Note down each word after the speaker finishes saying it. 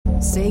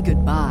Say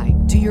goodbye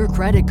to your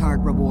credit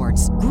card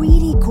rewards.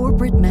 Greedy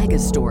corporate mega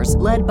stores,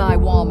 led by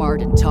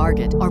Walmart and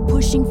Target, are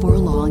pushing for a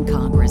law in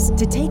Congress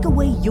to take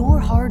away your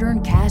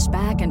hard-earned cash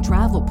back and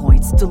travel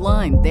points to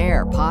line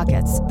their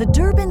pockets. The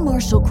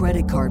Durbin-Marshall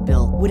credit card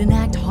bill would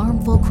enact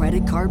harmful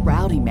credit card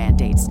routing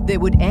mandates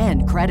that would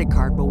end credit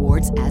card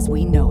rewards as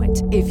we know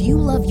it. If you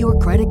love your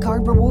credit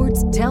card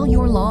rewards, tell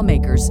your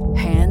lawmakers,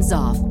 hands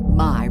off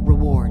my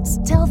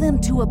rewards. Tell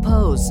them to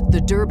oppose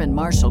the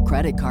Durbin-Marshall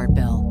credit card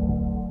bill.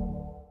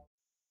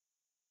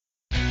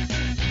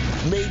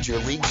 Major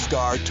League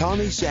star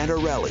Tommy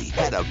Santarelli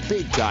had a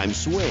big-time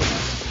swing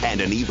and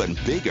an even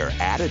bigger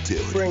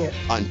attitude. Bring it.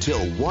 Until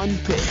one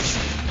pitch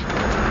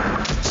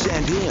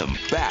sent him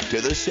back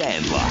to the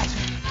Sandlot.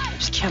 I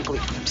just can't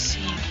believe what I'm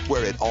seeing.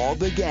 Where it all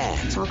began.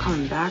 It's all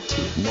coming back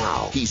to me.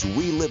 Now he's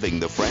reliving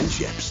the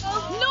friendships.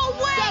 No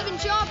way! 7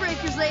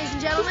 jawbreakers, ladies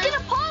and gentlemen. He's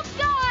gonna pulse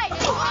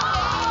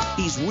guy!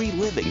 He's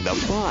reliving the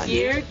fun.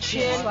 Ear,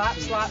 chin, slap,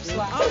 slap,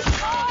 slap.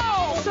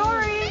 Oh!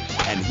 Sorry!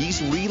 And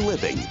he's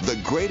reliving the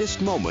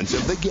greatest moments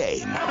of the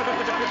game.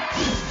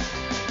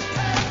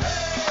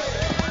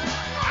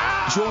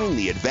 Join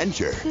the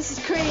adventure. This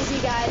is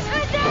crazy, guys.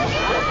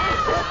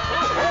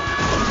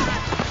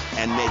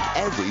 And make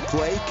every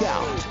play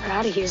count. We're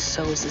out of here.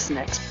 So is this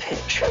next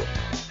pitch.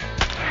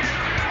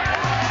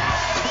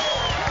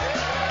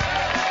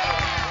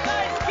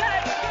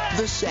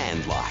 The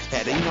Sandlot,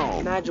 heading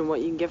home. Imagine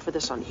what you can get for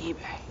this on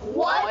eBay.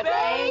 What,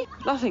 babe?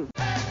 Nothing.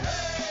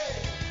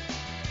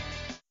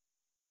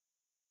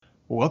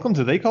 Welcome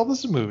to They Call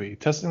This a Movie,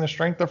 testing the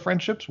strength of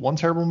friendships one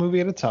terrible movie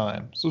at a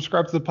time.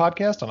 Subscribe to the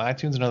podcast on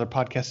iTunes and other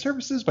podcast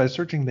services by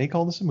searching They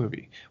Call This a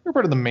Movie. We're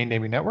part of the Main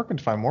Damie Network, and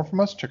to find more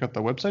from us, check out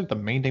the website at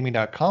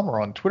themaindamie.com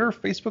or on Twitter,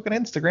 Facebook,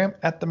 and Instagram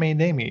at The Main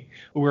Damie.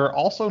 We're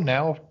also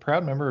now a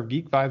proud member of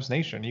Geek Vibes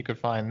Nation. You can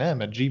find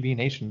them at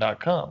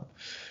gbnation.com.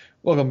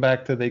 Welcome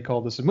back to They Call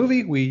This a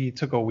Movie. We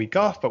took a week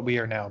off, but we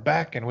are now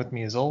back, and with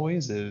me as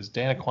always is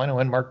Dan Aquino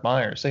and Mark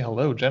Myers. Say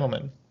hello,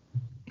 gentlemen.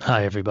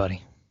 Hi,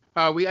 everybody.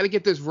 We got to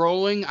get this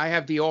rolling. I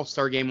have the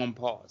All-Star game on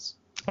pause.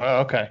 Oh,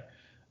 okay.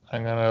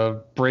 I'm going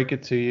to break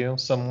it to you.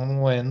 Someone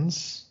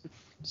wins.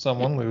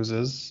 Someone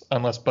loses.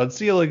 Unless Bud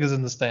Selig is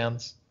in the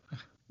stands.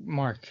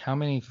 Mark, how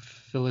many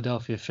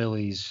Philadelphia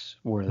Phillies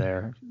were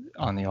there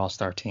on the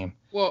All-Star team?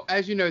 Well,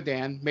 as you know,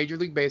 Dan, Major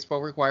League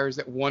Baseball requires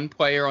that one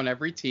player on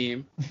every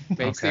team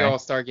makes the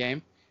All-Star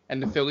game,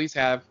 and the Phillies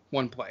have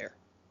one player.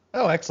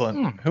 Oh,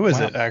 excellent. Who is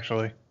it,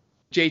 actually?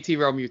 JT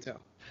Realmuto.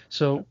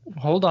 So,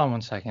 hold on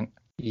one second.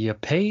 You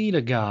paid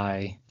a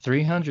guy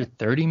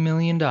 $330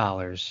 million,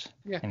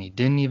 and he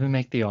didn't even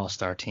make the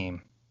All-Star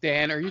team.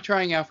 Dan, are you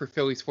trying out for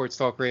Philly Sports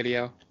Talk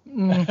Radio?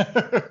 What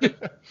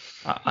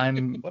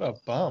a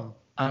bum.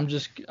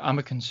 I'm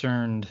a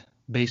concerned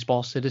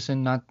baseball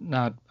citizen. Not.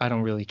 I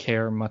don't really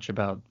care much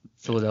about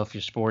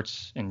Philadelphia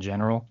sports in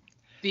general.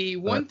 The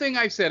one thing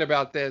I've said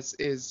about this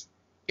is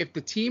if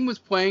the team was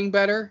playing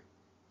better,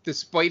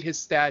 despite his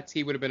stats,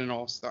 he would have been an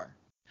All-Star.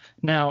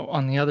 Now,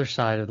 on the other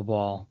side of the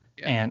ball,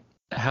 and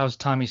how's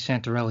Tommy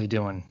Santarelli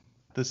doing?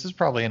 This is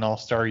probably an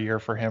all-star year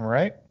for him,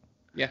 right?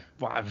 Yeah.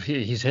 Wow,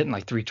 he's hitting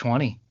like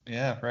 320.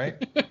 Yeah, right?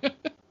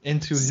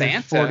 Into his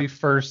Santa.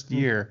 41st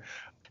year.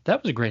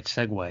 That was a great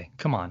segue.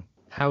 Come on.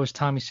 How is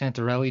Tommy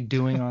Santarelli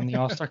doing on the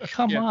All-Star?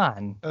 Come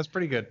on. That's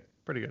pretty good.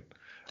 Pretty good.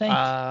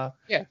 Thanks.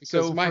 Yeah,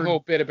 because my whole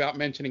bit about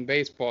mentioning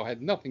baseball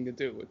had nothing to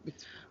do with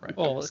it. Right.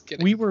 Well,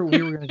 we were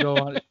going to go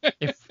on.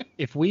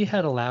 If we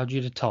had allowed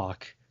you to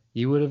talk,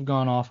 you would have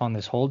gone off on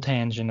this whole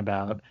tangent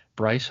about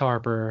Bryce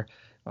Harper.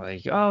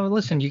 Like, oh,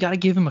 listen, you got to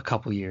give him a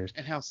couple years.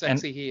 And how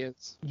sexy he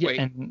is. Yeah,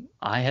 and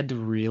I had to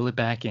reel it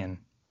back in.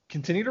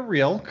 Continue to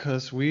reel,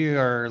 because we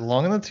are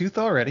long in the tooth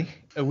already.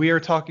 We are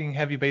talking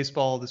heavy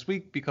baseball this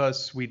week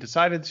because we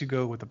decided to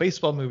go with a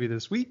baseball movie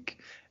this week,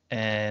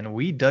 and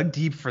we dug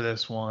deep for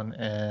this one,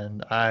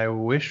 and I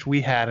wish we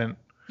hadn't.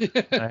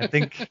 I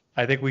think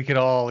we could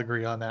all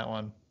agree on that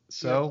one.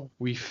 So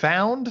we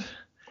found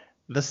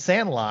The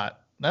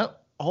Sandlot. No,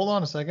 hold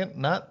on a second.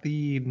 Not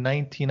the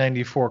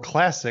 1994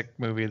 classic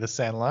movie, The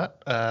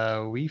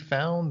Sandlot. We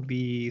found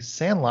The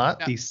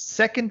Sandlot, the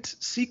second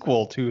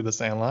sequel to The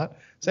Sandlot.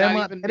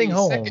 Sandlot Heading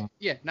Home.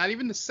 Not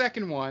even the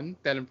second one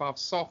that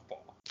involves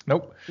softball.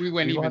 Nope. We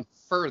went even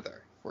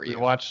further for you. We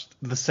watched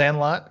The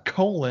Sandlot,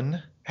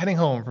 Heading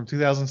Home from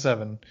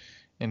 2007,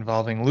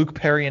 involving Luke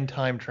Perry and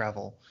time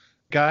travel.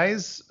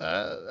 Guys,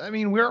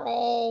 we're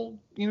all,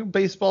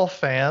 baseball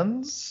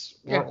fans.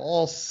 We're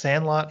all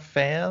Sandlot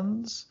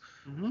fans.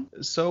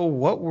 Mm-hmm. So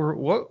what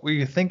were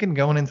you thinking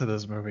going into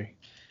this movie?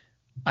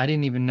 I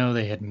didn't even know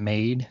they had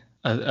made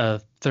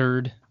a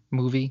third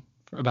movie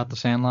about The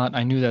Sandlot.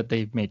 I knew that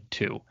they made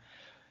two.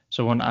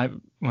 So when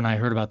I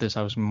heard about this,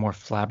 I was more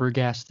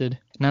flabbergasted.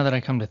 Now that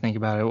I come to think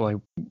about it, like,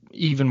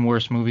 even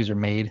worse movies are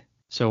made.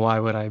 So why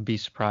would I be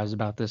surprised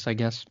about this? I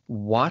guess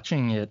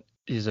watching it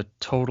is a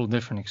total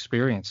different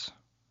experience.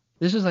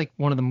 This is like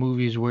one of the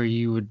movies where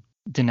you would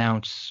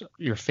denounce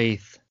your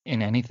faith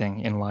in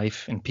anything, in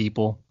life, in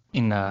people,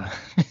 in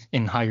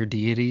higher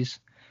deities.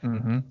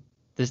 Mm-hmm.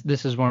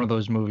 This is one of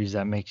those movies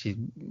that makes you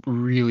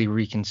really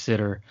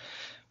reconsider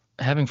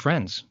having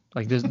friends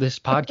like this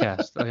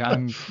podcast. Like,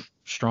 I'm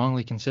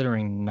strongly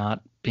considering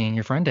not being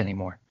your friend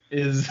anymore.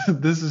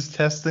 This is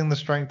testing the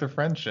strength of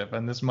friendship,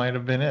 and this might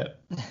have been it.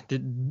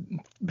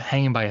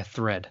 Hanging by a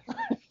thread.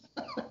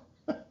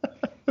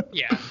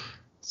 Yeah.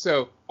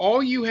 So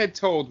all you had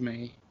told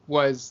me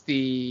was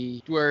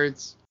the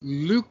words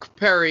Luke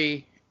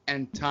Perry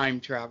and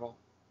time travel.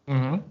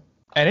 Mm-hmm.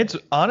 And it's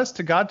honest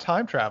to God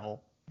time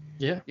travel.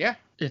 Yeah. Yeah.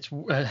 It's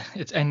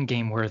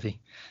endgame worthy.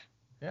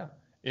 Yeah.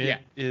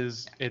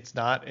 It's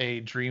not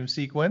a dream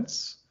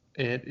sequence.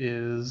 It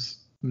is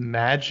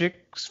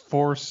magic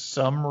for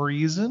some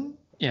reason.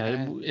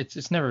 Yeah,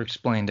 it's never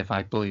explained, if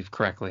I believe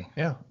correctly.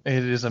 Yeah.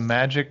 It is a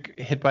magic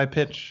hit by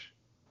pitch.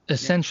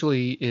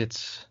 Essentially,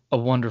 it's A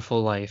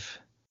Wonderful Life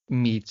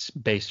meets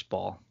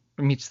baseball,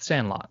 meets The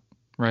Sandlot,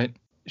 right?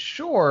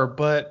 Sure,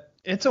 but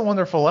It's a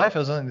Wonderful Life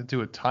has nothing to do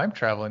with time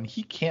travel, and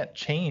he can't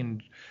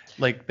change.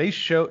 Like he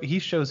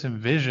shows him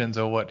visions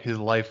of what his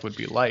life would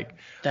be like.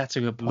 That's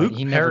a good point.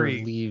 He never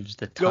Perry leaves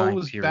the time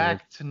goes period. back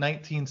to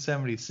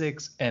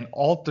 1976 and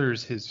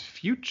alters his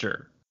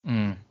future.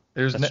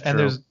 There's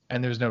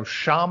no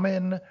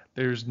shaman.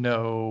 There's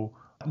no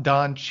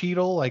Don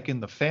Cheadle like in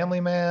The Family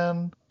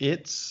Man.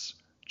 It's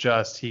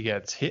just he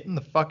gets hit in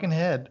the fucking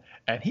head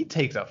and he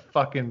takes a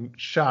fucking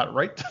shot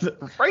right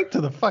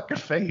to the fucking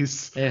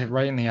face. Yeah,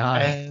 right in the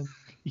eye. And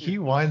he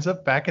winds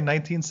up back in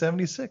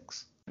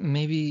 1976.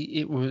 Maybe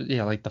it was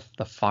like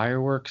the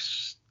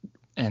fireworks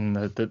and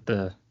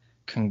the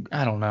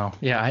I don't know.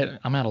 Yeah,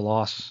 I'm at a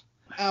loss.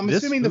 I'm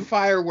assuming the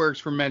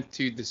fireworks were meant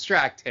to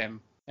distract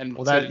him and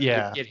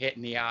get hit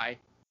in the eye.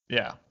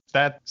 Yeah,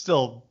 that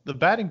still the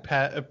batting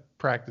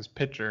practice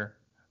pitcher.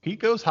 He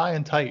goes high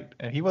and tight,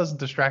 and he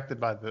wasn't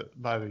distracted by the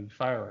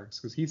fireworks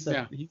because he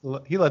said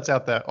he lets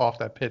out off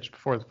that pitch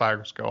before the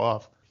fireworks go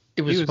off.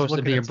 It was supposed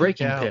to be a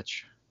breaking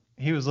pitch.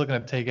 He was looking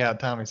to take out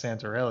Tommy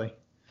Santorelli.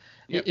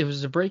 Yep. It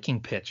was a breaking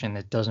pitch, and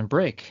it doesn't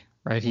break,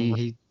 right?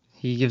 Mm-hmm.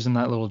 He gives him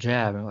that little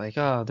jab, and like,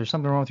 oh, there's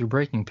something wrong with your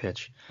breaking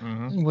pitch.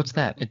 Mm-hmm. What's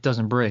that? It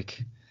doesn't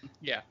break.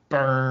 Yeah.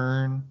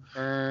 Burn.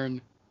 I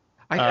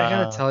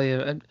gotta tell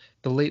you,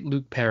 the late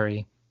Luke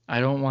Perry. I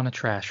don't want to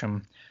trash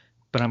him,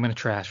 but I'm gonna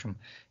trash him.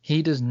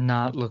 He does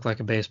not look like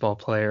a baseball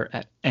player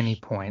at any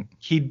point.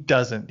 He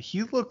doesn't.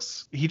 He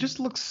just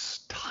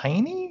looks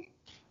tiny.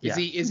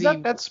 He's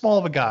not that small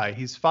of a guy.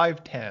 He's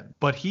 5'10",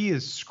 but he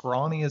is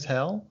scrawny as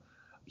hell.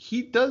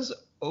 He does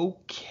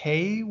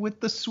okay with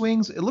the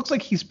swings. It looks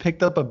like he's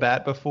picked up a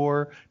bat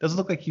before. Doesn't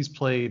look like he's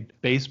played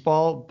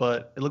baseball,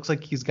 but it looks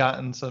like he's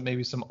gotten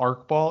some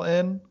arc ball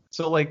in.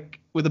 So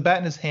like with a bat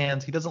in his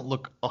hands, he doesn't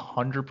look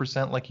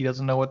 100% like he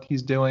doesn't know what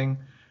he's doing,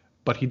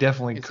 but he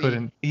definitely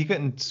couldn't. He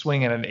couldn't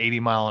swing at an 80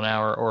 mile an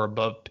hour or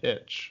above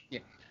pitch. Yeah.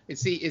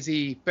 Is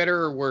he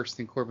better or worse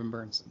than Corbin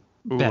Burnson?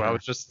 Ooh, better. I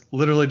was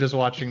literally just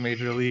watching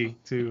Major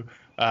League to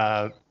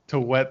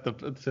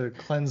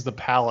cleanse the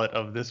palate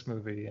of this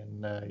movie,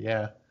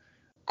 and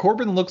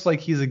Corbin looks like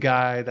he's a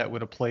guy that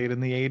would have played in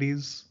the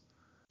 80s.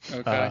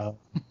 Okay.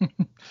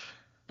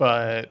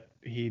 But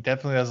he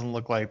definitely doesn't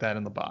look like that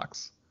in the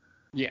box.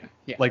 Yeah.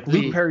 Like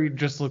Luke Perry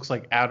just looks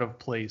like out of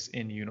place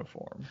in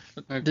uniform.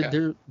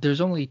 Okay.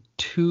 There's only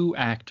two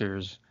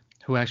actors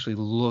who actually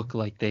look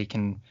like they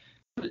can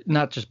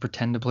not just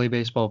pretend to play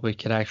baseball, but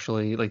could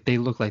actually they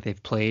look like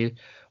they've played.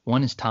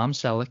 One is Tom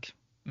Selleck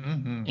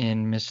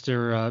in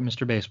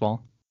Mr.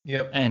 Baseball.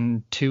 Yep.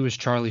 And two is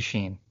Charlie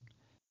Sheen.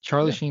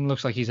 Charlie Sheen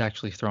looks like he's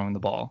actually throwing the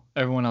ball.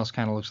 Everyone else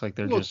kind of looks like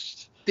they're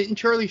just. Didn't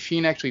Charlie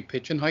Sheen actually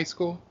pitch in high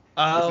school?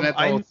 Isn't that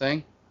the whole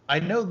thing? I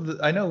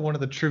know one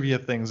of the trivia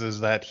things is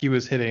that he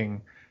was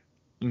hitting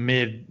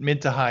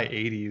mid to high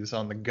 80s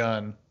on the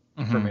gun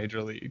for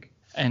Major League.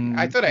 And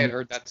I thought I had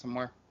heard that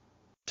somewhere.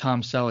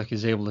 Tom Selleck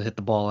is able to hit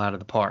the ball out of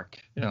the park,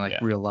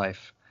 real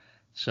life.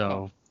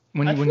 So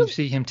when you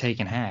see him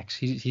taking hacks,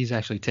 he's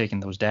actually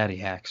taking those daddy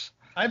hacks.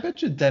 I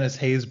bet you Dennis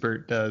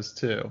Haysbert does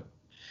too.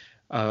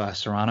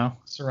 Serrano,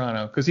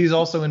 because he's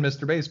also in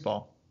Mr.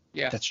 Baseball.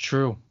 Yeah, that's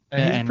true.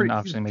 And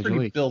obviously he's Major pretty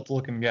League. built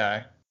looking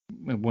guy.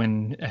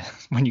 When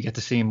you get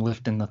to see him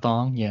lifting the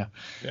thong, yeah.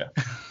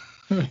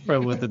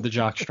 With the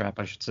jock strap,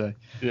 I should say.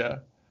 Yeah,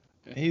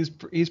 he's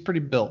pretty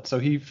built, so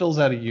he fills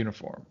out a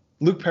uniform.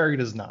 Luke Perry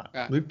does not.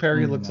 Luke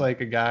Perry looks like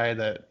a guy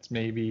that's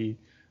maybe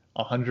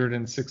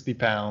 160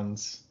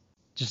 pounds.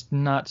 Just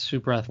not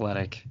super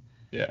athletic.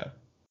 Yeah.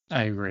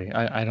 I agree.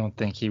 I don't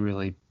think he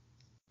really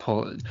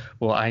pulled.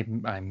 Well, I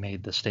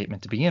made the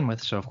statement to begin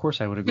with, so of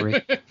course I would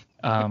agree.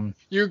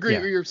 You agree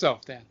with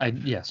yourself, Dan?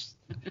 Yes.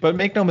 But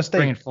make no mistake,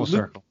 bring it full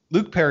circle.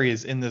 Luke Perry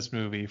is in this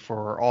movie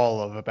for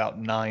all of about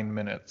 9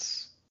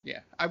 minutes. Yeah,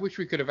 I wish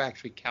we could have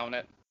actually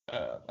counted.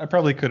 I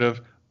probably could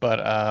have, but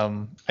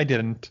I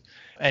didn't.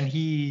 And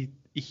he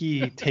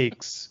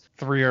takes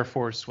 3 or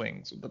 4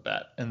 swings with the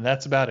bat, and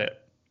that's about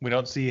it. We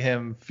don't see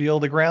him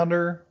field a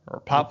grounder or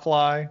pop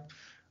fly.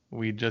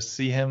 We just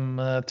see him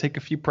take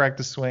a few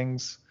practice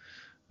swings,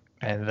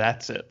 and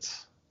that's it.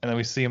 And then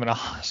we see him in a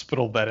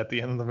hospital bed at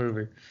the end of the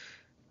movie.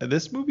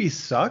 This movie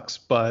sucks,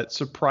 but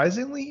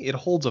surprisingly, it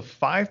holds a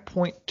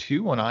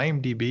 5.2 on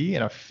IMDb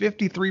and a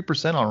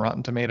 53% on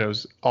Rotten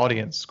Tomatoes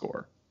audience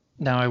score.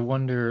 Now, I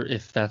wonder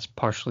if that's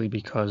partially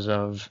because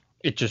of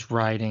it just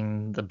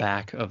riding the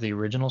back of the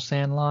original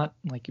Sandlot.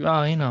 Like,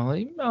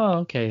 oh,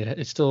 okay.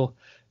 It's still,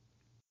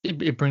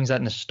 it brings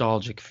that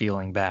nostalgic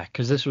feeling back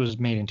because this was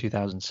made in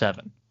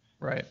 2007.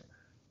 Right.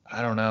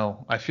 I don't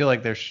know. I feel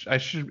like it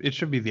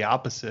should be the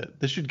opposite.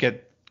 This should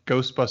get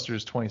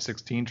Ghostbusters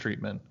 2016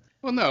 treatment.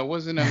 Well, no, it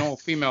wasn't an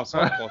all-female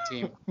softball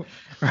team.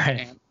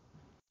 Right. And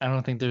I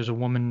don't think there's a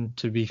woman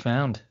to be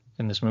found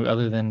in this movie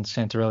other than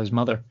Santarelli's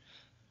mother.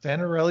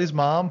 Santarelli's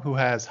mom, who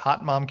has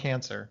hot mom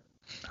cancer.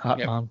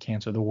 Mom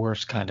cancer, the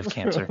worst kind of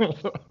cancer.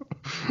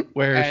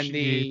 Where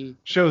she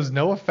shows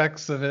no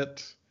effects of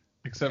it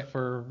except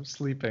for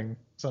sleeping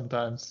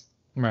sometimes.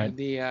 Right.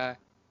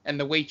 And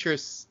the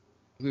waitress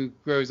who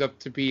grows up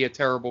to be a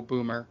terrible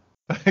boomer.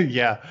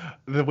 Yeah,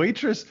 the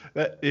waitress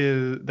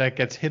that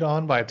gets hit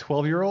on by a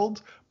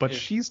 12-year-old, but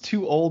she's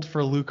too old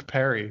for Luke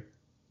Perry.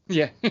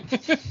 Yeah.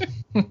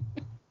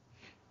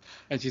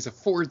 And she's a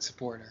Ford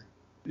supporter.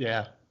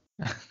 Yeah.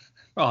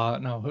 Oh,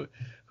 no.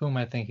 Who am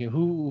I thinking?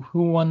 Who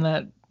won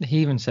that? He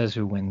even says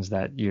who wins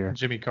that year.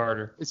 Jimmy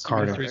Carter. It's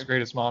Carter. History's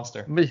greatest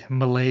monster.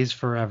 Malaise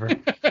forever.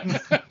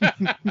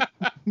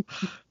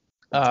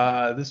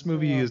 This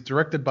movie is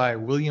directed by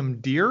William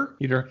Deere.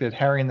 He directed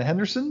Harry and the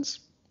Hendersons,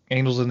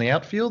 Angels in the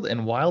Outfield,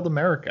 and Wild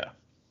America,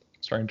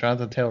 starring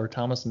Jonathan Taylor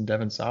Thomas and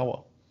Devon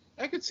Sawa.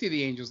 I could see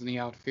the Angels in the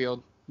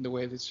Outfield, the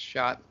way this is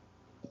shot.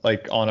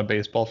 Like on a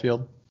baseball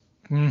field?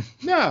 No,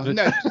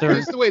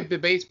 just the way the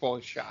baseball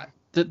is shot.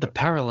 The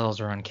parallels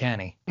are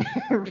uncanny.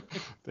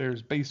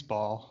 There's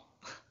baseball.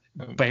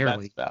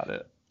 Barely. That's about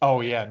it.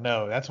 Oh, yeah,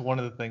 no, that's one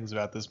of the things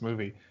about this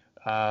movie.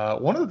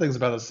 One of the things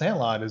about The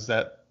Sandlot is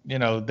that,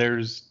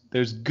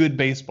 there's good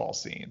baseball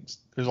scenes.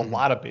 There's a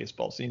lot of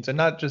baseball scenes. And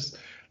not just,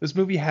 this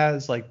movie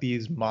has like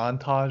these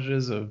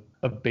montages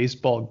of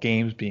baseball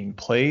games being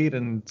played.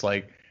 And it's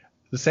like,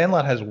 The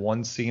Sandlot has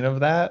one scene of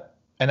that.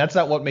 And that's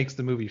not what makes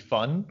the movie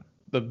fun.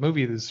 The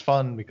movie is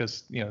fun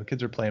because, the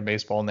kids are playing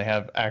baseball and they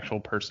have actual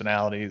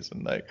personalities.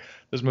 And like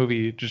this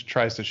movie just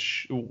tries to,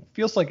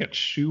 feels like it's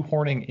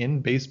shoehorning in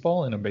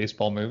baseball in a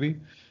baseball movie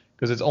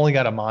because it's only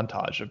got a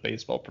montage of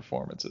baseball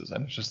performances.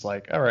 And it's just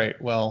like, all right,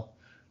 well,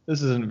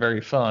 this isn't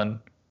very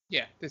fun.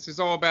 Yeah, this is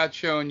all about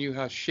showing you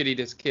how shitty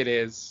this kid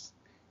is.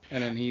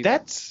 And then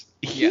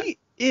he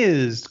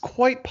is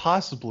quite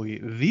possibly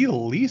the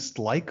least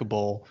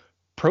likable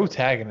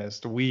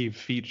protagonist we've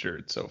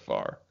featured so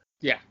far.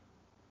 Yeah.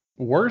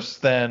 Worse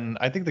than,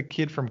 I think the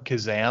kid from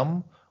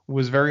Kazam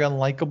was very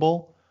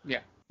unlikable. Yeah.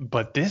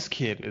 But this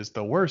kid is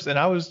the worst. And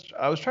I was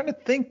trying to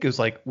think,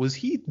 was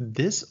he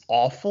this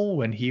awful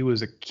when he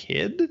was a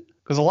kid?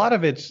 Because a lot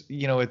of it's,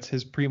 it's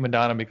his prima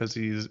donna because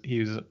he's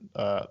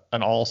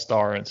an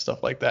all-star and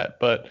stuff like that.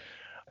 But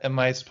am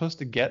I supposed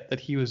to get that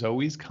he was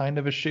always kind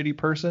of a shitty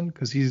person?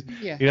 Because he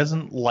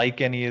doesn't like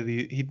any of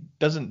the, he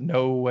doesn't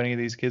know any of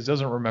these kids,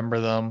 doesn't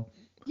remember them.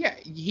 Yeah,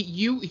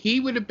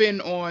 he would have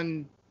been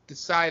on the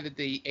side of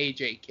the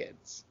AJ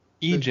kids.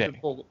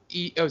 EJ.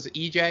 Was it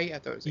EJ? I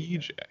thought it was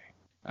EJ.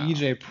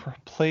 EJ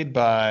played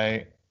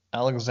by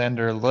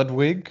Alexander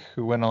Ludwig,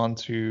 who went on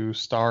to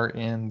star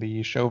in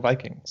the show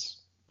Vikings.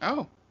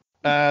 Oh.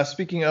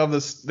 Speaking of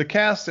the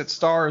cast, it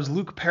stars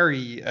Luke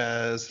Perry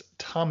as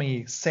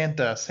Tommy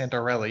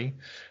Santarelli,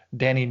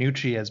 Danny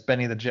Nucci as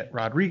Benny the Jet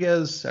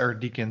Rodriguez, Sarah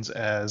Deakins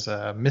as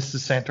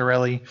Mrs.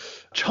 Santarelli,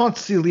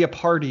 Chauncey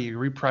Leopardi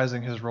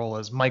reprising his role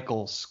as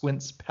Michael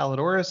Squints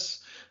Palladorus,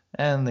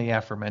 and the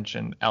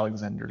aforementioned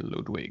Alexander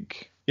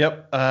Ludwig.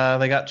 Yep,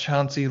 they got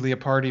Chauncey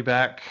Leopardi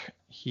back.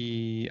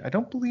 I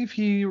don't believe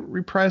he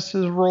reprised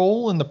his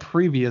role in the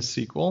previous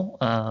sequel.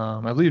 I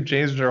believe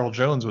James Earl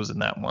Jones was in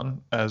that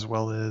one, as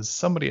well as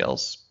somebody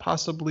else,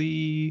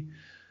 possibly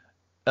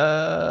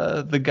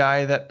the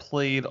guy that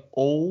played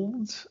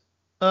old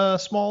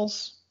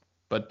Smalls,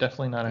 but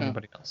definitely not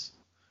anybody else.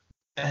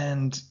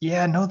 And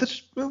yeah, no,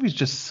 this movie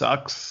just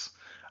sucks.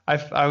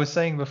 I was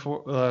saying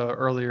before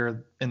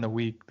earlier in the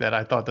week that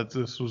I thought that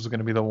this was going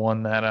to be the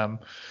one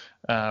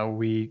that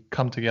we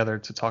come together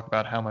to talk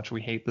about how much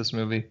we hate this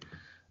movie.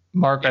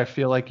 Mark, I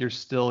feel like you're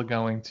still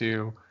going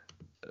to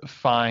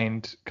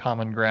find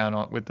common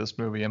ground with this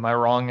movie. Am I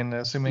wrong in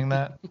assuming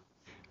that?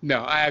 No,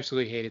 I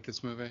absolutely hated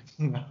this movie.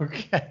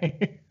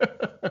 Okay.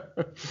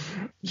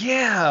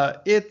 Yeah,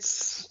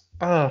 it's.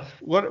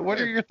 What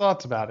are your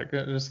thoughts about it?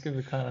 Just give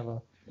it kind of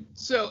a.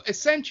 So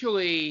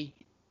essentially,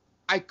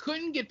 I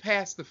couldn't get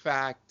past the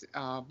fact,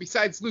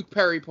 besides Luke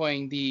Perry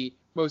playing the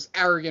most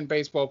arrogant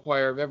baseball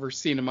player I've ever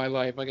seen in my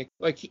life.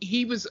 Like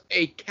he was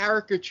a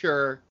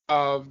caricature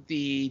of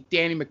the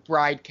Danny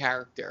McBride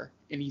character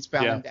in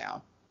Eastbound and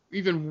Down.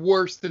 Even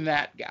worse than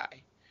that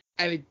guy.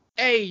 And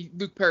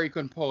Luke Perry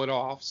couldn't pull it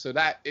off, so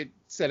that it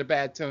set a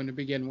bad tone to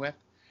begin with.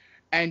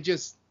 And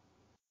just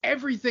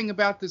everything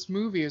about this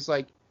movie is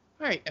like,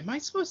 all right, what am I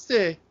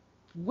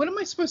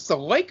supposed to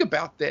like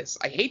about this?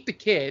 I hate the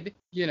kid.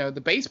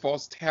 The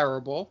baseball's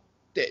terrible.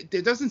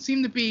 There doesn't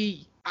seem to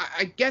be,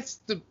 I guess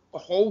the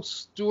whole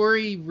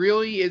story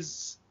really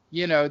is,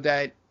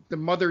 that the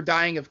mother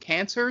dying of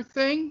cancer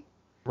thing.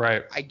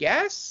 Right. I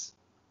guess.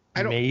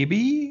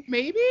 Maybe.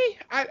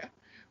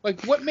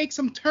 Like, what makes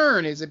him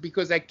turn? Is it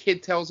because that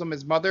kid tells him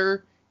his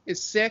mother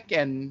is sick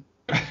and,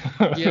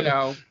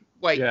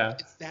 like,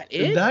 is that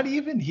it? Not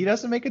even. He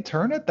doesn't make a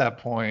turn at that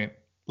point.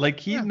 Like,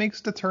 he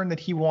makes the turn that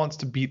he wants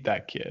to beat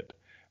that kid.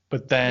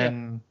 But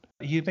then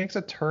he makes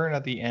a turn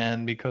at the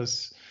end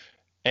because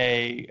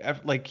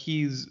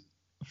he's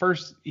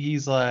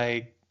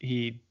like,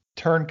 he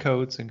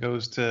turncoats and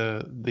goes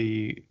to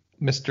the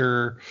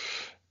Mr.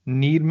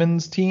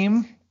 Needman's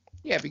team.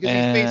 Yeah, because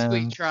he's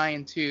basically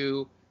trying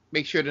to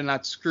make sure to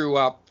not screw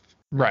up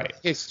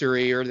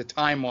history or the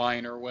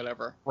timeline or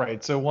whatever.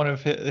 Right. So one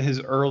of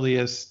his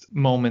earliest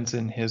moments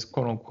in his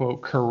quote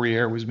unquote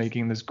career was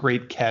making this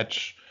great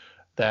catch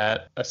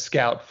that a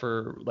scout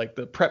for like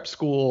the prep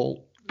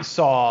school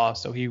saw.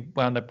 So he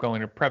wound up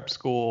going to prep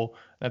school.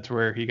 That's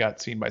where he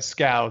got seen by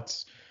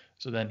scouts.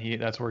 So then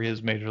that's where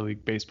his Major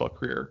League Baseball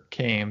career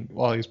came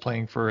while he was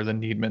playing for the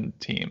Needman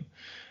team.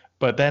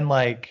 But then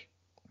like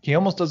he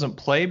almost doesn't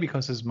play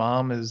because his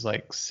mom is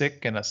like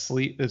sick and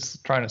is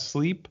trying to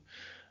sleep.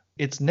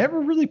 It's never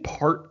really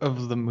part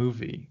of the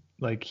movie.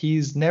 Like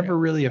he's never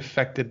really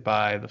affected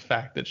by the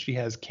fact that she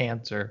has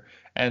cancer,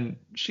 and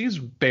she's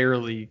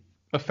barely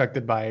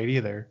affected by it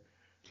either.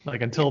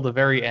 Like until the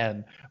very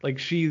end, like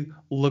she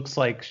looks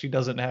like she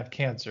doesn't have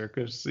cancer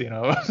because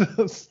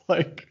it's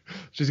like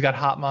she's got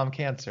hot mom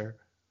cancer.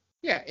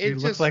 Yeah,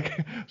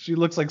 she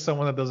looks like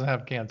someone that doesn't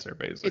have cancer,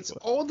 basically. It's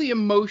all the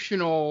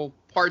emotional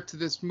parts of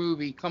this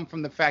movie come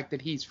from the fact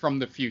that he's from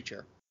the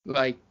future.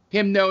 Like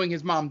him knowing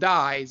his mom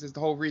dies is the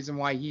whole reason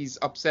why he's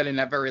upset in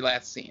that very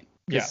last scene.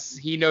 Because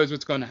he knows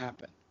what's going to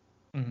happen.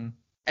 Mm-hmm.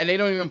 And they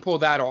don't even pull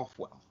that off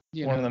well.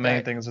 One of the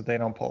main things that they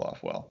don't pull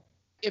off well.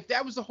 If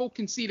that was the whole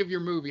conceit of your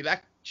movie,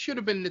 that should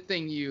have been the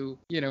thing you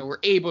were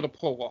able to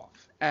pull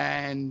off.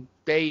 And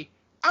I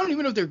don't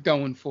even know what they're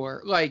going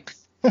for. Like,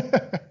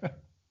 let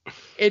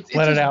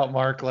it out,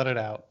 Mark. Let it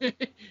out.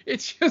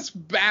 It's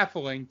just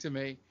baffling to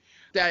me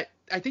that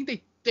I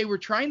think they were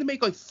trying to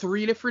make like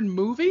 3 different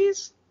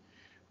movies.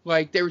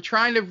 Like they were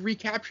trying to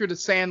recapture the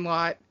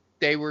Sandlot.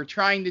 They were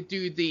trying to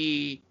do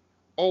the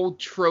old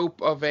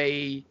trope of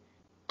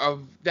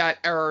that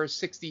era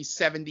 60s,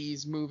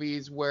 70s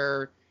movies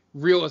where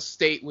real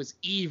estate was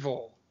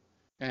evil,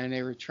 and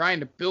they were trying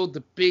to build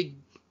the big,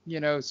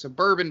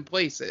 suburban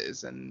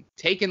places and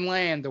taking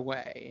land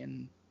away,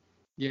 and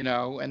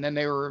and then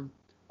they were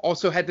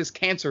also had this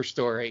cancer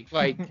story.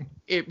 Like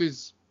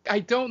I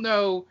don't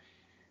know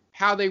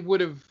how they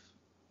would have,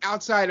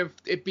 outside of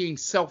it being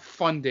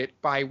self-funded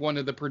by one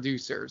of the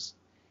producers,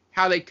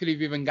 how they could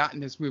have even gotten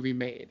this movie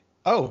made.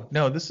 Oh,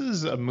 no, this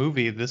is a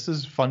movie. This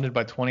is funded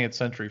by 20th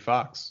Century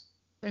Fox.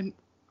 And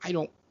I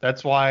don't...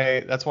 That's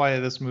why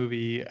this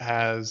movie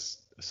has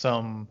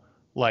some,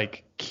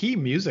 like, key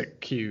music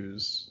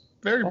cues.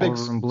 Very big...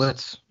 Ballroom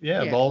Blitz.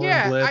 Yeah,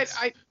 Ballroom Blitz.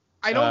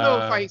 I don't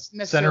know if I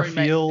necessarily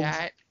Centerfield. meant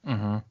that.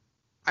 Mm-hmm.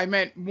 I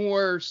meant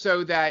more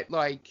so that,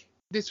 like,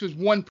 this was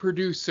one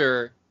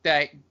producer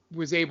that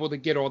was able to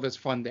get all this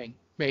funding.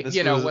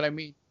 What I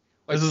mean?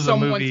 Like, this is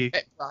someone's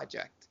pet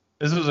project.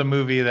 This was a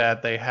movie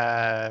that they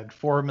had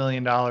 $4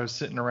 million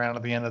sitting around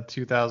at the end of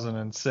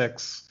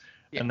 2006,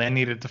 and they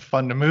needed to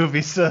fund a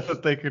movie so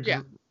that they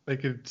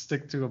could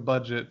stick to a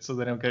budget so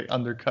they don't get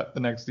undercut the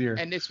next year.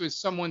 And this was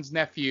someone's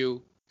nephew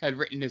had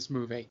written this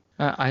movie.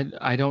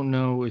 I don't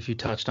know if you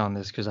touched on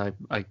this because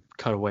I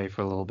cut away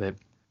for a little bit.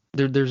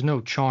 There's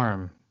no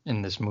charm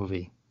in this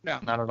movie. No,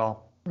 not at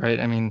all. Right?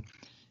 I mean,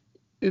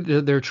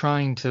 they're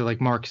trying to, like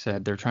Mark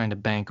said, they're trying to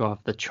bank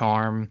off the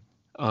charm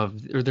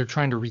or they're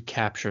trying to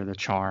recapture the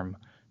charm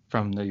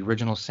from the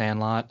original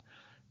Sandlot.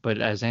 But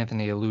as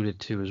Anthony alluded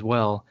to as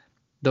well,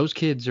 those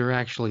kids are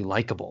actually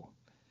likable.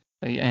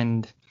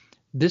 And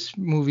this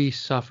movie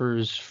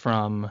suffers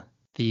from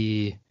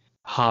the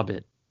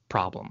Hobbit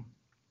problem.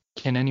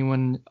 Can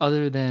anyone,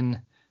 other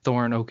than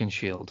Thorin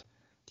Oakenshield,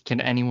 can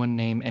anyone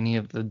name any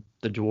of the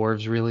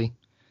dwarves really?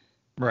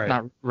 Right.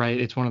 Not right.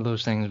 It's one of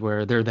those things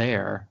where they're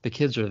there, the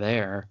kids are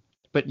there,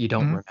 but you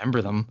don't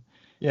remember them.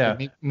 Yeah.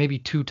 Maybe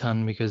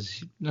Two-Ton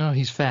because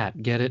he's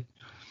fat. Get it?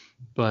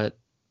 But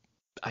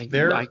I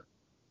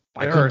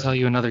couldn't tell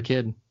you another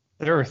kid.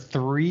 There are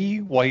 3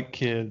 white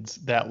kids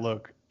that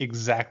look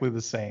exactly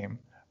the same.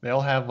 They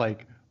all have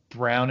like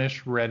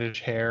brownish,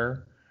 reddish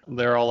hair.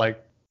 They're all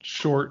like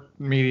short,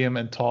 medium,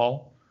 and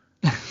tall.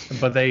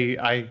 But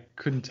I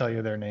couldn't tell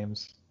you their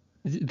names.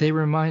 The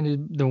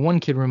one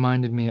kid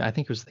reminded me, I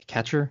think it was the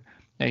catcher.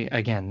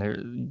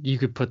 Again, you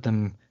could put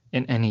them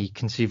in any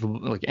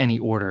conceivable, like any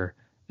order,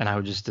 and I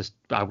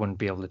wouldn't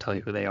be able to tell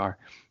you who they are.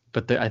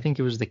 But I think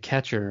it was the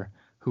catcher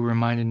who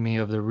reminded me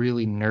of the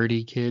really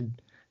nerdy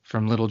kid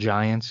from Little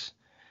Giants.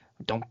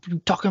 Don't be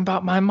talking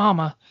about my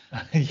mama.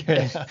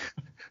 Yeah.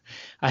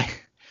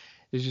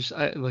 It's just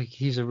like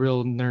he's a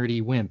real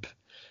nerdy wimp,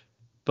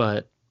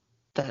 but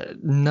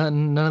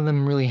none of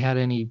them really had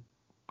any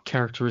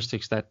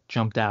characteristics that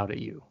jumped out at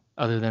you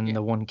other than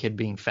the one kid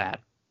being fat.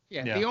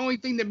 Yeah, the only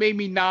thing that made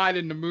me nod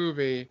in the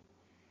movie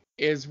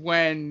is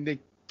when the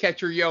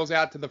catcher yells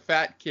out to the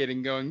fat kid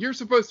and going, "You're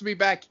supposed to be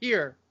back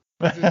here."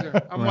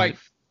 I'm like,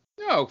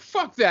 No,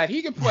 fuck that.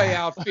 He can play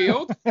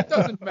outfield. It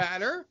doesn't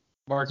matter.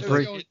 Mark's That's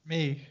right the only-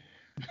 me.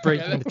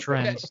 Breaking the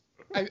trends.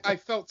 I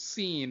felt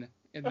seen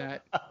in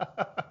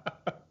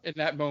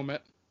that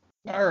moment.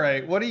 All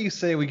right, what do you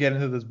say we get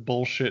into this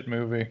bullshit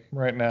movie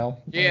right now?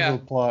 Yeah.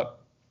 Into the plot.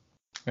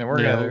 And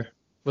we're Yeah, gonna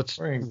Let's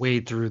We're gonna-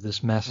 wade through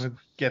this mess.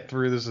 get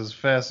through this as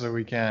fast as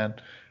we can.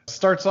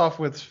 Starts off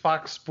with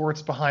Fox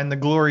Sports Behind the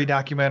Glory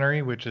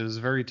documentary, which is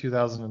very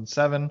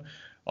 2007,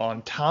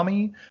 on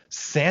Tommy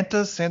Santa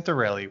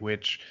Santarelli,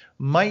 which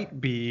might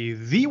be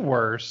the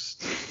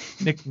worst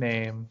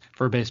nickname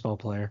For a baseball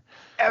player.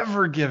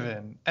 ever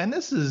given. And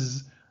it's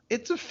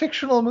a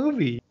fictional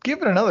movie.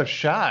 Give it another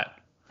shot.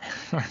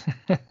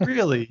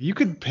 Really, you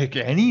could pick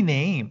any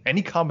name,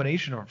 any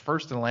combination of a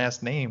first and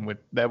last name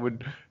that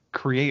would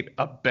create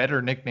a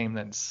better nickname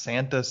than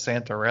Santa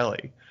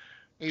Santarelli.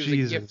 He was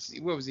Jesus. a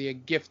gift. What was he? A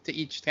gift to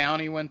each town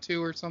he went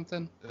to, or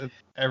something?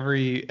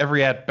 Every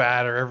at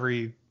bat or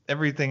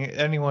everything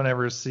anyone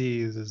ever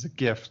sees is a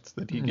gift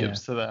that he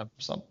gives to them,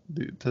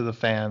 to the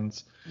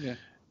fans. Yeah.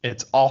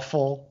 It's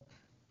awful.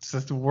 It's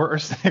the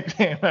worst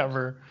nickname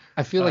ever.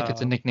 I feel like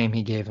it's a nickname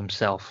he gave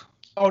himself.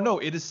 Oh no,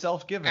 it is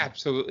self-given.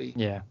 Absolutely.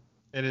 Yeah.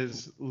 It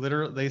is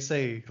literally. They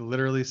say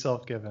literally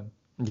self-given.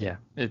 Yeah.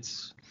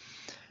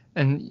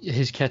 And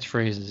his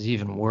catchphrase is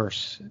even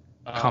worse,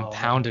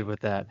 compounded with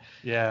that.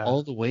 Yeah.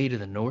 All the way to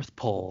the North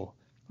Pole.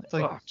 It's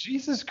like,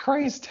 Jesus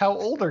Christ, how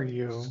old are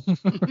you?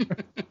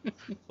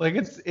 Like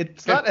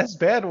it's not as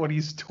bad when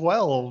he's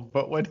 12,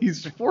 but when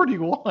he's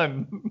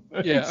 41.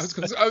 Yeah,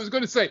 I was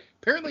going to say.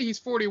 Apparently, he's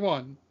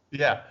 41.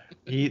 Yeah.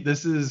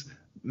 This is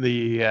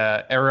the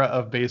era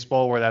of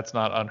baseball where that's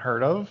not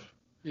unheard of.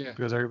 Yeah.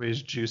 Because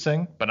everybody's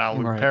juicing, but not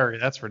Luke Right. Perry,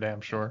 that's for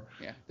damn sure.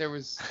 Yeah. There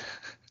was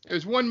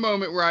one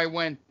moment where I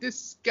went,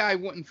 this guy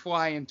wouldn't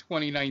fly in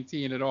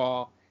 2019 at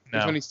all. It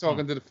was No. when he's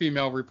talking to the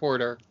female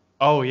reporter.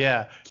 Oh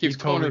yeah. Keeps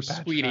calling her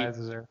totally sweetie.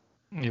 patronizes her.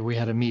 Yeah, we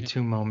had a Me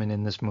Too moment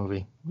in this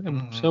movie.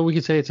 Mhm. So we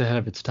could say it's ahead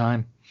of its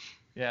time.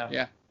 Yeah.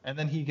 Yeah. And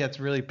then he gets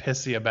really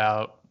pissy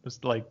about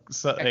just like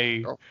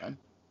Ex-girlfriend.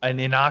 an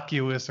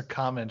innocuous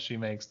comment she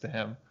makes to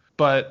him.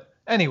 But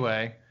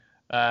anyway,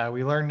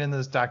 we learned in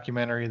this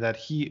documentary that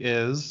he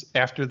is,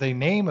 after they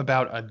name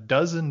about a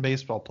dozen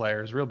baseball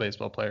players, real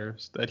baseball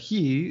players, that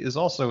he is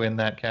also in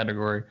that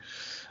category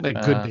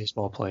Like good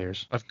baseball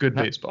players. of good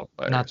Not- baseball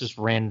players. Not just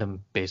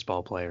random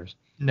baseball players.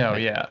 No,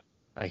 like- yeah.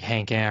 Like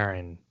Hank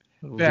Aaron,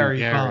 Lou Barry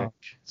Gehrig, Bonds,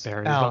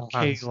 Barry Al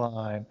Bonds.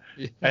 Kaline.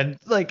 And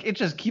like it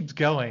just keeps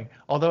going.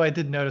 Although I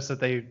did notice that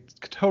they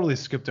totally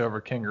skipped over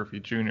Ken Griffey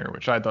Jr.,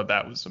 which I thought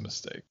that was a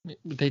mistake.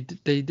 They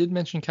did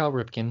mention Cal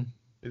Ripken.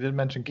 They did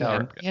mention Cal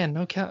Ripken. Yeah,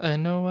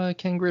 no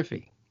Ken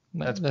Griffey.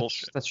 That's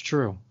bullshit. That's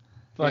true.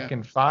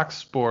 Fucking Fox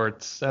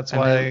Sports. That's And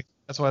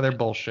why they're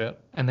bullshit.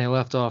 And they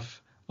left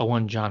off a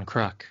one John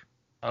Kruk.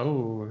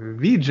 Oh,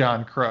 the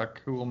John Kruk,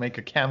 who will make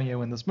a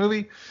cameo in this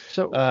movie.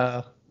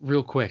 So,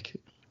 real quick,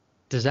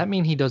 does that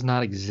mean he does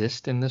not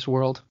exist in this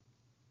world?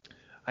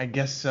 I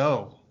guess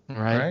so.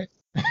 Right?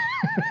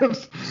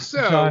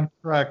 So- John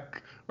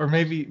Kruk, or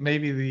maybe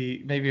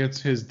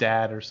it's his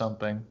dad or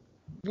something.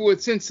 Well,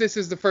 since this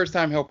is the first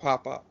time he'll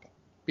pop up,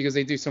 because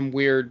they do some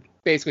weird,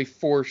 basically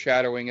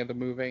foreshadowing of the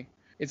movie,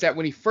 is that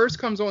when he first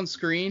comes on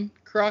screen,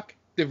 Kruk,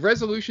 the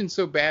resolution's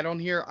so bad on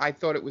here, I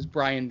thought it was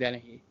Brian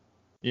Dennehy.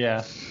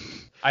 Yeah.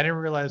 I didn't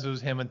realize it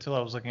was him until I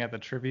was looking at the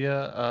trivia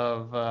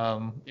of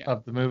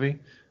the movie,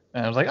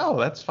 and I was like, oh,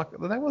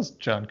 that was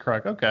John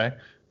Kruk. Okay.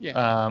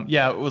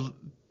 Yeah. Well,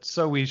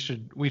 so we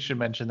should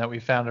mention that we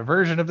found a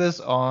version of this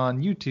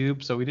on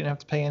YouTube, so we didn't have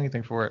to pay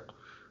anything for it,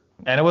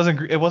 and it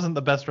wasn't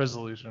the best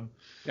resolution.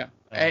 Yeah.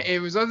 And it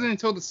wasn't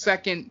until the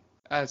second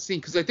scene,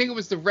 because I think it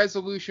was the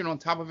resolution on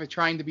top of it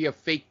trying to be a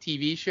fake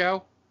TV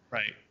show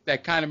Right.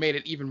 that kind of made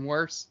it even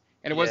worse.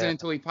 And it wasn't Yeah.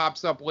 until he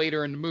pops up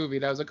later in the movie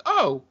that I was like,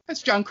 oh,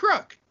 that's John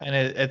Kruk. And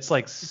it's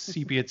like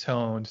sepia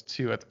toned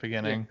too at the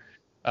beginning,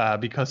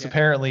 because Yeah.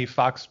 apparently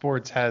Fox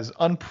Sports has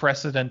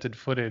unprecedented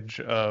footage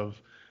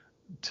of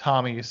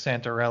Tommy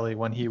Santarelli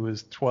when he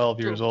was 12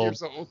 years old.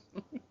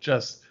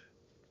 Just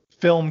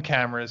film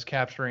cameras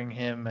capturing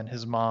him and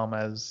his mom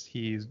as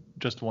he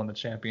just won the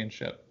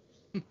championship,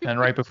 and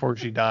right before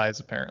she dies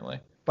apparently.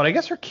 But I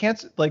guess her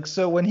cancer, like,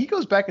 so when he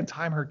goes back in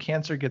time, her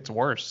cancer gets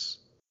worse,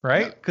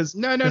 right? Because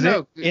No.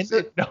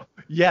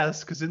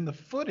 because in the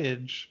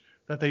footage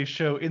that they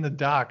show in the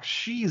doc,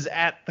 she's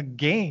at the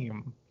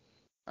game.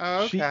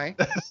 Oh, okay.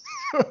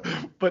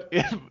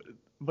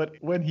 But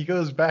when he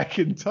goes back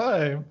in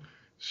time,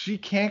 she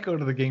can't go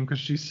to the game because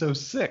she's so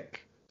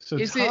sick. So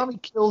Tommy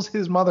kills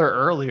his mother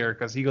earlier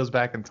because he goes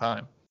back in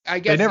time. I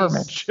guess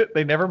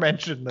They never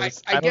mentioned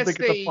this. I don't think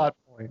it's a plot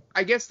point.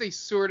 I guess they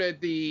sort of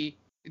the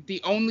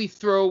only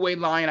throwaway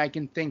line I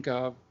can think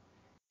of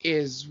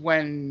is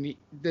when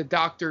the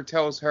doctor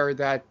tells her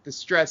that the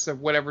stress of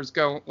whatever's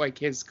going, like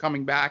his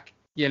coming back,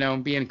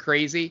 and being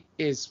crazy,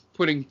 is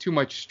putting too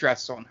much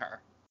stress on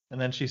her. And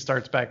then she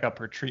starts back up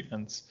her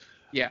treatments.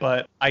 Yeah.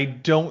 But I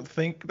don't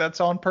think that's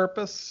on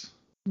purpose.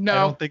 No. I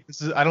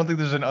don't think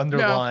there's an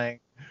underlying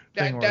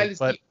thing. That is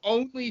the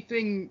only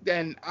thing.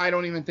 Then I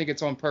don't even think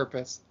it's on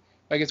purpose.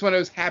 Like it's one of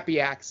those happy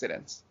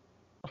accidents.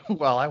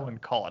 Well, I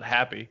wouldn't call it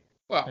happy.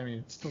 Well, I mean,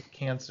 it's still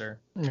cancer,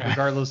 Yeah.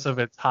 regardless of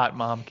its hot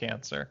mom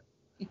cancer.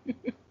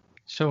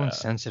 So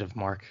insensitive,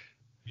 Mark.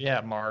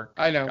 Yeah, Mark.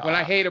 I know. When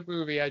I God. hate a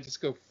movie, I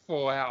just go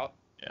full out.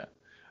 Yeah.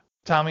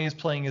 Tommy is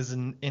playing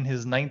in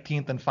his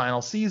 19th and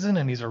final season,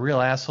 and he's a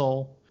real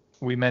asshole.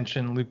 We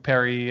mentioned Luke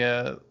Perry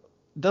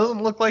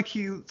doesn't look like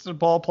he's a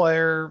ball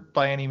player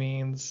by any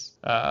means.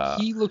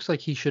 He looks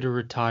like he should have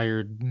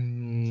retired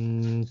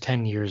 10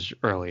 years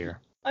earlier.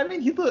 I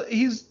mean, he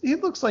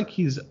looks like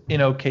he's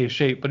in okay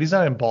shape, but he's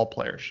not in ball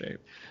player shape.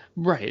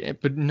 Right,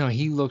 but no,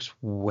 he looks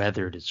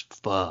weathered as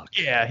fuck.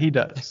 Yeah, he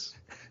does.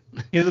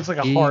 He looks like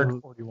a He-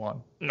 hard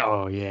 41.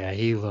 Oh, yeah,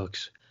 he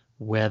looks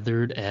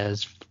weathered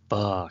as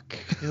fuck.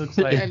 He looks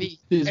like And he-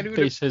 His and he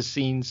face has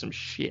seen some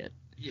shit.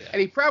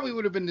 And he probably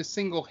would have been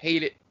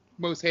the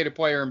most hated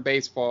player in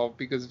baseball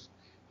because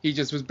he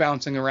just was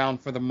bouncing around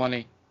for the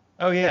money.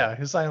 oh yeah,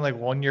 he's signing like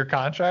 1-year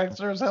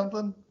contracts or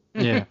something.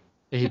 Yeah.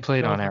 He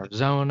played on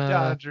Arizona,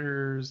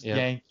 Dodgers, yep.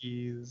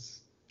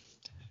 Yankees.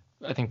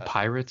 I think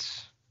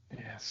Pirates.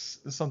 Yes,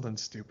 it's something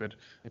stupid.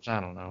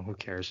 I don't know. Who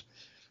cares?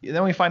 And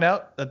then we find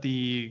out that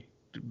the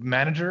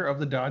manager of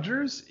the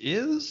Dodgers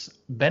is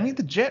Benny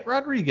the Jet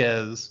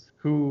Rodriguez,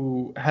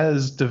 who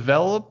has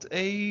developed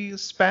a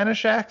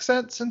Spanish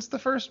accent since the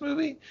first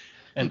movie,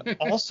 and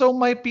also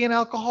might be an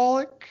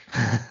alcoholic.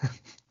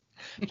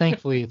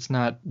 Thankfully, it's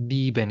not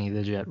the Benny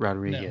the Jet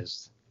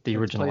Rodriguez, the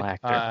original Played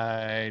actor.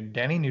 by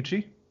Danny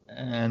Nucci.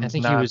 And I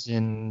think he was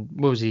in,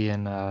 what was he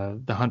in,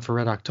 The Hunt for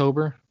Red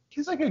October?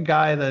 He's like a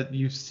guy that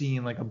you've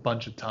seen like a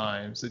bunch of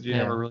times that you Yeah.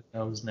 never really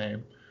know his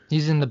name.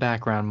 He's in the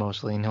background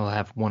mostly, and he'll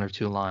have one or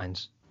two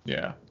lines.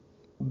 Yeah.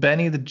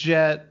 Benny the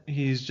Jet,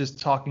 he's just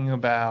talking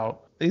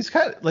about, he's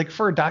kind of like,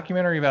 for a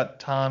documentary about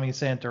Tommy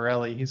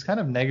Santorelli, he's kind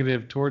of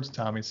negative towards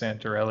Tommy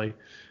Santorelli,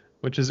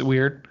 which is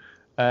weird.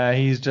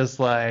 He's just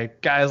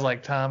like, guys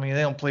like Tommy,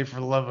 they don't play for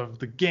the love of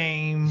the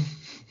game.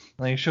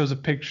 And he shows a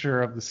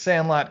picture of the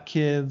Sandlot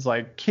kids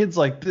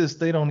like this,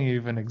 they don't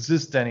even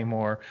exist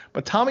anymore.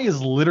 But Tommy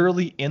is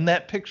literally in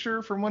that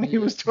picture from when he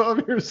was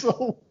 12 years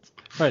old.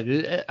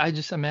 Right. I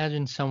just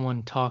imagine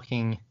someone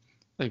talking,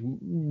 like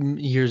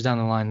years down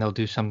the line, they'll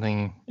do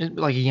something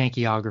like a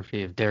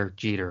Yankeeography of Derek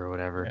Jeter or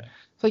whatever. Yeah.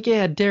 It's like,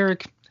 yeah,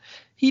 Derek,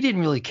 he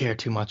didn't really care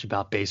too much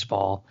about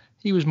baseball.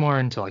 He was more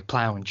into like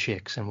plowing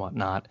chicks and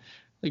whatnot.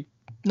 Like,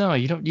 no,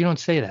 you don't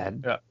say that.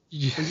 Yeah.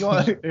 You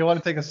want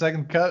to take a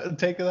second cut and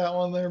take that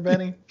one there,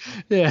 Benny?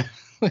 Yeah.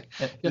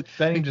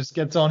 Benny just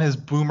gets on his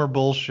boomer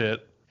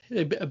bullshit.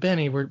 Hey,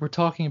 Benny, we're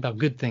talking about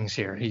good things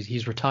here.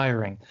 He's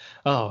retiring.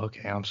 Oh,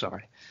 okay. I'm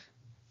sorry.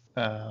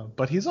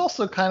 But he's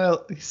also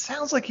he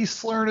sounds like he's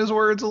slurring his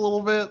words a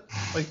little bit.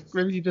 Like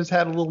maybe he just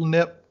had a little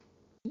nip.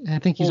 I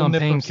think he's Little on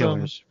nip of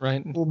painkillers,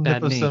 right? Little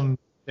Bad nip of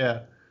knee.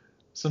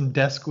 some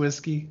desk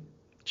whiskey.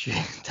 Gee,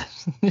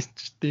 that's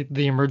just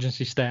the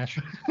emergency stash.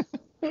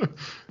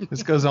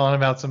 This goes on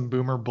about some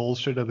boomer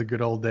bullshit of the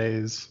good old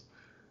days.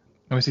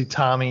 And we see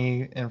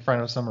Tommy in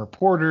front of some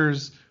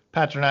reporters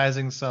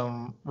patronizing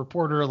some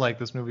reporter like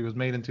this movie was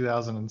made in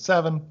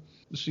 2007.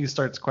 She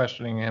starts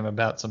questioning him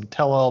about some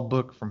tell-all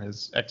book from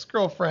his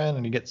ex-girlfriend,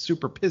 and he gets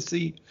super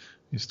pissy.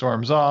 He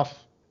storms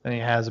off. Then he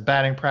has a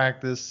batting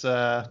practice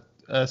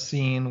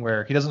scene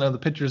where he doesn't know the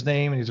pitcher's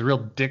name, and he's a real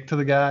dick to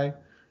the guy.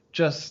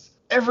 Just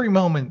every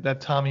moment that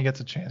Tommy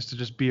gets a chance to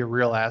just be a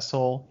real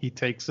asshole, he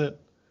takes it.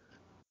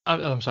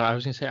 I'm sorry. I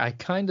was gonna say I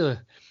kind of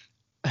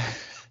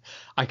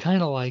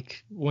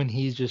like when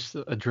he just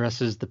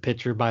addresses the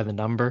pitcher by the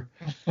number.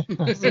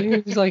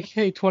 He's like,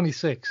 "Hey,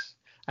 26,"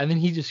 and then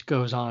he just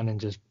goes on and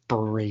just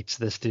berates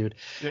this dude.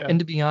 Yeah. And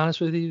to be honest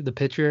with you, the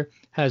pitcher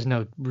has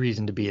no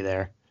reason to be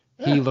there.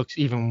 He Yeah. looks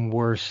even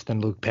worse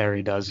than Luke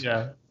Perry does.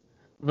 Yeah.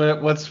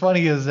 But what's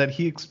funny is that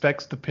he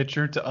expects the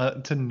pitcher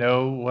to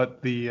know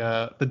what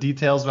the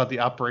details about the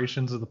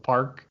operations of the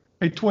park.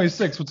 Hey,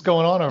 26, what's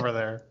going on over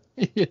there?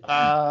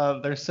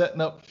 They're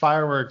setting up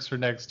fireworks for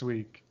next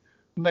week.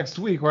 Next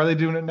week? Why are they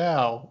doing it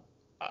now?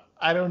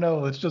 I don't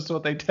know. It's just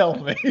what they tell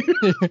me.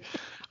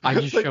 I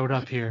just Like, showed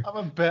up here.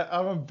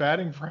 I'm a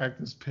batting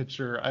practice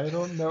pitcher. I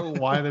don't know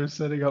why they're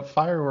setting up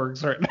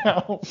fireworks right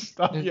now.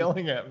 Stop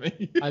yelling at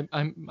me.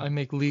 I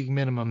make league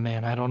minimum,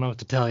 man. I don't know what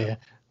to tell you.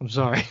 I'm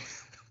sorry.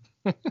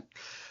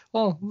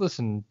 Well,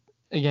 listen,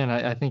 again,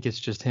 I think it's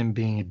just him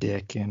being a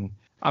dick, and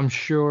I'm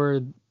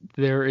sure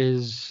there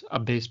is a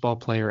baseball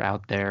player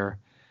out there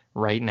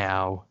right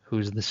now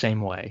who's the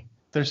same way.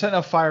 They're setting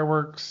up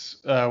fireworks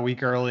a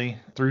week early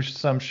through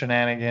some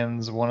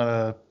shenanigans. One of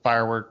the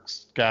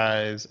fireworks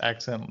guys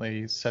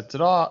accidentally sets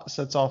off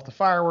the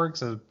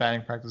fireworks as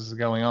batting practice is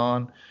going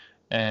on,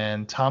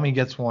 and Tommy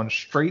gets one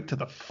straight to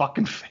the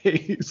fucking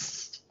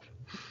face.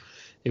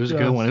 It was a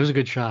good one. It was a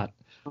good shot.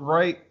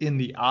 Right in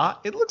the eye.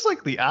 It looks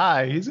like the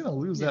eye. He's gonna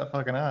lose that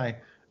fucking eye,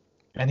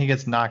 and he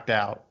gets knocked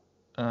out.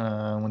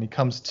 When he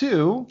comes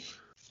to,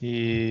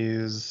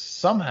 he's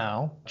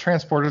somehow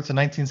transported to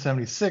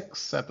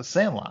 1976 at the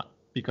Sandlot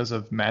because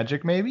of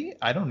magic, maybe.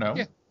 I don't know.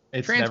 Yeah.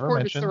 It's never Transport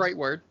is mentioned. the right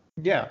word.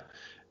 Yeah.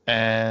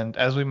 And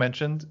as we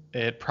mentioned,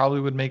 it probably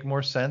would make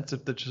more sense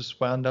if it just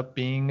wound up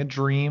being a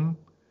dream.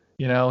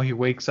 You know, he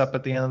wakes up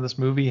at the end of this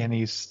movie and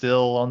he's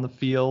still on the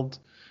field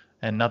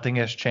and nothing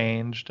has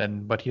changed.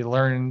 But he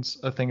learns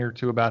a thing or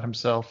two about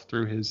himself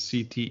through his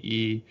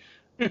CTE,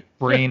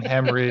 brain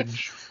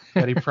hemorrhage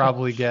that he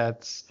probably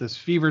gets, this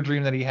fever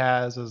dream that he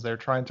has as they're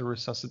trying to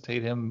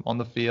resuscitate him on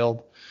the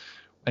field.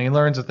 And he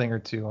learns a thing or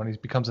two and he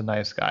becomes a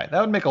nice guy.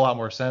 That would make a lot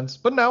more sense.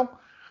 But no,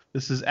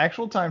 this is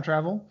actual time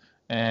travel.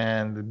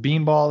 And the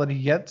beanball that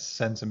he gets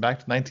sends him back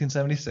to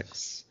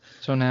 1976.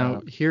 So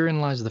now, herein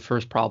lies the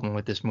first problem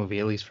with this movie,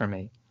 at least for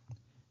me.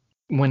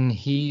 When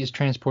he is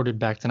transported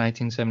back to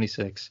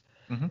 1976,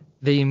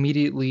 they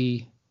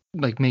immediately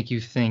make you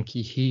think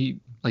he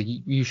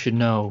you should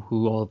know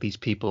who all these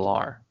people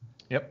are.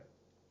 Yep.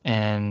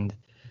 And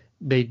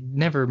they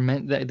never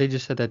meant that. They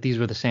just said that these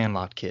were the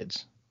Sandlot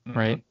kids,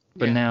 right?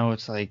 But now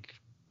it's like,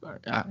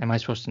 am I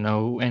supposed to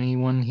know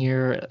anyone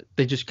here?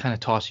 They just kind of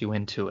toss you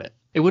into it.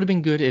 It would have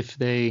been good if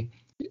they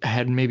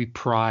had maybe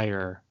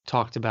prior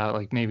talked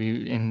about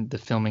maybe in the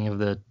filming of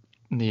the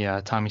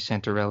Tommy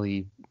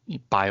Santorelli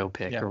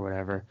biopic or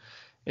whatever.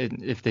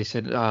 If they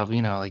said,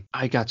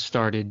 I got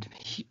started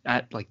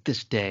at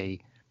this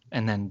day,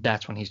 and then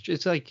that's when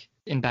it's like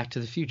in Back to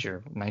the Future,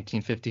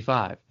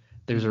 1955.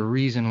 There's a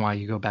reason why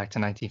you go back to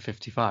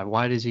 1955.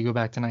 Why does he go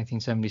back to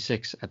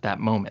 1976 at that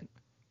moment?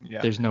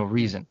 Yeah. There's no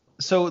reason.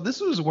 So this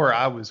was where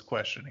I was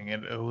questioning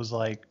it. It was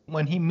like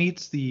when he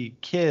meets the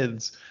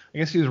kids, I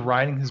guess he was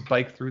riding his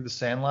bike through the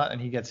Sandlot and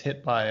he gets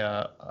hit by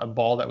a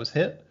ball that was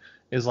hit.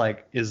 Is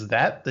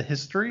that the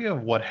history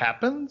of what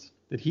happened?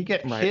 Did he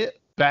get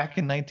hit back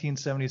in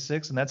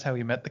 1976 and that's how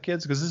he met the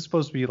kids? Because this is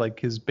supposed to be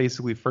his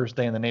basically first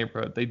day in the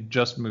neighborhood. They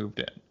just moved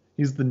in.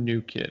 He's the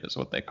new kid is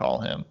what they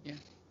call him. Yeah.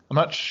 I'm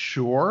not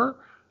sure.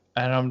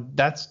 And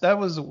that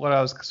was what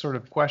I was sort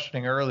of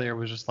questioning earlier,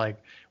 was just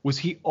was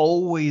he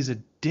always a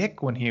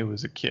dick when he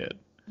was a kid?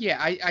 Yeah,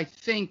 I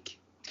think,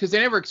 because they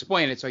never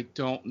explain it, so I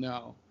don't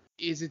know.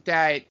 Is it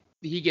that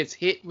he gets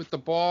hit with the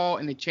ball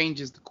and it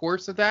changes the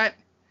course of that?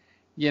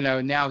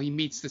 Now he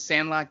meets the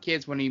Sandlot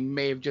kids when he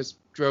may have just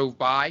drove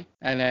by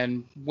and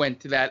then went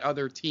to that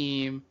other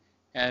team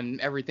and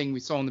everything we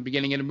saw in the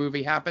beginning of the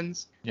movie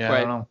happens. Yeah, I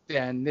don't know.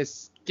 Then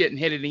this getting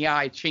hit in the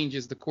eye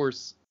changes the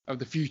course of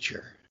the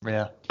future.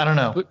 Yeah, I don't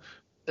know. But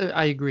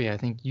I agree. I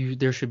think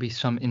there should be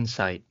some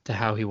insight to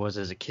how he was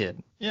as a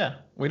kid. Yeah,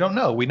 we don't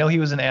know. We know he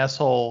was an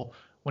asshole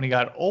when he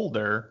got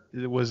older.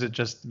 Was it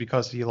just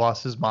because he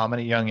lost his mom at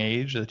a young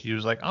age that he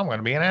was like, I'm going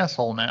to be an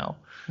asshole now?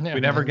 Yeah,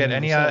 we never get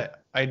any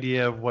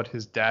idea of what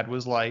his dad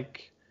was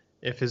like,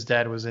 if his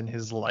dad was in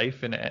his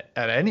life in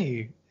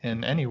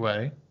any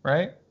way,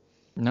 right?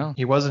 No.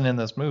 He wasn't in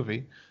this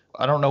movie.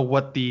 I don't know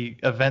what the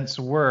events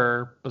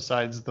were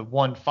besides the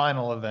one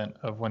final event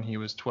of when he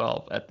was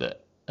 12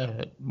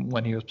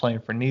 when he was playing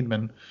for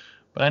Needman.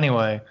 But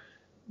anyway,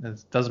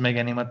 it doesn't make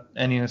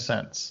any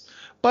sense.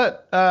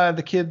 But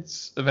the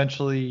kids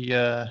eventually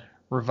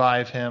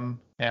revive him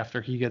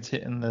after he gets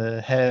hit in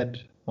the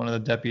head. A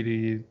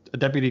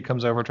deputy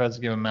comes over, tries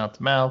to give him mouth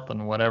to mouth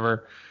and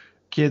whatever.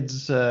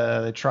 Kids,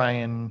 they try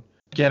and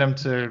get him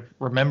to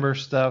remember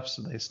stuff,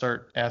 so they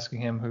start asking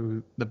him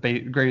who the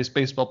greatest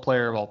baseball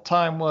player of all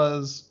time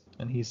was,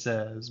 and he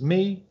says,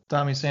 me,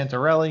 Tommy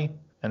Santorelli,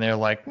 and they're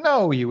like,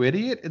 no, you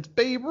idiot, it's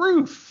Babe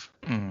Ruth,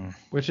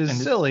 which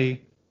is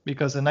silly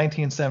because in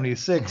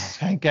 1976,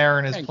 Hank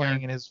Aaron is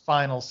playing in his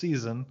final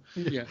season,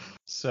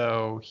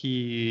 so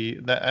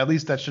at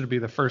least that should be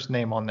the first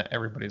name on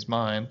everybody's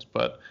mind,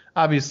 but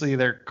obviously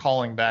they're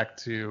calling back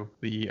to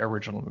the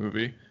original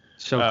movie.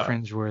 So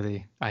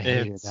cringeworthy. I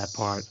hated that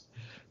part.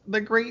 The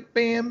Great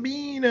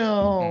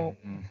Bambino.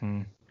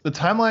 Mm-hmm. The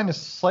timeline is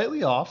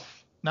slightly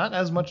off, not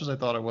as much as I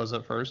thought it was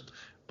at first.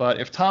 But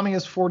if Tommy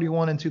is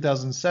 41 in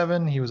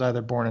 2007, he was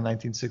either born in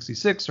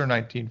 1966 or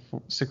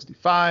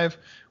 1965,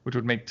 which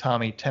would make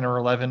Tommy 10 or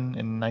 11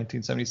 in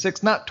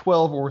 1976, not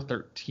 12 or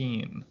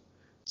 13.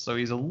 So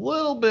he's a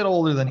little bit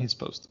older than he's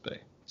supposed to be.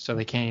 So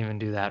they can't even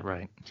do that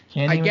right.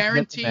 I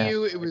guarantee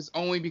you it was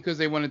only because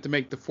they wanted to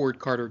make the Ford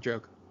Carter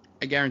joke.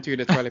 I guarantee you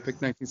that's why they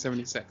picked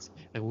 1976.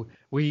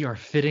 We are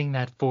fitting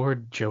that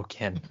Ford joke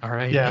in, all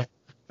right? Yeah.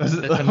 That's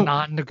a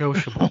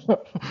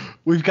non-negotiable.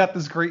 We've got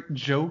this great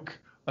joke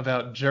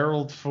about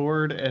Gerald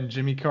Ford and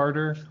Jimmy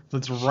Carter.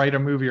 Let's write a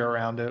movie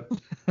around it.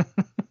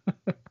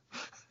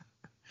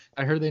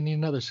 I heard they need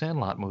another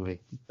Sandlot movie.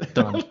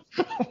 Done.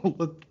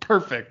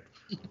 Perfect.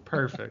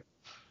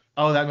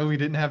 Oh, that movie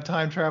didn't have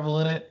time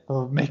travel in it?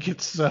 Or make it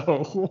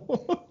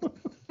so.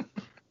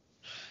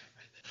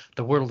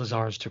 The world is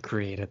ours to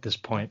create at this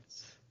point.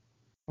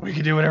 We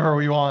can do whatever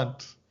we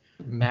want.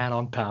 Mad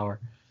on power.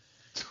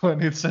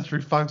 20th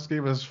Century Fox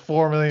gave us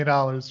 $4 million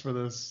for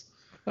this.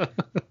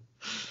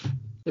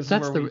 If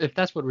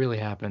that's what really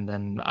happened,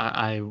 then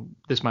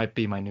this might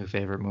be my new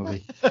favorite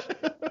movie.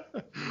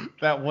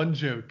 That one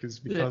joke is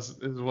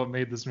what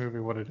made this movie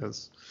what it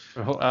is.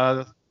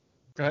 Go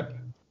ahead.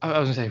 I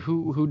was gonna say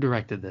who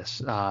directed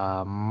this?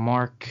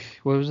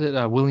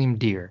 William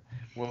Deere.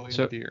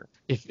 William Deere.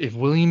 If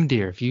William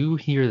Deere, if you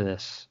hear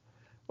this,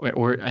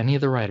 or any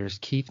of the writers,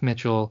 Keith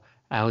Mitchell,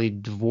 Ali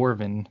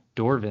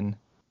Dorvin,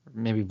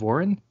 maybe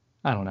Vorin?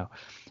 I don't know.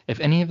 If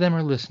any of them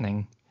are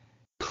listening,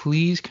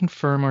 please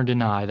confirm or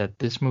deny that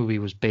this movie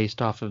was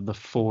based off of the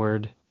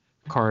Ford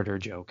Carter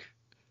joke.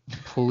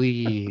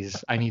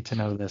 Please, I need to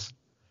know this.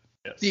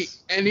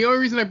 Yes. And the only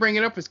reason I bring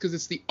it up is because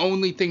it's the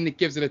only thing that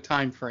gives it a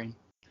time frame.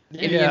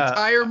 In the Yeah,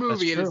 entire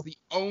movie, that's it is true. the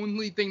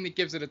only thing that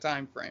gives it a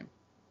time frame.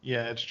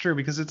 Yeah, it's true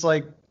because it's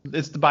the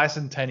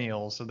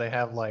bicentennial, so they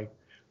have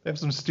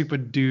some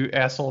stupid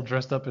asshole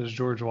dressed up as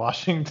George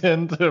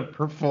Washington to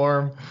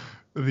perform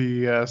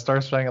the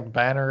Star Spangled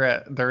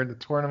Banner during the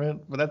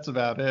tournament, but that's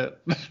about it.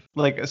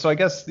 So I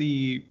guess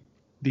the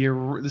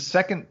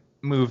second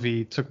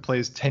movie took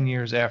place 10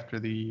 years after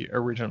the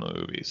original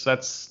movie, so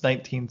that's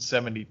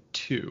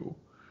 1972.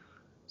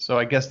 So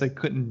I guess they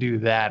couldn't do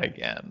that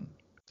again.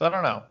 So I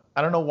don't know.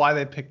 I don't know why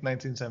they picked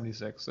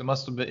 1976.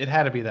 It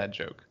had to be that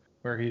joke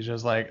where he's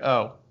just like,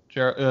 oh,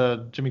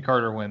 Jimmy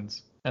Carter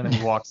wins, and then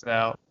he walks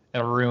out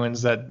and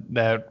ruins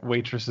that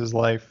waitress's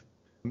life.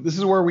 This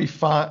is where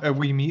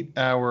we meet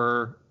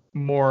our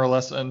more or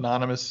less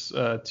anonymous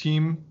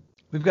team.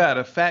 We've got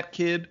a fat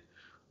kid,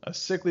 a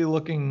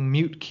sickly-looking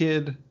mute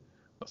kid,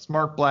 a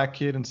smart black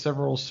kid, and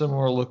several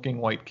similar-looking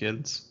white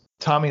kids.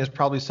 Tommy is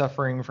probably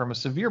suffering from a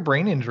severe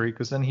brain injury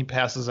because then he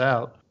passes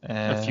out.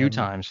 A few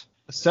times.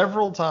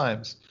 Several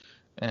times.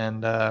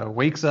 And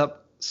wakes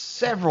up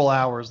several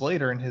hours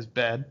later in his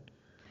bed.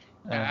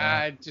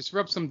 Just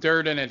rub some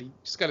dirt in it. He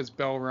just got his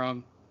bell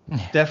rung.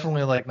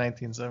 Definitely like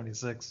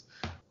 1976.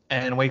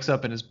 And wakes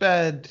up in his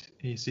bed.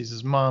 He sees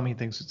his mom. He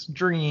thinks it's a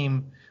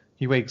dream.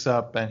 He wakes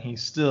up and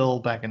he's still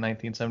back in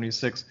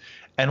 1976.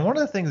 And one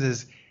of the things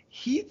is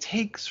he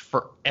takes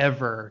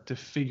forever to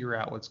figure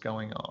out what's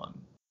going on.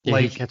 Yeah,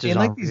 he catches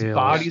on these real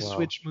body slow.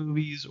 switch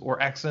movies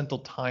or accidental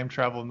time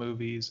travel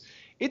movies,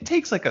 it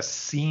takes like a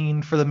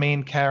scene for the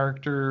main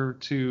character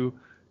to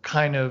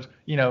kind of,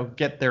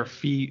 get their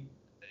feet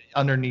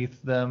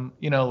underneath them.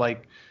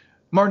 Like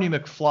Marty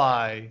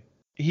McFly,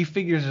 he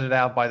figures it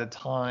out by the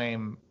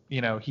time,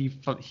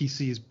 he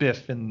sees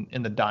Biff in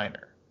the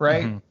diner,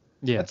 right? Mhm.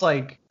 Yeah. That's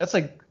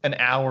like an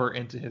hour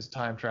into his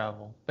time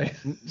travel.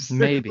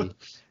 Maybe.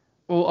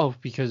 Well,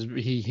 because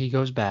he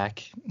goes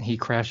back, he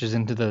crashes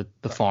into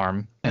the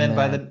farm, And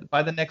then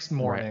by the next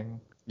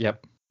morning,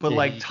 Yep. but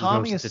Yeah, he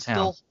Tommy goes is to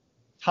town.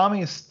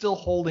 still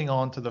holding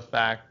on to the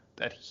fact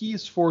that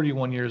he's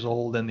 41 years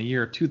old in the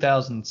year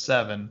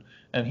 2007,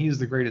 and he's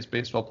the greatest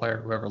baseball player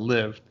who ever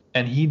lived,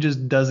 and he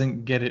just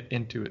doesn't get it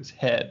into his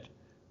head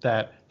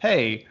that,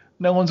 hey,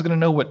 no one's gonna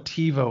know what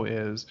TiVo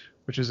is,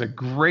 which is a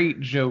great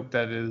joke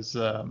that is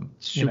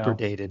Super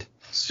dated.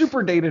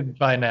 super dated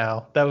by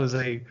now. That was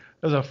a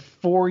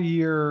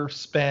 4-year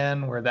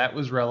span where that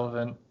was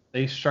relevant.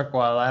 They struck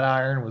while that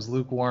iron was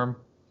lukewarm.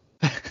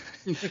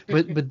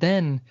 But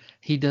then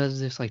he does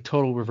this like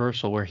total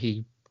reversal where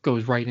he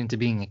goes right into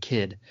being a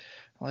kid.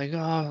 Like,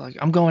 oh, like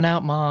I'm going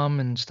out, mom,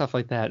 and stuff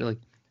like that. Like,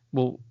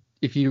 well,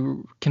 if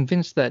you're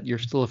convinced that you're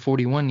still a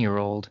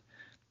 41-year-old,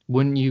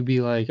 wouldn't you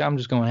be like, I'm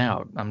just going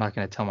out. I'm not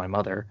going to tell my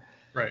mother.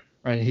 Right.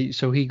 Right.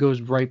 So he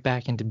goes right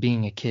back into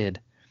being a kid.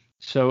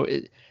 So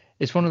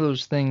it's one of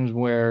those things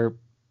where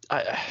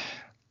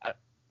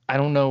I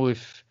don't know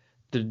if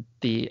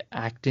the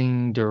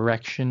acting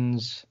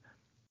directions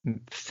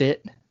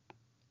fit.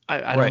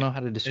 I don't know how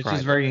to describe It's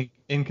just it. very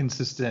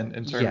inconsistent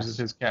in terms Yes. of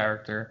his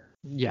character.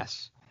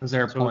 Yes. Because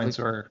there are So, points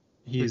like- where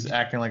he's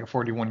acting like a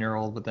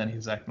 41-year-old, but then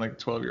he's acting like a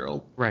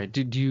 12-year-old. Right.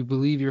 Do you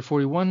believe you're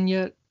 41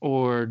 yet,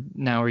 or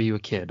now are you a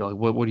kid? Like,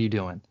 what are you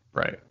doing?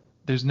 Right.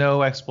 There's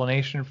no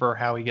explanation for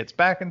how he gets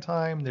back in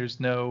time. There's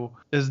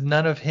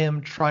none of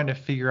him trying to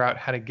figure out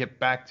how to get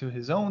back to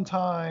his own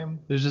time.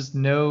 There's just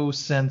no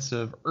sense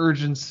of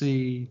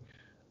urgency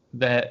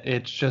that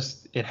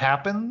it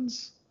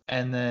happens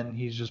and then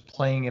he's just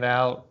playing it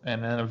out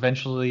and then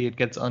eventually it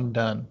gets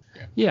undone.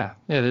 Yeah.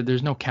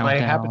 There's no By countdown.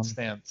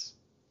 happenstance.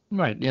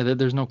 Right. Yeah.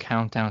 There's no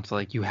countdown to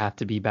like you have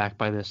to be back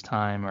by this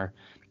time, or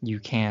you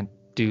can't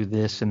do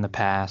this in the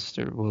past,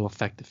 or will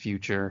affect the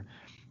future.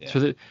 Yeah.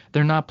 So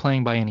they're not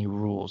playing by any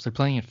rules. They're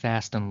playing it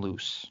fast and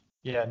loose.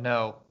 Yeah,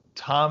 no.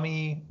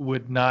 Tommy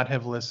would not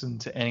have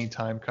listened to any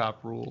time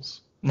cop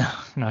rules.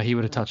 No, he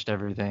would have touched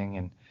everything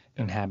and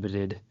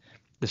inhabited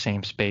the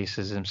same space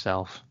as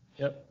himself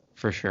Yep.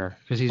 for sure.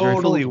 Because he's very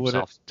full Totally of would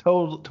have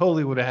himself.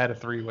 totally would have had a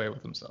three-way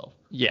with himself.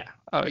 Yeah.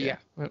 Oh Yeah.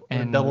 And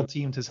And double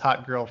teamed his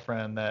hot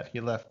girlfriend that he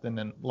left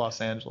in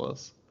Los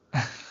Angeles.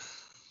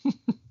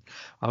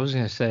 I was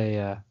gonna say,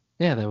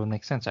 yeah, that would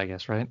make sense, I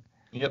guess, right?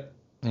 Yep.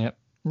 Yep.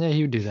 Yeah,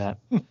 he would do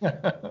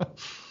that.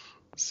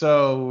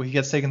 So he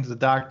gets taken to the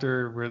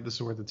doctor, where this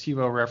is where the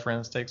TiVo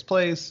reference takes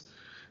place,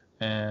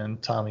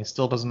 and Tommy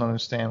still doesn't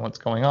understand what's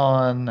going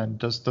on and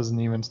just doesn't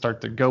even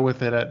start to go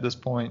with it at this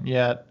point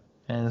yet.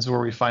 And this is where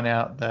we find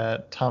out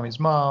that Tommy's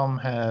mom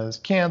has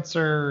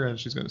cancer and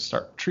she's going to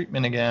start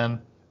treatment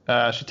again.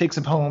 She takes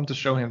him home to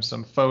show him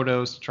some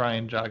photos to try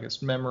and jog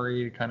his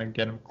memory, to kind of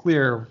get him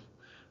clear of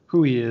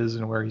who he is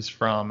and where he's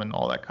from and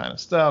all that kind of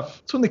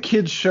stuff. So when the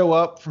kids show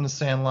up from the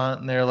Sandlot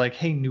and they're like,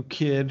 hey, new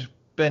kid,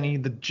 Benny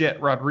the Jet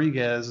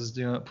Rodriguez is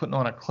putting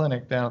on a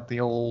clinic down at the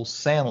old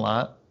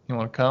Sandlot. You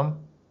want to come?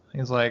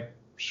 He's like,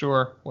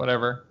 sure,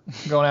 whatever.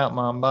 I'm going out,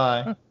 Mom.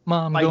 Bye.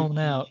 Mom, Bye. going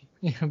out.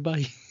 Yeah,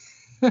 bye.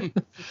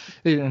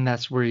 And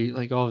that's where he,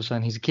 like, all of a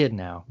sudden he's a kid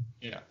now.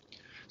 Yeah.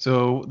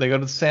 So they go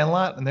to the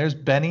Sandlot, and there's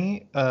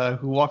Benny,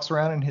 who walks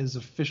around in his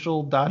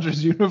official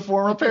Dodgers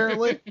uniform,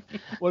 apparently.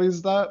 What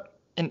is that?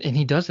 And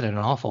he does it an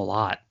awful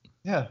lot.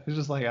 Yeah, he's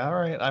just like, all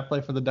right, I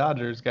play for the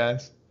Dodgers,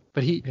 guys.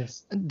 But he,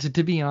 Yes.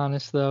 to be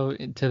honest, though,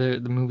 to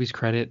the movie's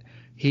credit,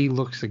 he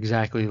looks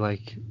exactly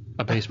like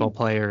a baseball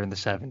player in the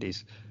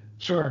 70s.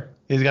 Sure.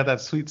 He's got that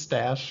sweet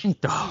stash.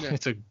 Oh,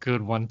 it's a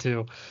good one,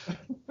 too.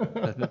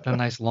 The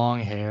nice long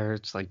hair.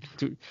 It's like,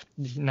 dude,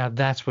 now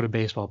that's what a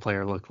baseball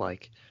player looked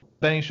like.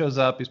 Benny shows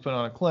up. He's putting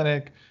on a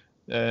clinic.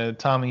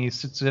 Tommy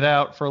sits it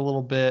out for a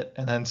little bit,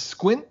 and then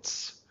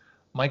Squints,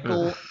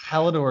 Michael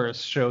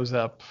Palladores, shows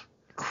up,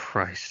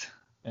 Christ.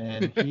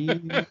 and he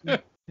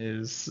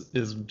is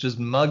just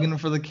mugging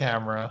for the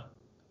camera.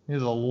 He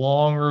has a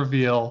long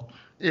reveal.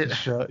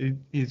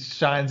 He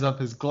shines up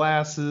his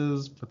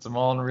glasses, puts them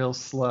on real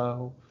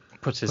slow,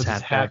 Puts his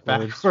puts hat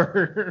backwards.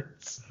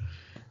 backwards.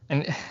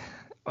 And,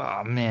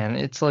 oh, man,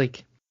 it's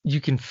like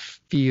you can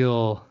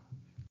feel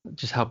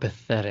just how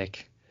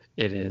pathetic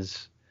it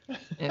is.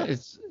 And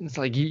it's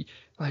like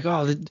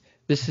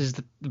this is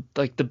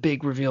the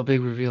big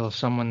reveal of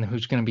someone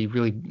who's going to be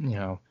really,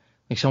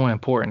 like someone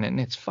important, and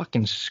it's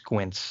fucking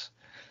Squints.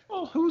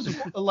 Well, who's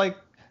like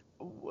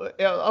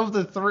of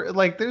the three?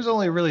 Like, there's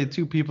only really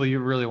two people you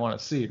really want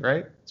to see,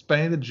 right? It's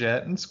Benny the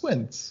Jet and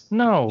Squints.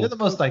 No, They're the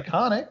most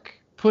iconic.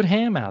 put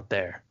Ham out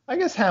there. I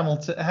guess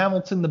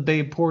Hamilton the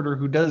Babe Porter,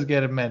 who does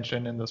get a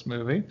mention in this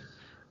movie.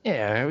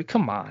 Yeah, I mean,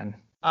 come on.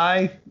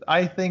 I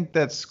think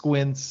that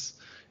Squints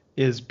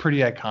is pretty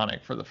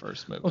iconic for the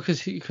first movie. Well,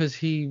 because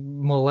he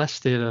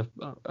molested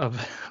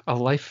a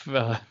life.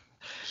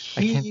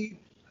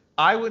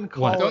 I wouldn't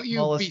call it Don't you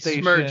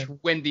molestation, besmirch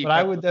Wendy. but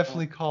I would Peppercorn.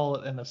 definitely call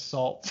it an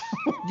assault.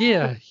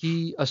 Yeah,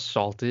 he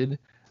assaulted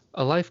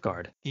a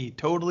lifeguard. He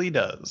totally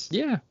does.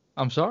 Yeah,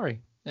 I'm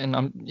sorry. And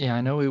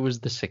I know it was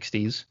the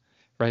 60s,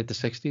 right? The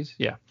 60s?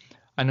 Yeah.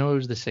 I know it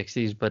was the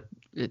 60s, but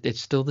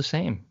it's still the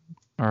same.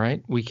 All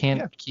right? We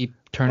can't keep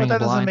turning a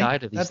blind eye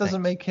to these That doesn't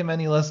things. make him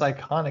any less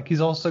iconic.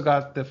 He's also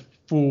got the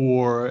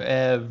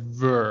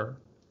forever.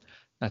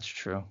 That's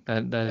true.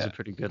 That is a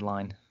pretty good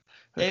line.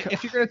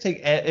 If you're gonna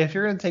take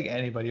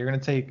anybody, you're gonna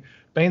take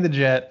Benny the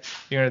Jet,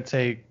 you're gonna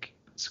take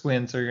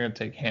Squints, or you're gonna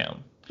take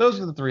Ham. Those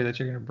are the three that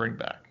you're gonna bring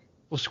back.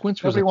 Well,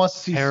 Squints was Nobody a wants to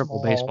see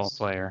terrible Smalls. baseball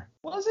player.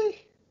 Was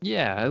he?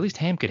 Yeah, at least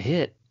Ham could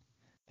hit.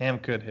 Ham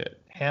could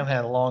hit. Ham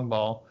had a long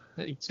ball.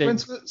 They-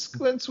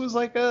 Squints was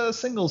like a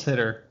singles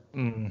hitter.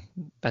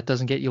 that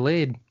doesn't get you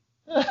laid.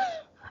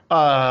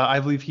 I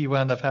believe he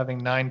wound up having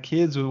 9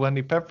 kids with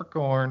Wendy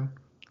Peppercorn.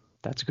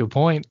 That's a good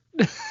point.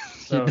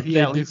 So he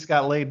They at do- least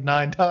got laid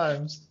 9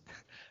 times.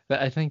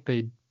 I think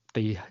they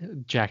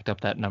jacked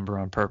up that number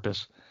on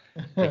purpose.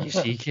 Like, you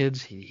see,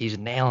 kids, he's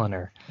nailing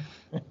her.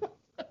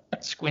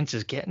 Squints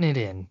is getting it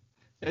in.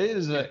 It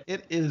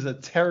is a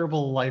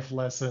terrible life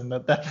lesson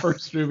that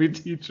first movie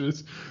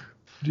teaches.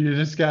 You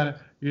just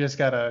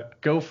gotta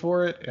go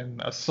for it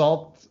and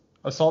assault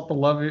the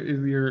love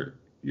of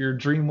your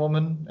dream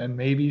woman, and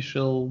maybe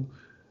she'll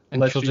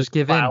let she'll you just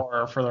give in.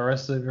 flower for the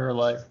rest of your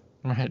life.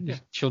 Right? Yeah.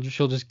 She'll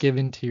just give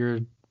in to your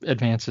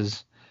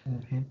advances.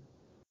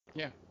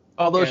 Yeah.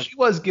 Although Yeah. she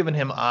was giving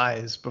him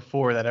eyes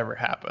before that ever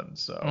happened,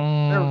 so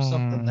there was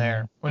something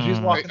there. When she was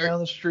walking down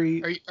the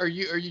street, Are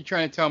you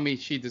trying to tell me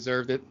she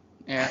deserved it?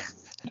 Yeah.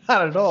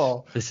 not at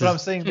all. This But is- I'm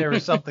saying there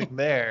was something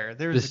there.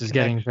 This is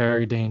getting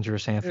very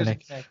dangerous, There's a Anthony.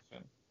 connection.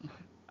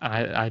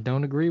 I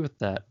don't agree with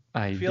that.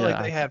 I feel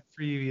like they have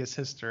previous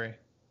history.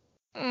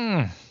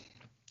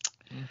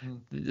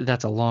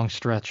 That's a long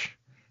stretch.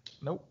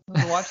 Nope.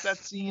 Watch that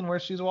scene where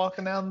she's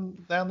walking down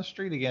the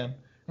street again.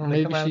 Or They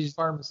maybe come out of the she's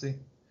pharmacy.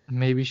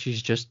 maybe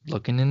she's just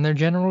looking in their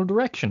general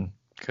direction.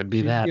 Could be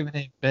She's that. giving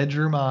him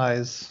bedroom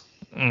eyes.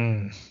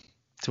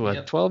 To a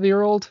Yep.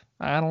 12-year-old?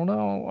 I don't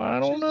know.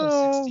 She's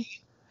like 16.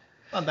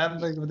 Not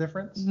that big of a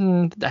difference.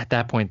 At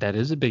that point, that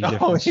is a big Oh,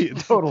 difference. yeah,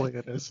 totally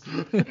it is.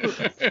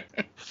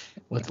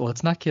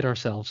 Let's not kid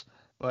ourselves.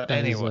 But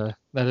That is anyway,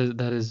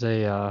 that is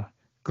a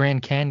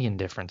Grand Canyon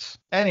difference.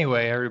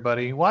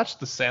 everybody, watch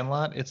The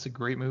Sandlot. It's a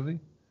great movie.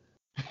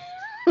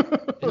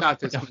 Not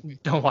this movie.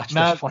 Don't watch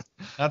Not- this one.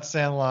 Not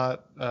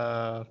Sandlot,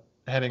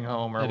 Heading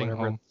Home or Heading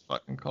whatever Home. it's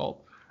fucking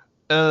called.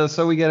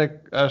 So we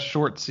get a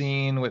short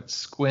scene with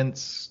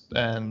Squints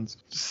and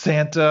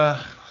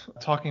Santa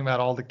talking about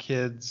all the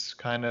kids,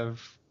 kind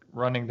of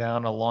running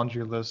down a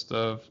laundry list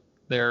of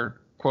their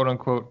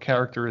quote-unquote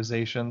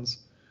characterizations.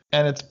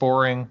 And it's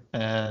boring,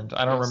 and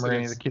I don't Yes, remember it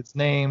any of is. the kids'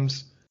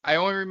 names. I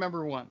only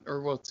remember one,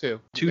 or well,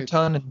 two. Two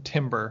Ton and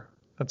Timber.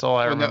 That's all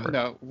I Well, remember.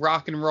 no,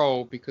 rock and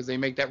roll, because they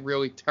make that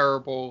really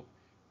terrible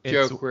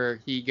It's- joke where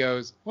he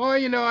goes, well,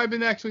 I've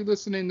been actually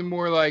listening to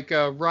more like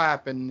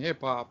rap and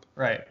hip hop.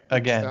 Right.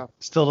 Again, Stuff.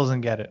 still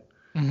doesn't get it.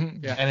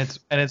 Yeah. And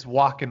it's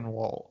walk and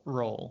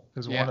roll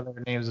because Yeah. one of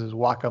their names is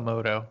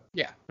Wakamoto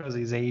Yeah. because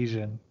he's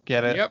Asian.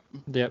 Get it? Yep.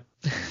 Yep.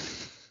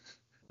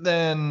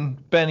 Then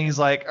Benny's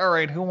like, all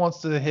right, who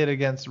wants to hit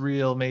against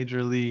real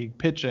major league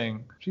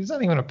pitching? She's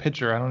not even a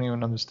pitcher. I don't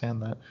even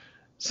understand that.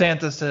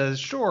 Santa says,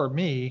 sure,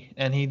 me.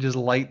 And he just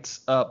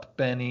lights up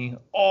Benny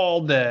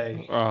all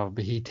day. Oh,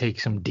 but he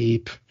takes him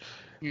deep.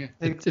 Yeah.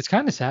 It's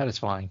kind of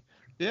satisfying.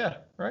 Yeah,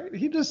 right?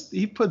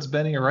 He puts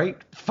Benny right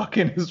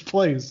fucking his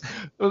place.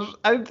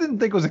 I didn't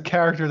think it was a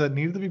character that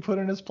needed to be put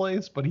in his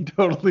place, but he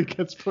totally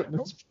gets put in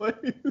his place.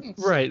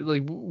 Right.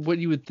 Like what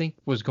you would think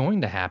was going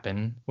to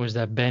happen was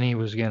that Benny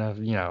was gonna,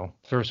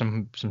 throw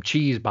some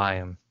cheese by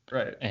him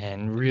Right.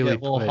 and really Get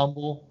a little put-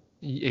 humble.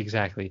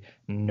 Exactly.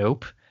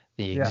 Nope.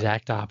 The Yeah.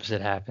 exact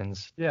opposite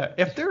happens. Yeah,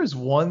 if there is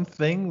one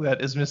thing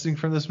that is missing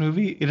from this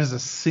movie, it is a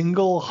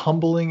single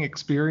humbling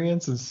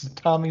experience in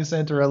Tommy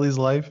Santorelli's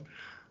life.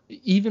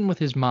 Even with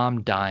his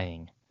mom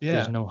dying, Yeah.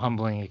 there's no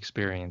humbling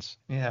experience.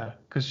 Yeah,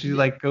 because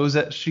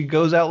she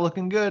goes out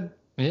looking good.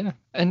 Yeah.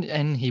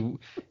 And he,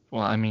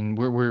 well, I mean,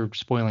 we're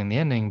spoiling the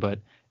ending, but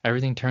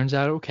everything turns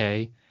out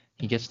okay.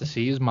 He gets to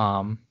see his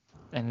mom,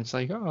 and it's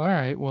like, oh, all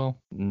right, well,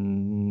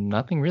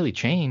 nothing really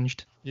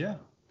changed. Yeah.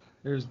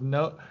 There's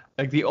no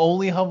the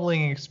only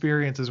humbling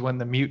experience is when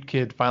the mute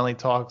kid finally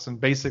talks and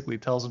basically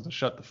tells him to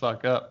shut the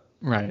fuck up.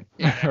 Right.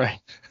 Right.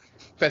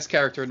 Best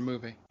character in the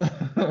movie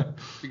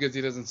because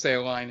he doesn't say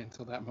a line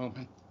until that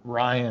moment.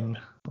 Ryan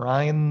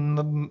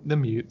the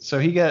mute.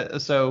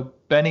 So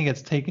Benny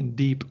gets taken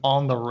deep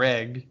on the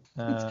reg.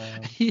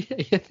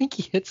 I think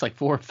he hits like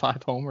 4 or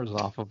 5 homers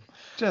off of.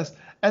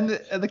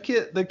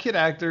 The kid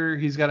actor,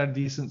 he's got a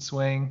decent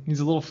swing. He's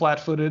a little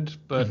flat-footed,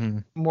 but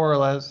more or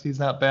less he's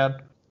not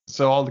bad.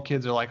 So all the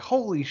kids are like,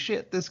 holy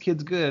shit, this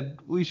kid's good.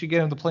 We should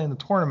get him to play in the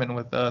tournament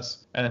with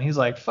us. And he's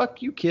like,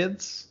 fuck you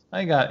kids.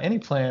 I ain't got any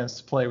plans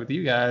to play with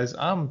you guys.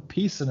 I'm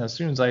peacing as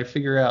soon as I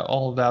figure out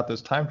all about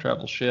this time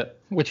travel shit.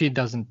 Which he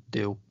doesn't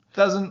do.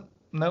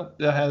 Nope,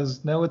 it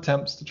has no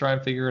attempts to try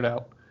and figure it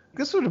out.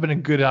 This would have been a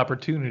good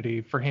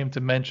opportunity for him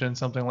to mention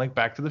something like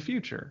Back to the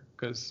Future,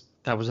 because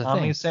That was a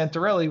Tommy thing.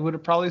 Santorelli would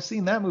have probably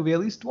seen that movie at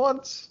least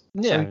once.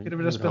 Yeah, So he could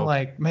have you just would been hope.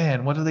 like,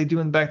 man, what are they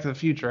doing in Back to the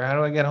Future? How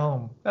do I get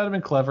home? That would have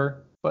been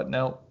clever. But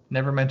no,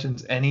 never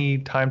mentions any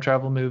time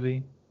travel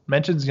movie.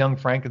 Mentions Young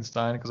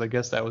Frankenstein, because I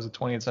guess that was a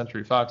 20th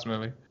Century Fox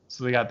movie.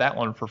 So they got that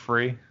one for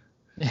free.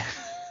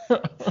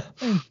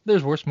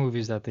 There's worse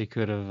movies that they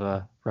could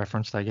have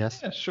referenced, I guess.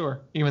 Yeah, sure.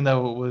 Even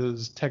though it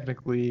was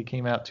technically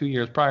came out 2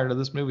 years prior to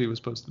this movie was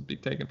supposed to be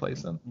taking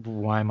place in.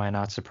 Why am I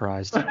not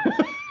surprised?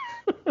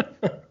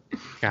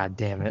 God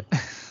damn it.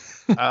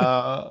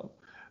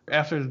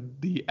 After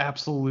the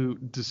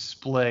absolute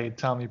display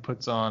Tommy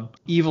puts on,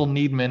 evil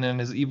Needman and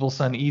his evil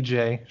son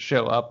EJ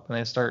show up, and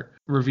they start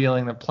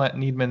revealing that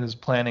Needman is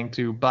planning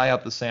to buy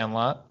up the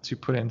Sandlot to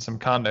put in some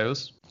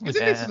condos.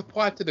 Isn't this the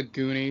plot to the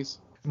Goonies?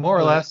 More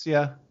or less,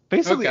 yeah.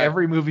 Basically, Okay.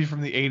 every movie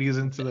from the 80s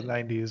into the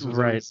 90s was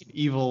Right. this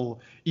evil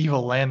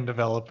land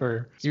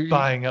developer You-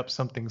 buying up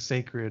something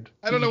sacred.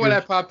 I don't know why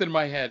that popped in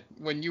my head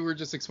when you were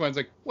just explaining.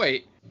 Like,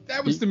 wait,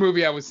 that was the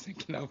movie I was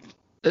thinking of.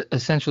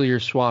 Essentially, you're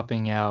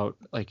swapping out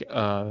like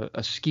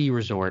a ski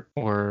resort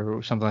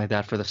or something like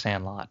that for the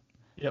Sandlot.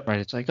 Yep. Right?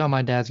 It's like, oh,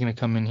 my dad's going to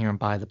come in here and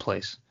buy the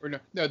place. Or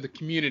no, the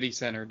community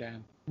center,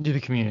 Dan. Do the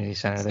community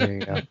center. There you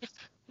go.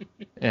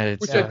 And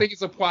it's, Which I think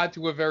is a plot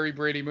to a very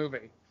Brady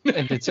movie.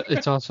 and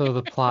it's also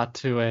the plot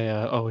to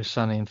a Always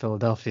Sunny in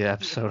Philadelphia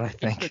episode, I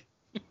think.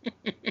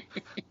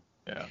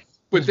 Yeah.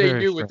 But It's they very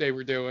knew what strange. they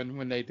were doing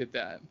when they did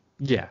that.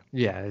 Yeah.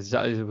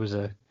 It was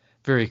a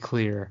very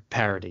clear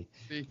parody.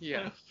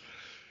 Yeah.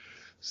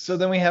 So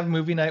then we have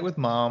movie night with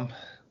Mom,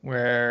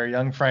 where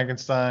Young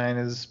Frankenstein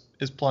is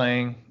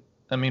playing.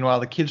 And meanwhile,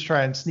 the kids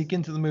try and sneak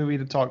into the movie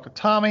to talk to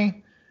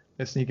Tommy.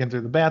 They sneak in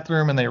through the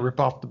bathroom, and they rip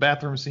off the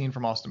bathroom scene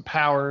from Austin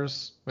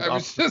Powers with I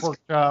was Officer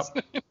just-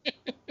 Porkchop.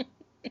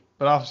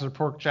 But Officer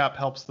Porkchop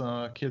helps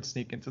the kids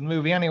sneak into the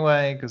movie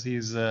anyway, because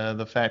he's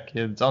the fat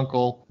kid's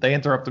uncle. They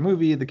interrupt the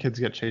movie. The kids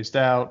get chased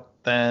out.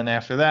 Then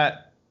after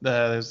that,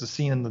 there's the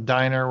scene in the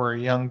diner where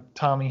young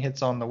Tommy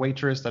hits on the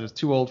waitress that is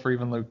too old for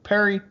even Luke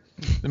Perry.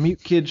 The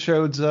mute kid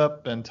shows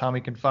up, and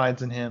Tommy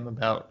confides in him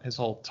about his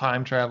whole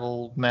time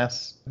travel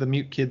mess. The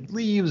mute kid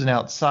leaves, and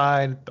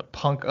outside, the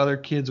punk other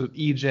kids with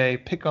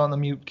EJ pick on the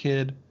mute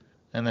kid.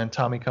 And then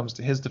Tommy comes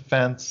to his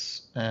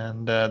defense,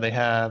 and they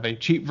have a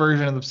cheap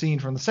version of the scene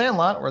from The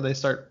Sandlot where they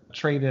start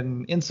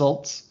trading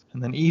insults.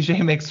 And then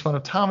EJ makes fun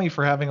of Tommy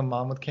for having a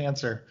mom with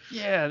cancer.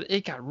 Yeah,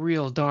 it got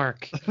real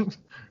dark. At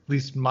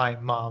least my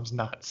mom's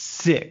not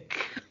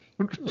sick.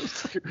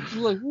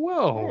 Like,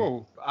 whoa.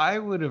 Oh, I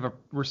would have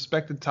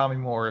respected Tommy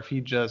more if he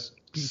just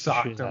Beat the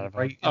socked shit him out of him.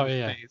 right in Oh, the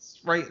yeah. face.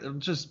 Right,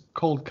 just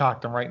cold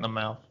cocked him right in the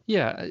mouth.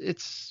 Yeah,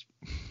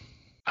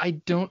 I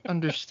don't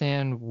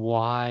understand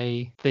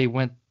why they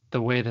went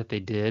the way that they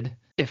did.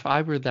 If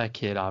I were that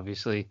kid,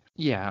 obviously,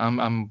 yeah,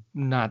 I'm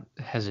not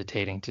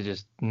hesitating to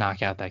just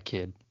knock out that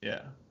kid.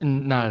 Yeah.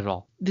 Not at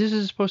all. This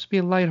is supposed to be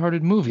a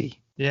lighthearted movie.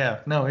 Yeah,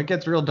 no, it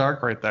gets real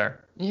dark right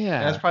there. Yeah.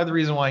 And that's probably the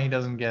reason why he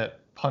doesn't get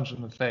punched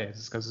in the face,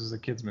 is because this is a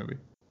kid's movie.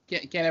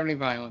 Can't have any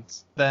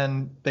violence.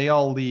 Then they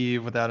all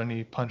leave without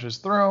any punches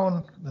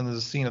thrown. Then there's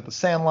a scene at the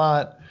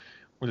Sandlot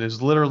where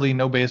there's literally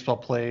no baseball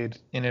played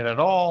in it at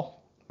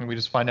all. And we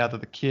just find out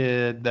that the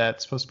kid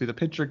that's supposed to be the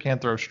pitcher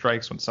can't throw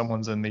strikes when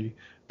someone's in the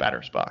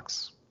batter's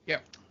box.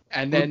 Yep.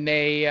 And then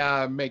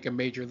they make a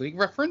major league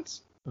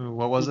reference. Ooh,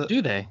 what was it?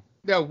 Do they?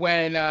 No,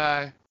 when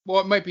well,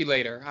 it might be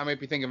later. I might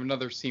be thinking of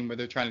another scene where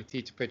they're trying to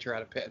teach a pitcher how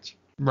to pitch.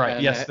 Right.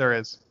 And, Yes, there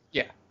is.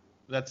 Yeah.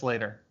 That's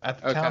later. At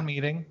the Okay. town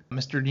meeting,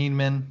 Mr.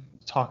 Needman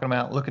is talking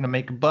about looking to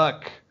make a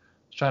buck.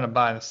 He's trying to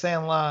buy the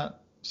Sandlot.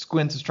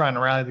 Squints is trying to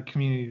rally the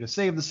community to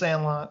save the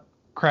Sandlot.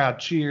 Crowd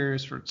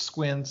cheers for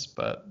Squints,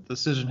 but the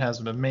decision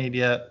hasn't been made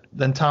yet.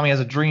 Then Tommy has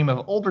a dream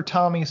of older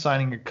Tommy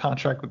signing a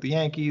contract with the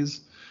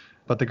Yankees.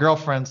 But the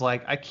girlfriend's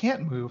like, I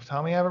can't move,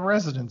 Tommy. I have a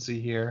residency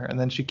here. And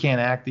then she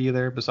can't act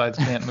either, besides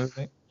can't move.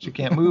 She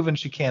can't move and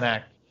she can't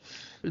act.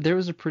 There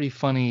was a pretty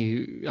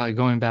funny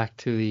going back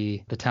to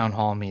the town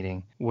hall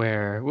meeting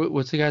where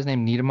what's the guy's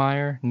name?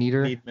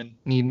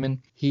 Needman.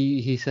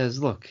 He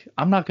says, look,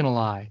 I'm not gonna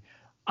lie,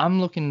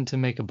 I'm looking to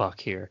make a buck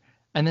here.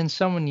 And then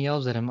someone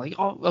yells at him like,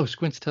 oh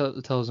Squints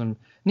tells him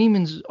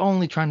Neiman's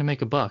only trying to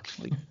make a buck.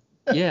 Like,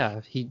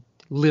 yeah, he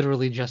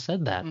literally just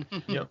said that.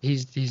 Yep.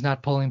 He's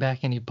not pulling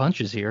back any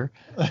punches here.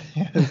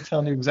 He's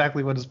telling you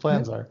exactly what his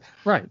plans are.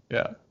 Right.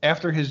 Yeah.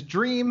 After his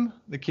dream,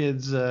 the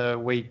kids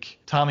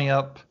wake Tommy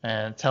up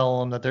and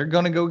tell him that they're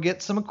going to go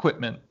get some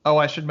equipment. Oh,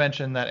 I should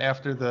mention that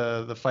after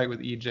the fight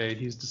with EJ,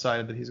 he's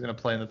decided that he's going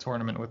to play in the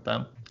tournament with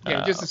them.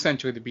 Yeah, just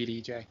essentially to beat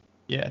EJ.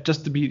 Yeah,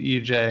 just to beat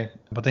EJ.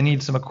 But they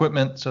need some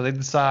equipment, so they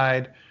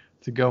decide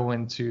to go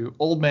into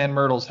Old Man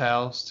Myrtle's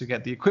house to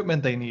get the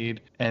equipment they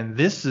need. And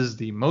this is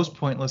the most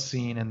pointless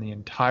scene in the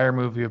entire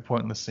movie of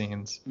pointless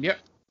scenes. Yep.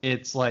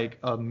 It's like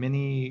a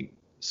mini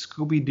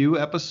Scooby-Doo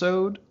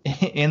episode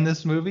in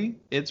this movie.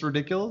 It's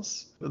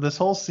ridiculous. This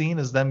whole scene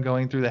is them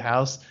going through the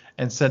house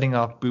and setting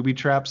off booby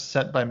traps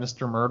set by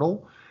Mr.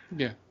 Myrtle.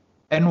 Yeah.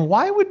 And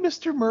why would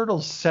Mr.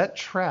 Myrtle set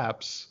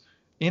traps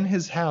in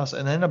his house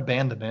and then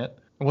abandon it?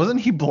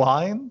 Wasn't he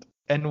blind?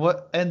 And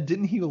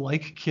didn't he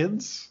like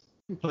kids?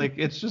 Like,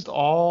 it's just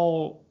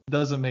all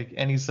doesn't make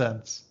any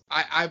sense.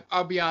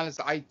 I'll be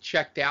honest, I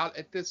checked out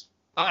at this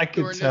I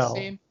could during tell.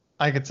 this scene.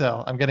 I could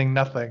tell. I'm getting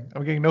nothing.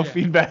 I'm getting no Yeah.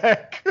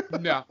 feedback.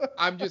 No,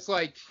 I'm just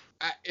like,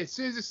 as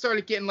soon as it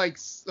started getting like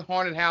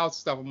haunted house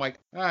stuff, I'm like,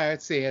 all right,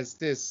 let's see, has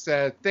this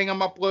thing I'm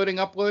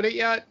uploaded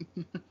yet?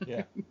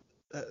 Yeah.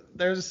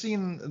 There's a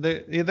scene,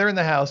 they're in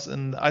the house,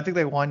 and I think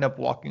they wind up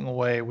walking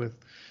away with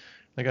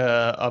like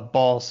a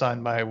ball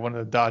signed by one of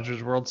the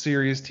Dodgers World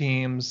Series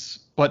teams.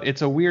 But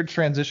it's a weird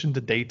transition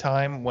to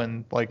daytime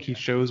when like he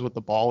shows what the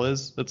ball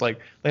is. It's like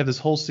they have this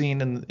whole scene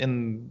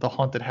in the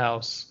haunted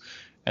house,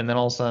 and then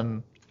all of a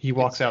sudden he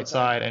walks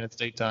outside and it's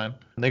daytime.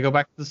 And they go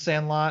back to the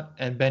Sandlot,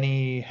 and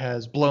Benny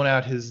has blown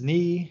out his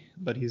knee,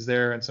 but he's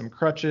there in some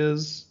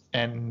crutches,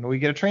 and we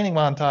get a training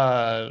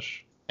montage.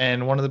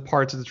 And one of the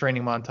parts of the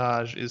training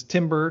montage is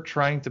Timber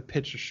trying to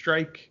pitch a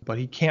strike, but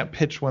he can't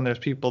pitch when there's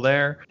people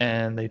there.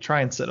 And they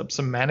try and set up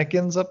some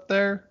mannequins up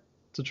there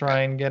to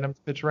try and get him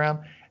to pitch around.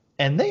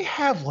 And they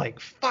have like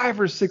 5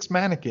 or 6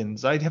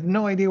 mannequins. I have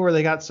no idea where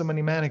they got so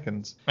many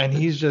mannequins. And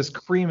he's just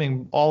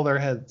creaming all their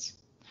heads.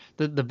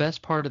 The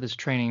best part of this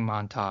training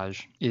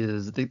montage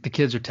is the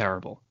kids are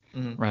terrible,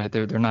 right?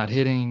 They're not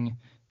hitting,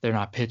 they're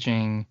not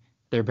pitching,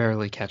 they're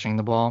barely catching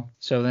the ball.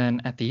 So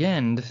then at the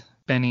end,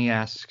 Benny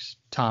asks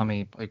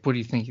Tommy, like, what do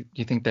you think? Do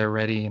you think they're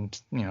ready? And,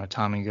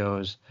 Tommy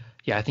goes,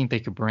 yeah, I think they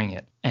could bring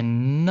it.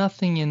 And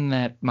nothing in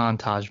that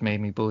montage made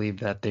me believe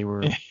that they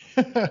were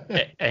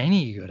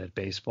any good at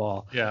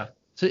baseball. Yeah.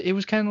 So it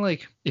was kind of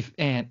like if,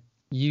 Aunt,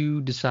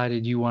 you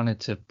decided you wanted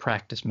to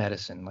practice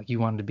medicine, like you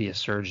wanted to be a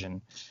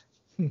surgeon,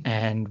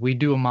 and we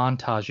do a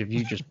montage of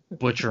you just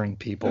butchering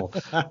people.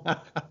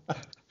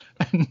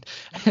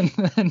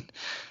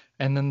 and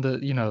then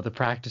the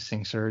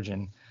practicing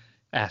surgeon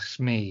asks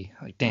me,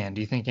 like, Dan,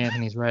 do you think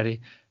Anthony's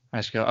ready? I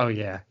just go, oh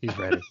yeah, he's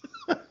ready.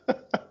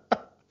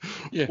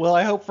 Yeah. Well,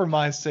 I hope for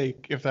my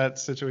sake, if that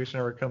situation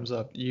ever comes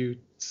up, you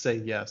say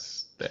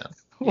yes, Dan.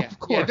 Yeah, Of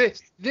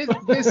course. This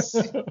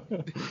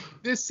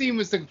scene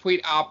was the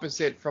complete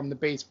opposite from the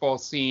baseball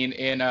scene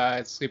in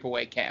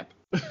Sleepaway Camp.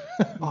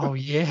 Oh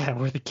yeah,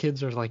 where the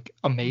kids are like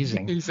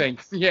amazing. He's saying,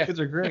 yeah, Kids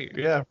are great.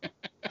 Yeah.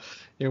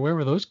 Yeah, where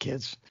were those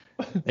kids?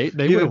 They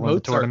would Even have won the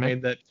Mozart tournament.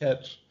 made that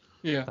catch.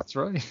 yeah. That's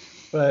right.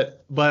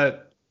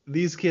 But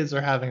these kids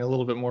are having a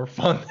little bit more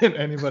fun than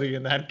anybody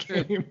in that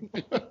game.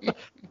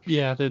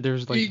 Yeah,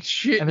 there's like Eat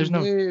shit and there's and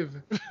no live.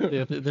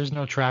 yeah, there's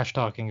no trash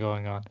talking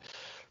going on.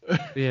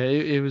 Yeah,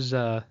 it was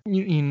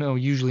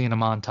usually in a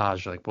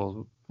montage, like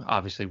we'll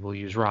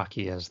use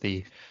Rocky as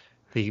the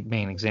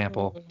main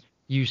example.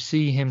 You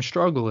see him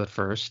struggle at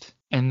first,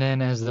 and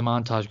then as the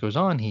montage goes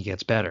on, he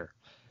gets better.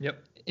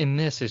 Yep. In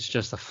this, it's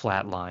just a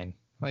flat line.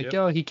 Like, Yep.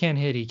 oh, he can't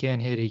hit, he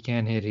can't hit, he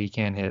can't hit, he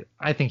can't hit.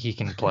 I think he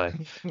can play.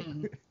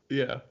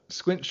 Yeah.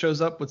 Squint shows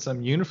up with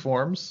some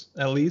uniforms,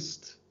 at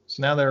least.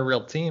 So now they're a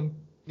real team.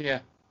 Yeah.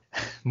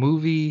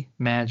 Movie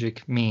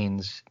magic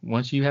means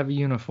once you have a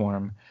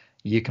uniform,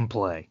 you can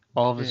play.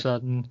 All of a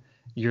sudden,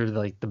 you're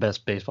like the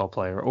best baseball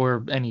player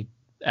or any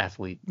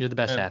athlete. You're the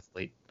best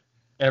athlete.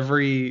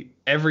 Every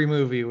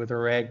movie with a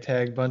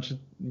ragtag bunch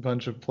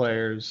of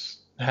players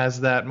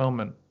has that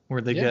moment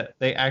where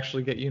they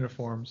actually get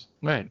uniforms.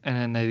 Right, and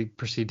then they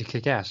proceed to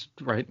kick ass.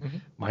 Right,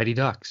 Mighty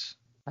Ducks.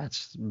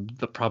 That's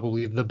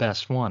probably the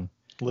best one.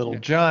 Little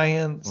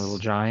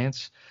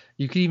Giants.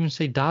 You could even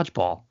say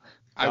Dodgeball.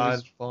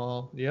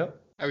 Dodgeball. Yep.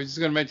 I was just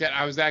going to mention,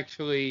 I was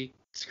actually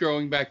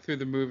scrolling back through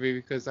the movie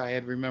because I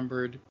had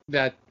remembered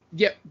that,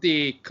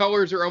 the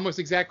colors are almost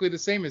exactly the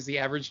same as the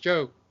average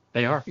Joe.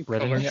 They are.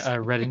 Red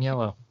and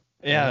yellow.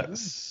 Yeah.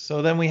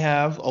 So then we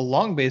have a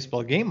long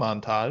baseball game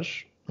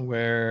montage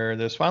where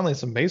there's finally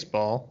some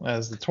baseball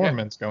as the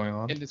tournament's going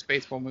on. In this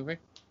baseball movie.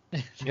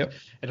 Yep.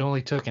 It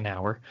only took an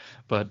hour,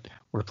 but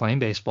we're playing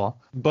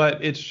baseball.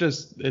 But it's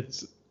just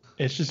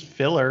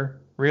filler,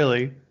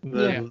 really.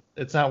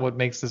 It's not what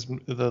makes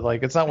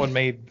it's not what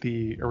made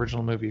the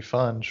original movie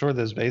fun. Sure,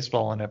 there's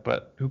baseball in it,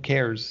 but who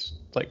cares?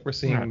 Like we're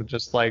seeing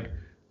just like,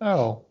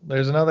 oh,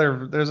 there's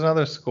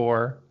another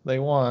score. They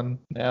won.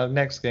 Now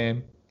next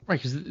game. Right,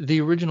 because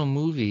the original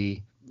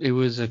movie, it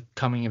was a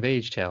coming of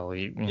age tale.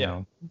 You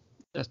know,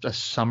 a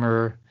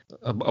summer,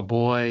 a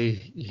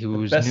boy who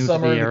was new to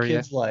the area. In the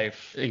kid's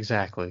life.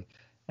 Exactly.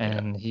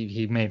 And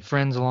he made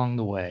friends along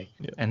the way.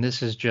 Yeah. And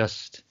this is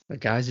just, the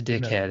guy's a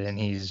dickhead, and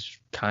he's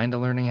kind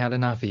of learning how to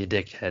not be a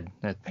dickhead.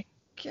 I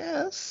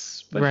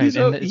guess. But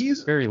right,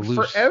 he's very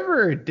loose.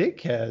 Forever a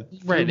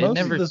dickhead. Right. Most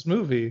of this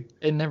movie.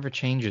 It never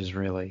changes,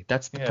 really.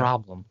 That's the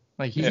problem.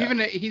 Like he's even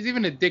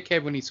a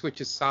dickhead when he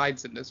switches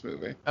sides in this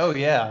movie. Oh,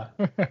 yeah.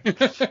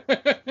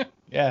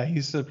 Yeah,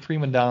 he's a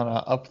prima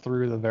donna up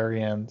through the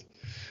very end.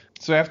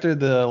 So after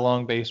the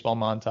long baseball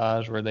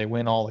montage where they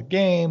win all the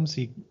games,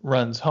 he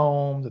runs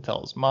home to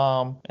tell his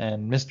mom,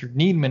 and Mr.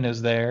 Needman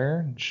is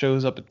there,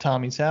 shows up at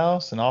Tommy's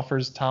house and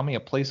offers Tommy a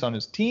place on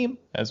his team.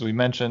 As we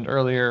mentioned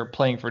earlier,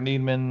 playing for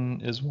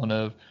Needman is one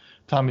of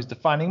Tommy's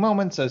defining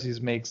moments as he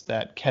makes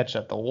that catch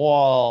at the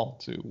wall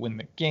to win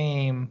the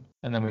game.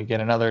 And then we get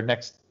another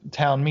next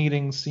town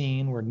meeting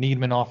scene where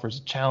Needman offers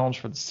a challenge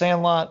for the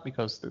Sandlot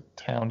because the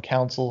town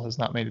council has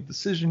not made a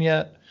decision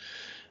yet.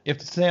 If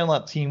the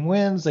Sandlot team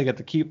wins, they get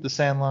to keep the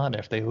Sandlot.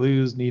 If they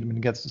lose, Needman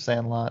gets the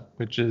Sandlot,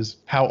 which is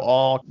how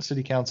all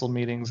city council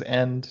meetings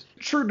end.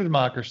 True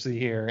democracy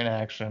here in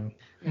action.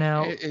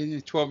 Now, in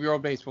a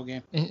 12-year-old baseball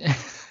game.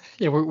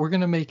 Yeah, we're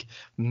going to make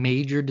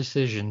major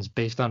decisions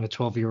based on a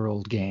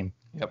 12-year-old game.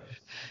 Yep.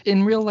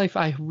 In real life,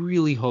 I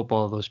really hope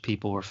all those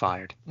people were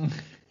fired.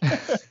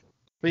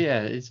 But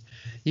yeah, it's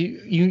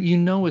you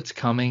know it's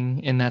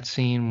coming in that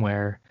scene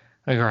where,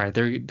 like, all right,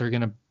 they're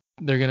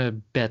gonna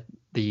bet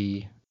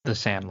the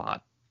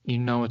Sandlot. You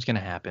know it's gonna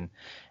happen,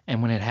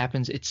 and when it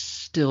happens, it's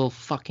still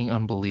fucking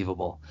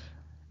unbelievable.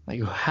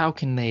 Like, how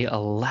can they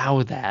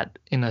allow that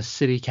in a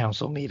city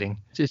council meeting?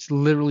 It's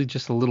literally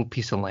just a little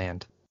piece of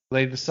land.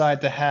 They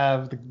decide to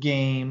have the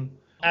game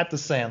at the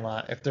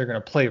Sandlot if they're gonna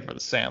play for the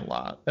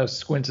Sandlot. That was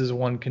Squints'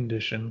 one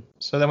condition.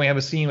 So then we have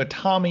a scene with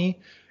Tommy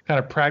kind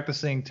of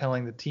practicing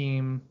telling the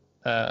team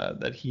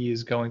that he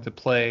is going to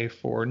play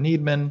for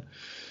Needman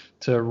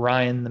to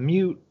Ryan the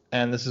Mute.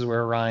 And this is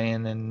where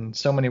Ryan, in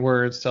so many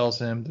words, tells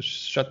him to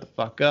shut the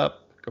fuck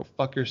up, go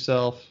fuck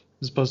yourself.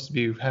 It's supposed to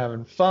be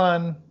having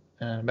fun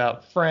and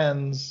about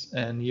friends,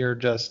 and you're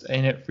just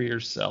in it for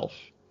yourself.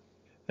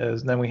 And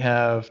then we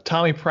have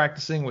Tommy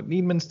practicing with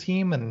Needman's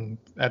team, and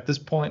at this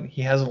point,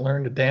 he hasn't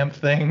learned a damn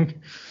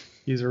thing.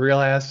 He's a real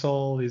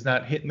asshole. He's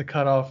not hitting the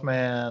cutoff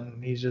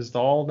man. He's just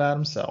all about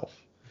himself.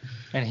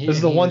 And this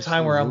is the one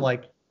time where I'm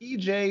like,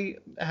 EJ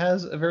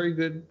has a very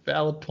good,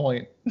 valid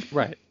point.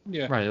 Right.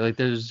 Yeah. Right. Like,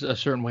 there's a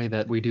certain way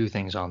that we do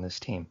things on this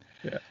team.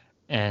 Yeah.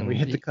 And we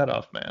hit the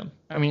cutoff, man.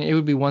 I mean, it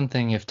would be one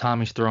thing if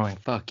Tommy's throwing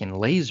fucking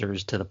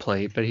lasers to the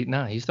plate, but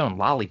he's throwing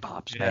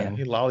lollipops, man.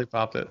 He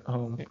lollipopped it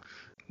home. Yeah.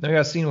 Then we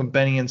got a scene with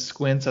Benny and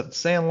Squints at the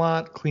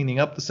Sandlot, cleaning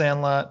up the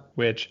Sandlot,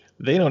 which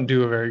they don't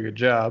do a very good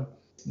job.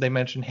 They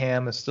mention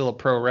Ham is still a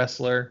pro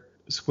wrestler.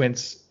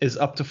 Squints is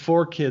up to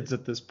 4 kids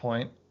at this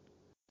point.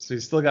 So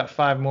he's still got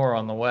 5 more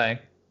on the way.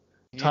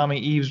 Yeah.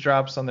 Tommy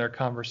eavesdrops on their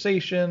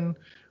conversation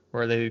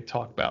where they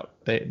talk about,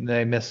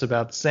 they miss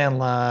about the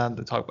Sandlot,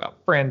 they talk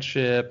about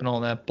friendship and all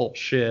that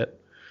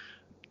bullshit.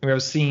 We have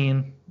a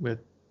scene with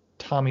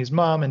Tommy's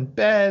mom in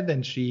bed,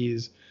 and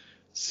she's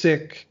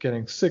sick,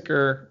 getting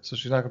sicker, so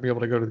she's not going to be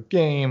able to go to the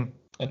game.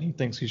 And he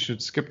thinks he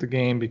should skip the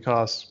game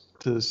because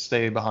to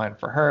stay behind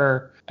for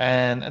her.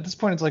 And at this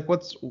point, it's like,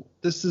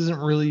 this hasn't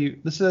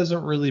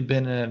really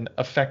been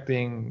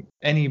affecting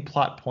any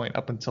plot point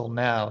up until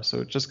now.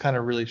 So it's just kind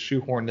of really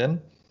shoehorned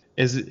in.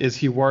 Is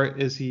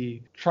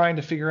he trying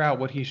to figure out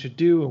what he should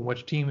do and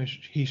which team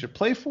he should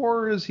play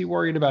for, or is he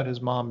worried about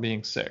his mom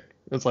being sick?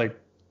 It's like,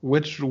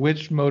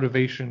 which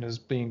motivation is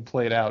being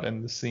played out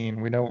in the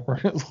scene? We don't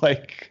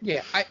like.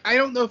 Yeah, I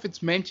don't know if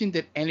it's mentioned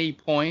at any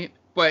point,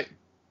 but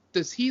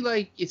is he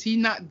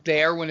not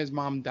there when his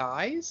mom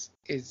dies?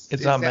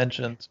 It's not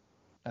mentioned,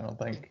 I don't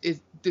think.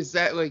 Is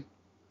that like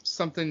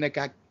something that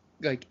got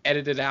like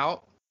edited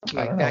out?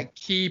 Like that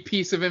key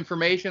piece of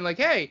information, like,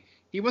 hey,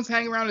 He wants to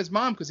hang around his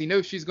mom because he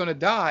knows she's going to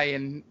die,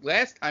 and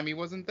last time he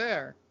wasn't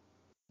there.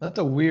 That's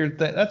a weird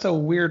thing. That's a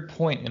weird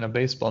point in a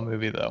baseball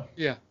movie, though.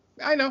 Yeah,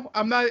 I know.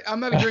 I'm not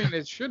agreeing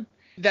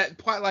that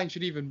plot line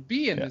should even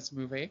be in this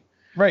movie.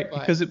 Right,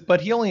 but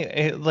he only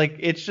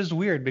it's just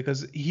weird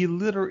because he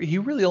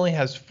really only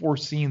has 4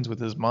 scenes with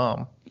his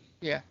mom.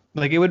 Yeah.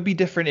 Like, it would be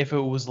different if it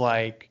was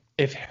like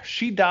if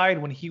she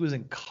died when he was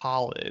in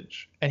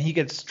college and he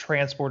gets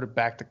transported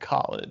back to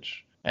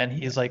college and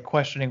he's like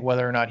questioning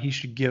whether or not he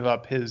should give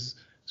up his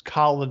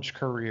college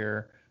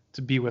career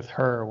to be with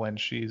her when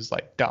she's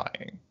like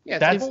dying. Yeah,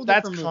 that's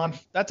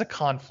a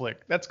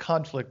conflict. That's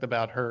conflict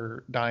about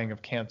her dying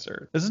of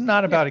cancer. This is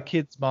not about a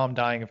kid's mom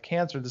dying of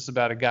cancer. This is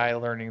about a guy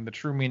learning the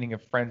true meaning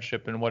of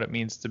friendship and what it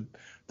means to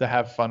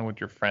have fun with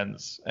your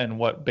friends and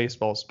what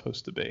baseball is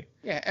supposed to be.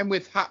 Yeah, and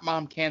with hot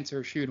mom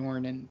cancer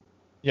shoehorn and.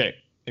 Yeah,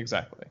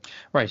 exactly.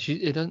 Right.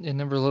 It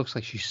never looks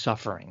like she's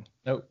suffering.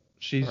 Nope.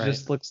 She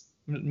just looks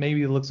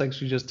like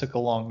she just took a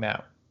long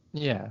nap.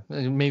 Yeah,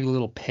 maybe a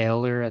little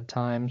paler at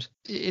times.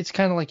 It's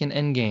kind of like an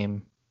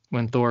Endgame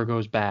when Thor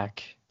goes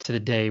back to the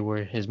day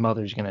where his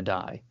mother's going to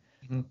die.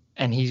 Mm-hmm.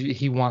 And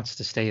he wants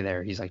to stay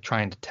there. He's like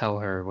trying to tell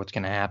her what's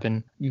going to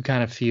happen. You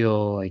kind of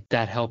feel like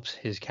that helps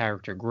his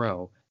character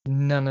grow.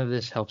 None of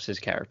this helps his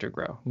character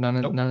grow.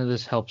 None of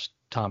this helps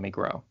Tommy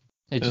grow.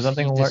 There's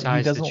nothing he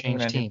decides he doesn't to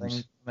change learn anything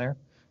teams. There.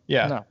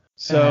 Yeah. No.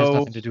 So it has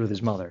nothing to do with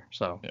his mother.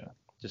 So yeah,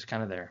 just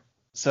kind of there.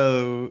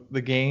 So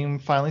the game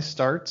finally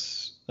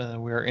starts.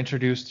 We are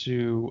introduced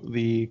to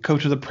the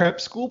coach of the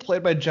prep school,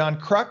 played by John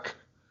Kruk.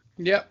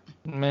 Yep.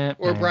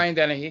 Or Brian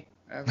Dennehy.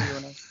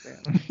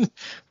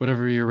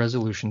 Whatever your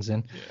resolution's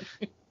in.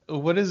 Yeah.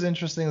 What is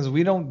interesting is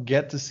we don't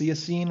get to see a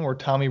scene where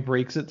Tommy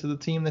breaks it to the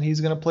team that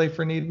he's going to play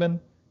for Needman.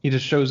 He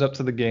just shows up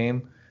to the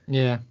game.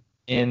 Yeah.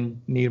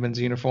 In Needman's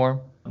uniform.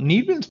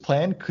 Needman's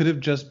plan could have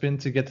just been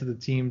to get to the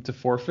team to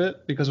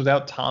forfeit, because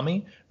without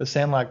Tommy, the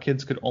Sandlot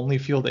kids could only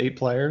field 8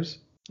 players.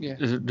 Yeah.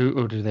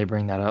 Do they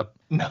bring that up?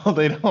 No,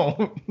 they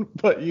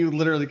don't. But you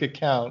literally could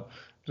count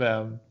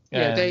them.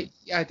 Yeah,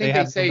 I think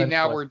they say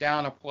now we're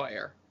down a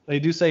player. They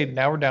do say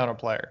now we're down a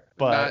player,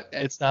 but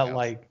it's not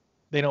like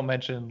they don't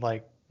mention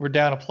like we're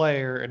down a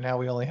player and now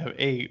we only have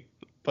 8.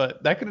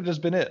 But that could have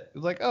just been it. It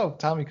was like, oh,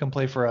 Tommy can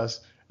play for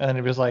us. And then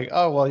it was like,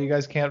 oh, well, you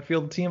guys can't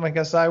field the team. I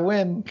guess I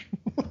win.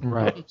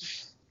 Right.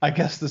 I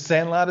guess the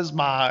Sandlot is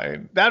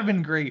mine. That'd have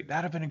been great.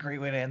 That'd have been a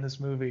great way to end this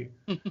movie.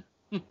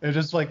 It's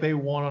just like they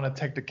won on a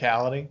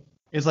technicality.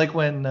 It's like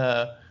when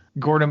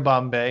Gordon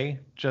Bombay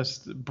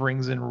just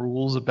brings in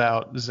rules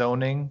about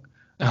zoning,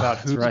 about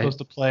who's supposed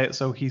to play it,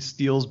 so he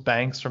steals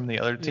Banks from the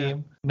other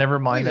team. Yeah. Never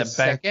mind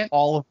that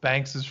all of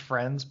Banks'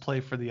 friends play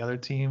for the other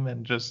team,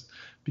 and just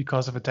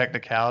because of a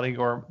technicality,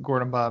 or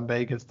Gordon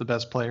Bombay gets the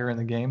best player in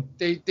the game.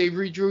 They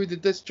redrew the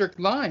district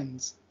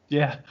lines.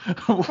 Yeah.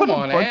 What a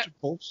bunch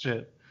of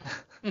bullshit.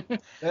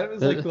 That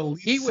was like the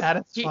least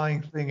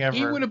satisfying thing ever.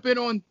 He would have been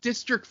on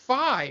District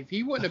 5.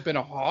 He wouldn't have been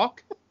a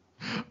Hawk.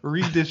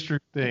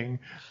 Redistricting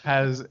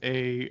has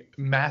a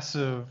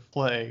massive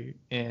play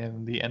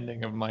in the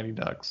ending of Mighty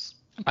Ducks.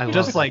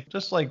 Just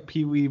like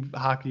Pee Wee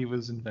hockey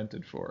was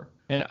invented for.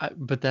 And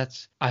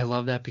I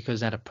love that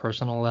because at a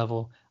personal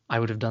level, I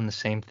would have done the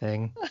same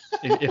thing.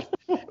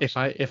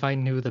 if I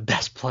knew the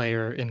best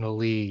player in the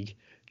league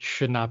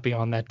should not be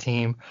on that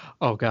team,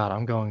 oh God,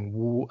 I'm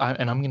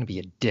going to be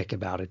a dick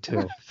about it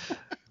too.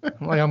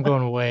 I'm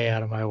going way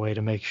out of my way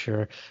to make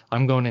sure.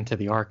 I'm going into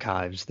the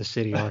archives, the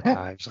city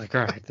archives. Like,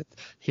 all right,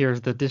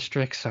 here's the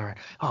districts.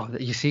 Oh,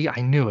 you see, I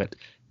knew it.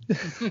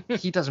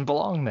 He doesn't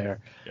belong there.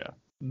 Yeah.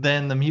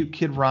 Then the mute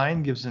kid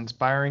Ryan gives an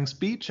inspiring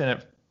speech, and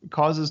it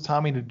causes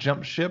Tommy to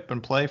jump ship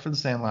and play for the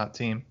Sandlot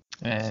team.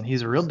 And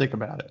he's a real dick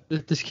about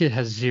it. This kid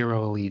has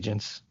 0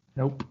 allegiance.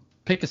 Nope.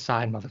 Pick a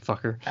side,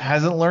 motherfucker.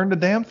 Hasn't learned a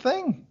damn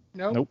thing.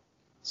 Nope.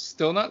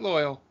 Still not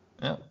loyal.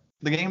 Yeah.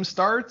 The game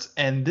starts,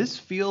 and this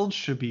field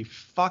should be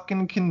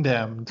fucking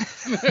condemned.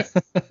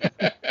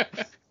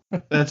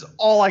 That's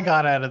all I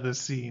got out of this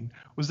scene.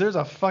 There's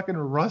a fucking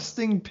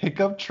rusting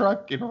pickup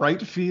truck in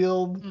right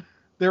field.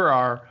 There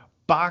are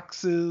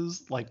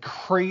boxes, like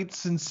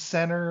crates in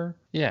center.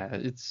 Yeah,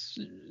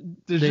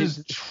 there's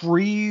just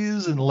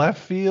trees in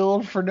left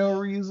field for no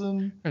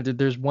reason.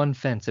 There's one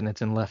fence and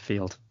it's in left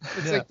field.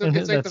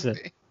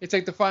 It's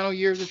like the final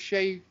years of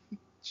Shea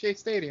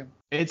Stadium.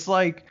 It's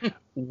like,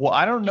 well,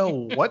 I don't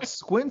know what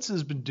Squints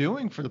has been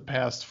doing for the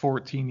past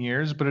 14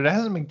 years, but it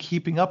hasn't been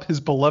keeping up his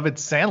beloved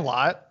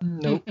Sandlot.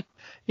 Nope.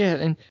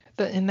 Yeah,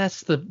 and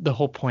that's the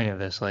whole point of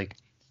this. Like,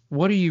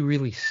 what are you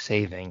really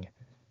saving,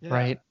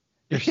 right?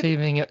 You're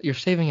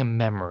saving a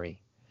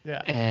memory.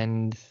 Yeah.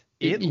 And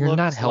you're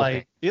not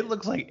helping. It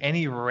looks like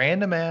any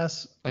random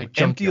ass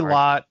empty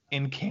lot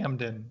in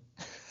Camden.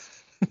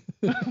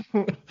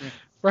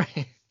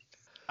 Right.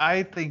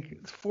 I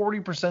think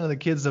 40% of the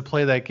kids that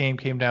play that game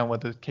came down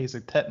with a case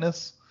of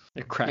tetanus.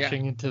 They're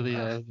crashing into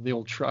the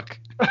old truck.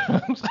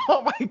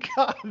 Oh my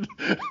God!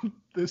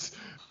 This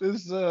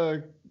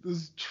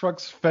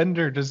truck's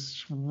fender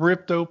just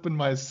ripped open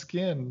my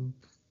skin.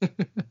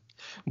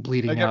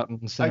 Bleeding out in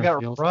the center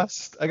field.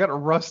 I got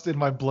rust in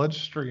my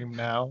bloodstream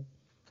now.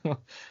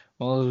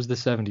 Well, it was the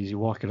 70s. You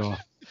walk it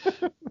off.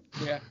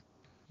 Yeah.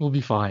 We'll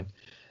be fine.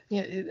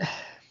 Yeah.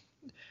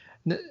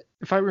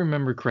 If I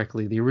remember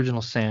correctly, the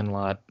original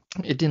Sandlot,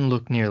 it didn't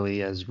look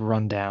nearly as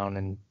run down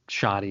and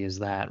shoddy as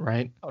that,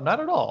 right? Oh, not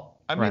at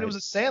all. I mean, Right. it was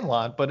a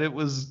Sandlot, but it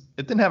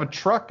didn't have a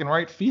truck in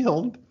right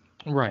field.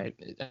 Right.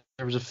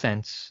 There was a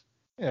fence.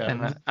 Yeah,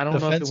 And I the don't know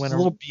if fence it was went a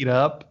little beat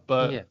up,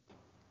 but yeah.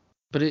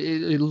 But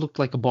it looked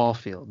like a ball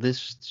field.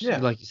 This, Yeah.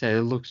 like you said,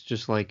 it looks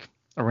just like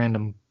a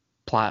random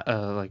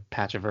like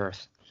patch of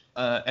earth.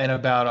 and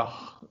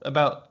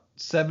about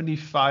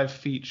 75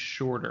 feet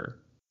shorter.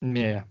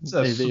 Yeah.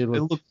 So It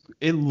looked,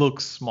 it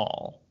looks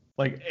small.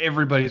 Like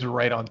everybody's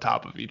right on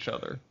top of each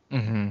other.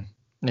 yeah,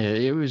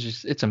 it was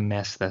just, it's a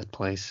mess, that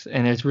place.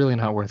 And it's really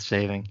not worth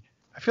saving.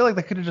 I feel like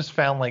they could have just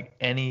found like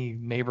any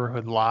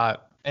neighborhood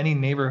lot, any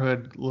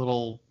neighborhood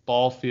little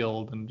ball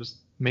field, and just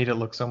made it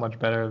look so much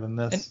better than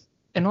this.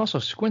 And also,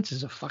 Squints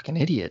is a fucking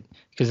idiot.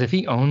 Because if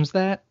he owns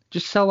that,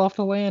 just sell off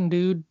the land,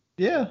 dude.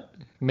 Yeah.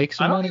 Make I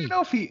some don't money. even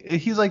know if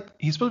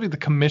he's supposed to be the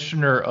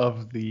commissioner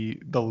of the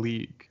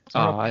league. So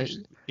I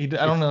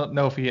don't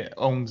know if he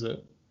owns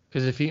it.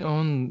 Because if he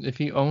owned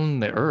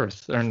the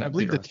Earth, or not I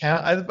believe the the Earth,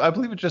 town. I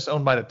believe it's just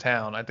owned by the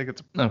town. I think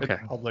it's Okay.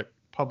 a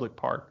public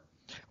park.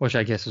 which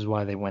I guess is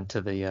why they went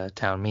to the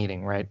town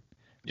meeting, right?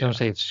 Yeah. Don't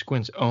say if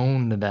Squints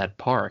owned that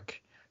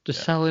park,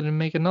 just sell it and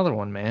make another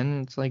one,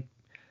 man. It's like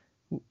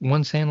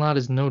one Sandlot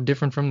is no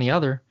different from the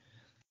other.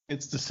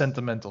 It's the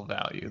sentimental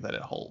value that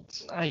it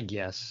holds. I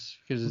guess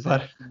because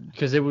But-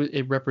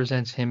 it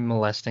represents him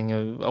molesting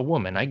a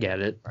woman. I get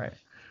it. Right.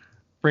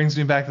 Brings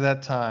me back to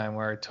that time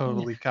where I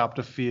totally copped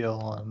a feel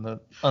on the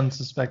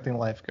unsuspecting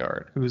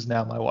lifeguard, who is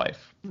now my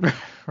wife.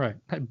 Right.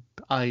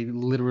 I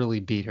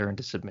literally beat her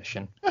into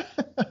submission.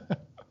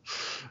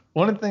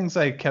 One of the things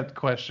I kept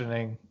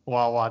questioning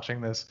while watching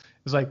this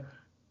is like,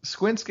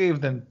 Squints gave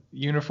them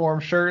uniform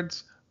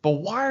shirts, but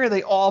why are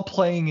they all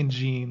playing in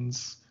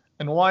jeans?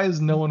 And why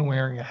is no one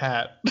wearing a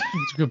hat?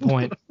 It's a good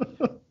point.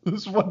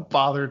 This is what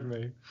bothered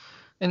me.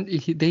 And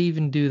they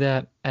even do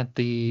that at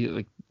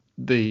the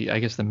I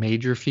guess the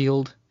major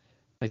field,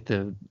 like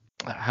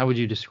how would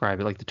you describe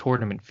it? Like the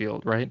tournament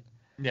field, right?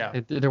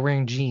 Yeah. They're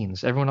wearing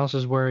jeans. Everyone else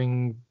is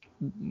wearing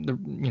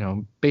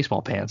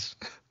baseball pants.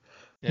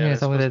 Yeah,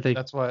 tell me that they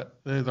that's what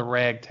they're the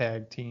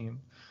ragtag team.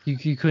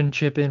 you couldn't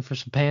chip in for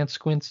some pants,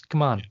 Squints.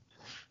 Come on.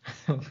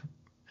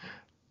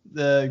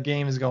 The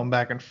game is going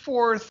back and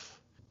forth.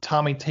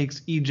 Tommy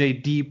takes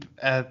EJ deep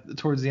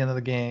towards the end of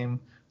the game,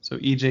 so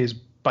EJ's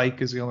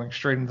bike is going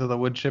straight into the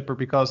wood chipper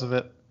because of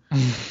it.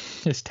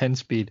 His 10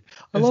 speed.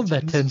 I His love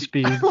that 10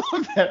 speed. I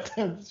love that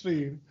 10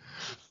 speed.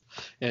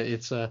 Yeah,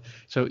 it's so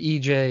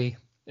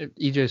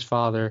EJ's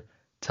father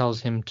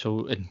tells him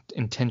to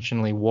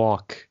intentionally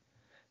walk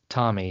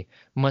Tommy,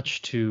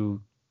 much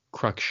to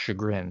Kruk's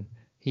chagrin.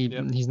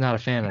 He's not a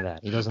fan of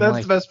that. He doesn't That's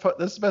like. the best part.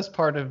 That's the best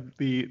part of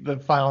the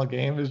final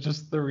game is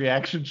just the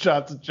reaction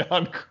shots of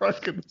John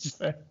Kruk in the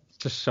set.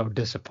 Just so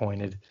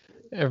disappointed.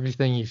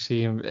 Everything you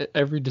see him,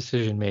 every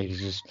decision made is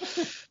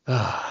just,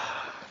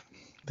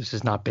 this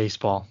is not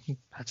baseball.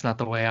 That's not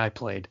the way I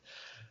played.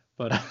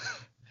 But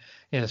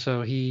yeah,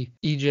 so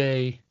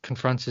EJ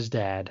confronts his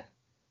dad.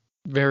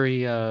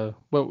 Very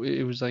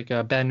it was like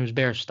a Bad News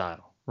Bears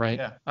style. Right?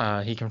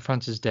 Yeah. He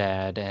confronts his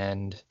dad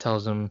and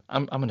tells him,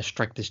 I'm gonna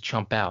strike this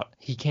chump out.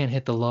 He can't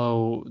hit the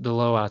low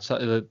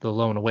outside the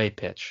low and away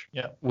pitch.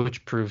 Yeah.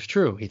 Which proves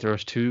true. He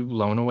throws 2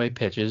 low and away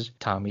pitches.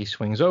 Tommy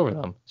swings over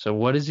them. So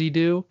what does he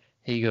do?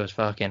 He goes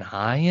fucking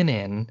high and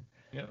in,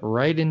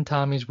 right in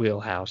Tommy's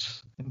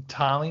wheelhouse. And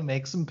Tommy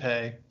makes him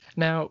pay.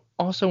 Now,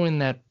 also in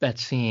that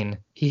scene,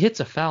 he hits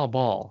a foul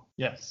ball.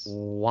 Yes.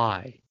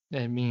 Why?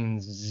 It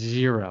means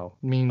zero.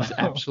 It means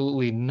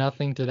absolutely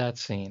nothing to that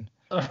scene.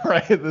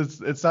 Right.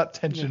 It's not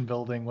tension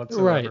building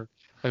whatsoever. Right.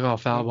 Like, oh,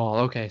 foul ball.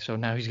 Okay, so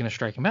now he's going to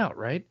strike him out,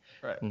 right?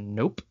 Right.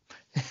 Nope.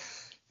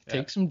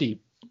 Takes him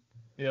deep.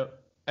 Yep.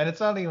 And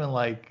it's not even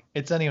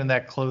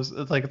that close.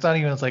 It's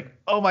like,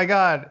 oh my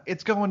God,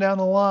 it's going down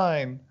the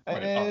line.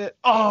 Right. And it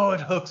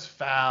hooks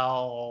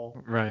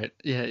foul. Right.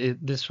 Yeah,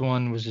 this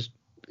one was just,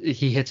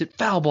 he hits it,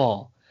 foul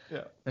ball.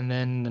 Yeah. And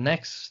then the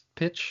next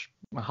pitch,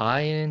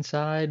 high and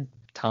inside,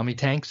 Tommy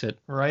tanks it.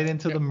 Right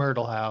into the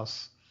Myrtle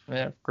house.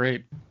 Yeah,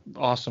 great.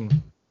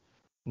 Awesome.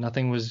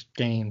 Nothing was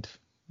gained.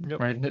 Yep.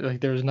 Right? Like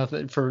there was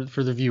nothing for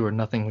the viewer,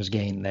 nothing was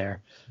gained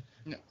there.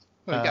 No.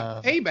 Well, he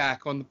got payback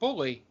on the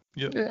bully.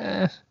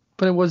 Yep.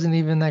 But it wasn't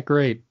even that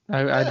great.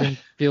 I didn't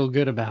feel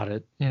good about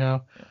it,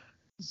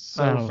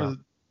 So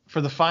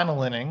for the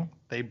final inning,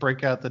 they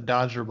break out the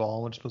Dodger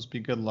ball, which is supposed to be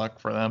good luck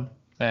for them.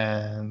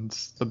 And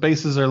the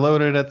bases are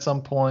loaded at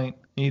some point.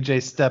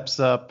 EJ steps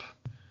up,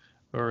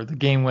 or the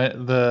game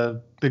went.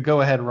 The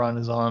go-ahead run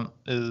is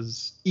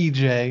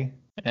EJ,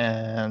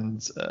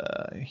 and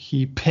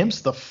he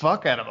pimps the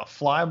fuck out of a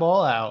fly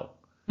ball out.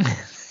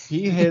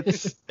 He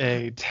hits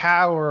a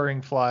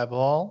towering fly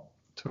ball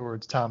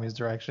towards Tommy's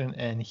direction,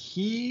 and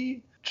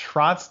he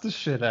trots the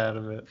shit out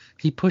of it.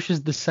 He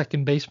pushes the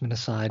second baseman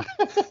aside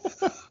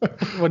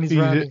when he's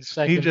rounding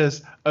second. He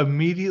just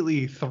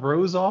immediately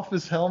throws off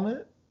his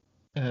helmet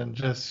and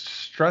just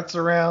struts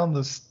around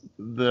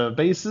the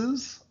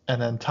bases,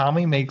 and then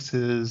Tommy makes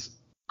his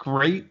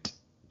great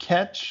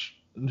catch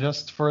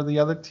just for the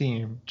other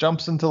team.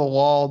 Jumps into the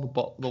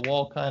wall, the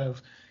wall kind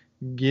of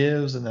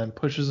gives and then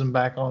pushes him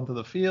back onto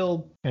the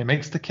field, and he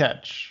makes the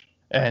catch.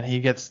 And he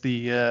gets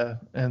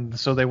and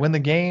so they win the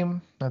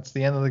game. That's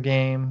the end of the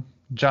game.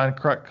 John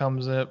Kruk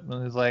comes up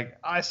and is like,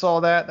 I saw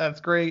that. That's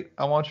great.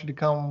 I want you to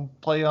come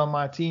play on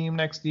my team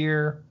next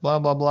year. Blah,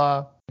 blah,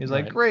 blah. He's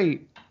like,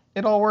 great.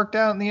 It all worked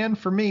out in the end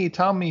for me,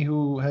 Tommy,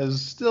 who has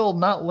still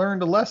not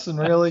learned a lesson,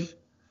 really.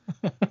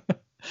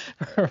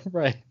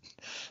 Right.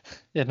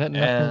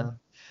 Yeah,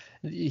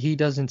 he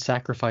doesn't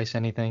sacrifice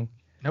anything.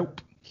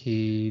 Nope.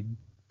 He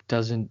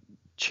doesn't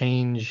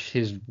change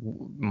his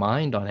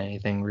mind on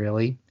anything,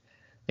 really.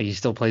 Like, he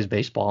still plays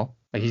baseball.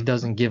 Like, he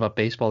doesn't give up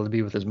baseball to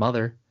be with his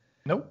mother.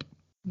 Nope.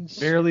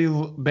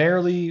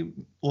 Barely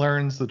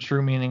learns the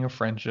true meaning of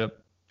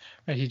friendship.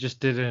 He just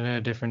did it in a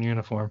different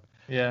uniform.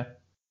 Yeah.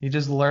 He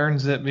just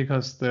learns it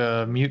because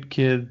the mute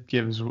kid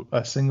gives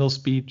a single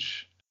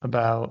speech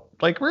about,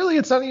 like, really,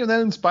 it's not even that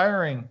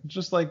inspiring. It's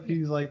just like,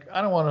 he's like,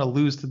 I don't want to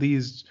lose to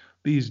these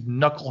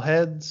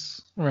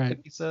knuckleheads. Right.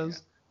 He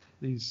says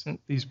these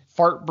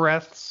fart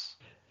breaths,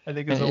 I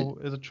think is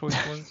a choice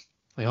word.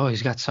 Like, oh,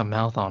 he's got some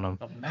mouth on him.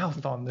 A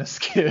mouth on this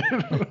kid.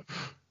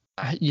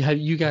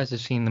 You guys have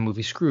seen the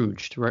movie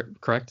Scrooged, right?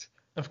 Correct?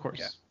 Of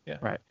course. Yeah.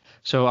 Right.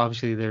 So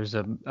obviously there's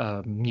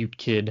a mute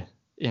kid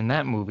in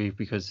that movie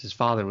because his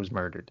father was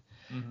murdered.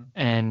 Mm-hmm.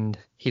 And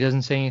he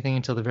doesn't say anything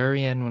until the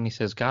very end when he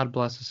says, God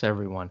bless us,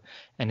 everyone.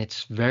 And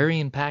it's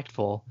very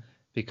impactful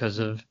because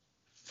of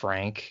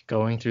Frank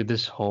going through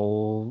this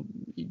whole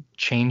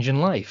change in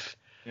life.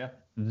 Yeah.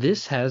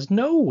 This has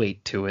no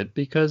weight to it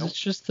because It's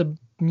just the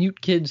mute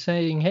kid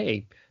saying,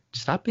 hey,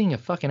 stop being a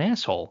fucking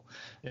asshole.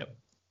 Yep.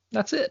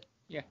 That's it.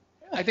 Yeah.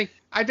 I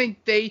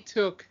think they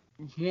took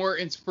more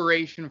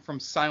inspiration from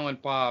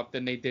Silent Bob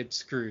than they did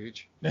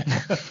Scrooge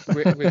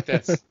with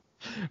this.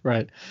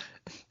 Right.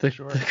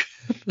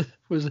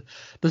 Was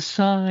the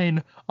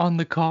sign on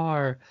the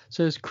car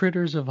says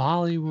Critters of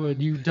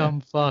Hollywood, you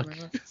dumb fuck.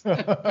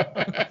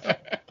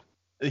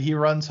 He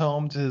runs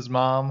home to his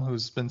mom,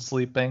 who's been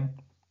sleeping.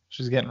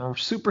 She's getting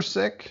super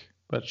sick,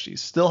 but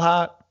she's still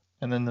hot.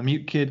 And then the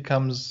mute kid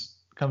comes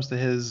to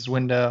his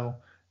window,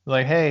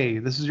 like, hey,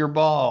 this is your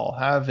ball,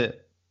 have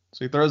it.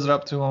 So he throws it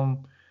up to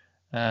him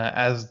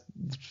as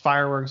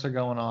fireworks are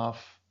going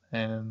off,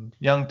 and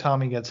young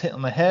Tommy gets hit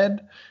on the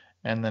head,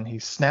 and then he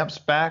snaps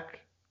back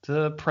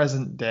to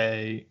present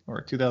day,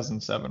 or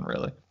 2007,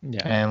 really.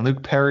 Yeah. And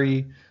Luke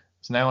Perry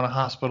is now in a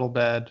hospital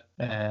bed,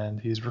 and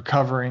he's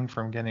recovering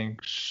from getting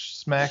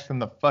smacked in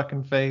the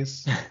fucking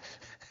face.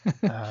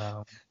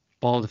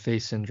 Ball to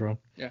face syndrome.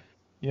 Yeah.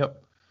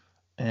 Yep.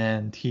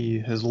 And he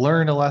has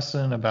learned a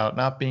lesson about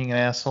not being an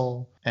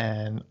asshole.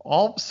 And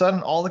all of a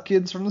sudden, all the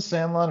kids from the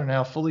Sandlot are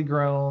now fully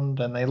grown,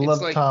 and they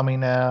love Tommy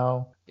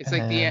now. It's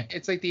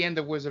like the end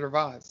of Wizard of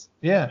Oz.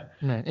 Yeah.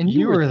 Right. And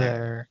you were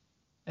there.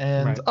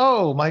 And, right.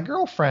 Oh, my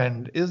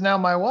girlfriend is now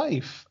my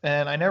wife,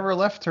 and I never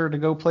left her to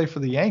go play for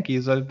the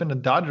Yankees. I've been a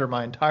Dodger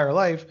my entire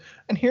life,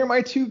 and here are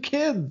my two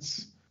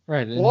kids.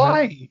 Right. And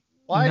Why?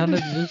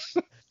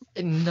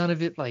 None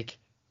of it, like,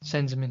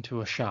 sends him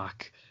into a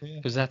shock.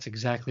 Because that's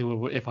exactly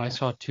what, if I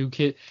saw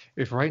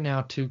if right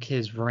now two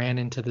kids ran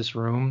into this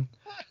room,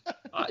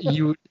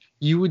 you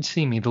would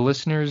see me. The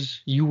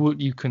listeners,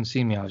 you couldn't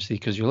see me, obviously,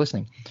 because you're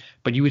listening,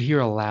 but you would hear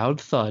a loud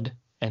thud,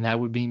 and that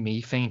would be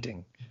me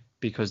fainting,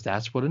 because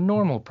that's what a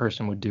normal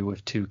person would do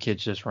if two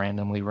kids just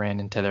randomly ran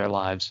into their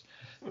lives.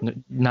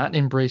 Not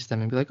embrace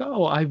them and be like,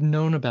 oh, I've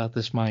known about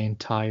this my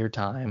entire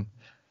time.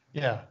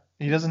 Yeah.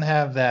 He doesn't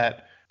have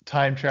that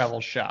time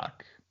travel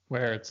shock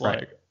where it's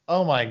like,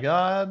 oh my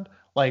God,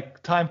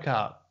 like Time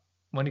Cop.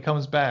 When he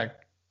comes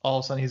back, all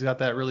of a sudden he's got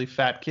that really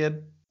fat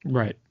kid.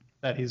 Right.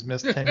 That he's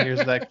missed 10 years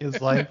of that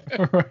kid's life.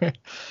 Right.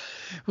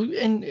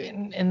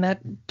 And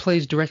that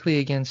plays directly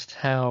against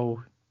how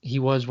he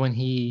was when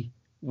he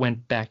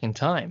went back in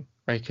time,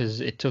 right? Because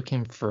it took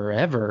him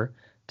forever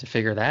to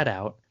figure that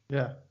out.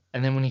 Yeah.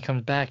 And then when he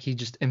comes back, he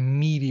just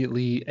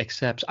immediately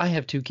accepts, I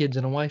have two kids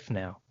and a wife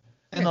now.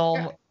 And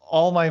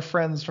all my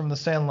friends from the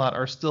Sandlot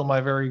are still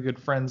my very good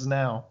friends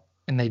now.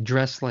 And they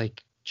dress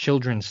like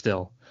children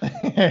still.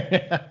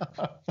 Yeah.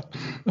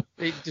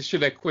 They just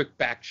shoot a quick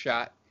back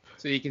shot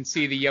so you can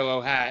see the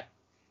yellow hat,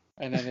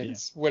 and then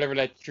it's whatever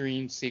that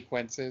dream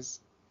sequence is.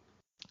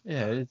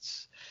 Yeah,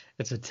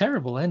 it's a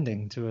terrible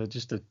ending to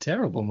just a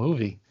terrible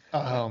movie.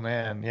 Oh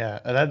man, yeah.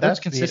 That's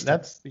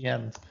the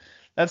end.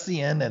 That's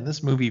the end, and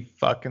this movie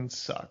fucking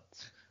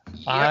sucked.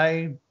 Yep.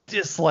 I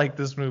dislike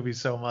this movie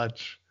so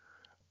much.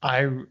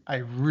 I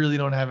really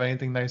don't have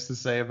anything nice to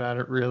say about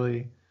it,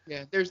 really.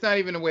 Yeah, there's not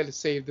even a way to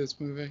save this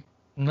movie.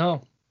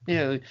 No.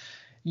 Yeah.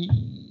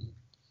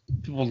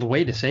 Well, the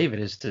way to save it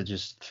is to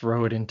just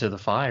throw it into the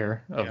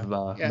fire of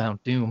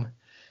Mount Doom.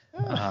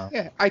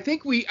 Yeah, I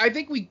think we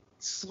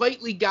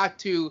slightly got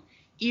to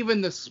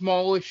even the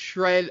smallest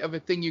shred of a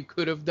thing you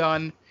could have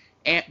done.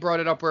 Ant brought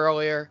it up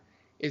earlier.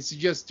 Is to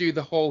just do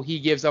the whole he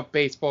gives up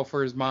baseball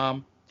for his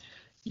mom.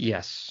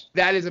 Yes.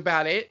 That is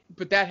about it,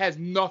 but that has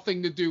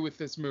nothing to do with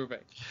this movie.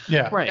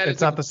 Yeah, Right. That it's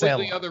is a not the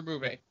completely Sandlot. other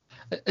movie.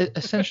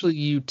 Essentially,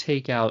 you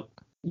take out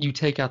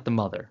the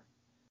mother,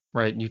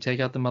 right? You take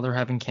out the mother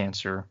having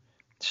cancer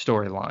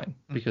storyline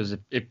because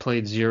it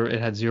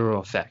had zero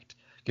effect.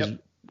 Because,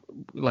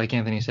 like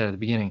Anthony said at the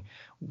beginning,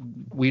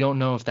 we don't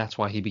know if that's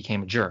why he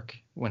became a jerk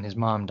when his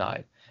mom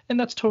died, and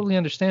that's totally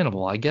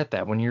understandable. I get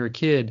that. When you're a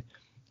kid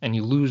and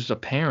you lose a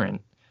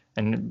parent,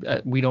 and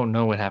we don't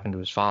know what happened to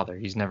his father.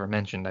 He's never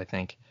mentioned, I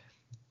think.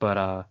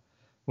 But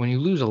when you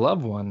lose a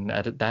loved one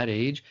at that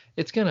age,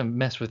 it's gonna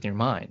mess with your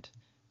mind,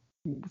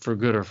 for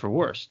good or for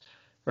worse,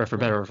 or for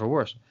better or for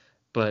worse.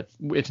 But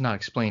it's not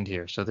explained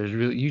here. So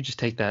you just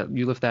take that,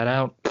 you lift that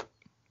out,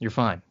 you're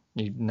fine.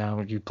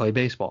 Now you play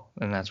baseball,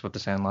 and that's what the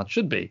Sandlot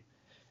should be.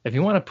 If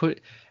you want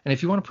to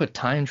put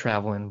time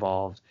travel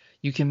involved,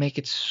 you can make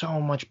it so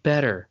much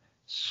better,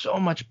 so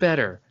much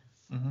better.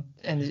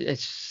 And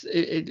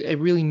it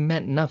really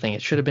meant nothing.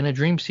 It should have been a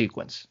dream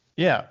sequence.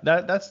 Yeah,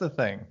 that's the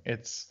thing.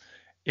 It's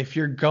if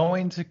you're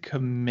going to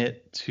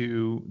commit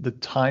to the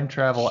time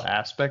travel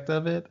aspect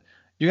of it,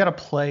 you got to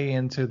play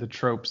into the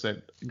tropes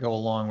that go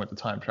along with the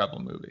time travel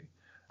movie.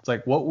 It's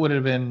like, what would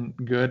have been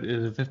good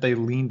is if they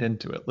leaned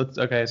into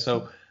it.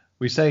 So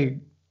we say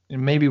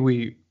maybe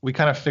we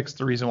kind of fix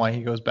the reason why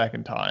he goes back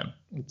in time.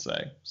 Let's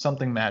say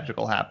something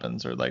magical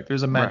happens, or like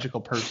there's a magical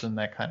person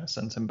that kind of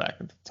sends him back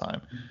into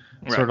time.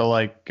 Right. Sort of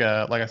like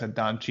I said,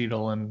 Don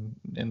Cheadle in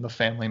The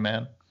Family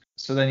Man.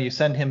 So then you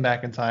send him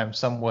back in time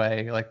some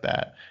way like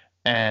that,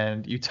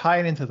 and you tie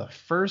it into the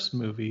first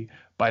movie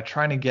by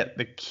trying to get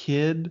the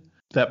kid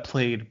that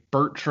played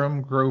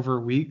Bertram Grover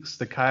Weeks,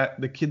 the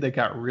kid that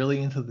got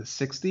really into the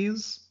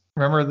 60s.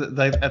 Remember at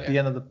the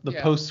end of the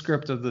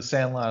postscript of the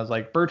Sandlot, it was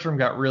like Bertram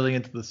got really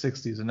into the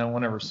 60s and no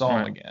one ever saw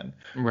him again.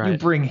 Right. You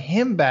bring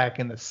him back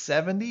in the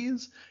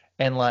 70s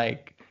and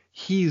like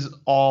he's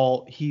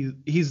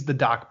the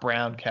Doc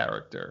Brown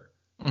character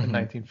in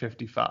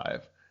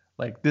 1955.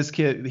 Like this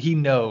kid, he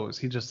knows.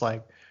 He just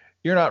like,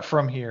 you're not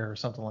from here or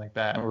something like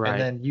that. Right. And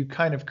then you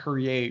kind of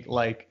create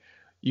like,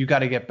 you got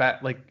to get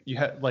back, like you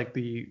had like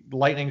the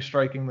lightning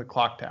striking the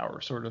clock tower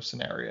sort of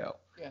scenario.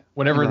 Yeah.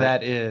 Whatever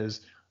that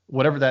is,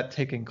 whatever that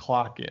ticking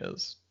clock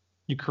is,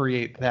 you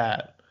create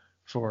that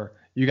for,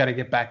 you got to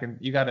get back and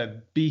you got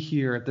to be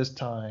here at this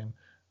time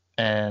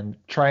and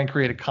try and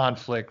create a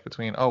conflict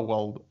between,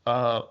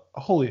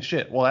 holy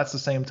shit, well, that's the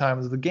same time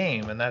as the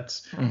game. And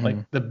that's like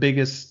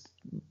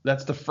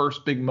that's the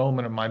first big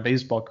moment of my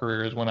baseball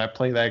career is when I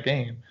play that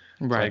game.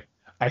 Right. Like,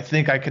 I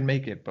think I can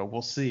make it, but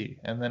we'll see.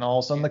 And then all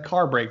of a sudden the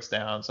car breaks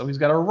down, so he's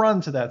got to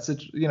run to that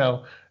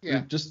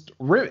just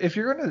if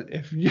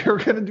you're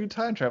gonna do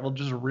time travel,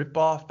 just rip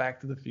off Back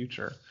to the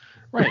Future.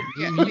 Right.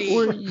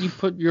 Or you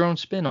put your own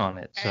spin on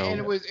it. So and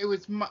it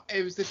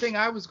was the thing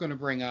I was going to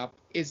bring up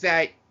is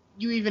that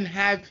you even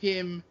have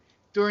him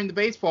during the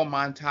baseball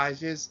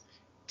montages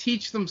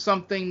teach them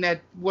something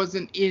that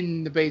wasn't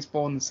in the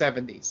baseball in the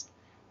 70s.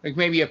 Like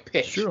maybe a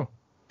pitch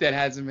that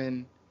hasn't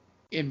been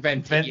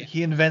invented yet.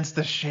 He invents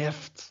the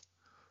shift.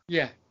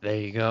 Yeah. There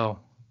you go.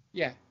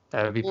 Yeah.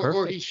 That would be perfect.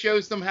 Or he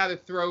shows them how to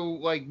throw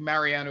like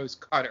Mariano's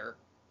cutter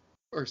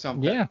or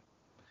something. Yeah.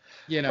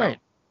 You know. Right.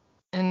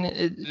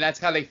 And that's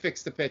how they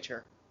fix the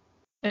pitcher.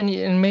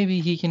 And maybe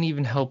he can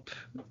even help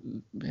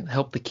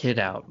the kid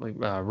out, like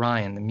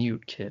Ryan, the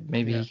mute kid.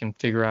 Maybe he can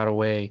figure out a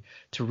way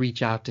to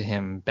reach out to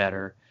him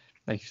better,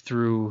 like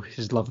through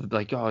his love of,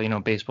 like,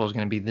 baseball is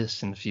going to be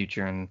this in the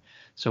future and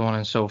so on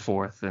and so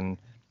forth. And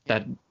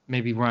that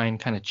maybe Ryan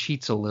kind of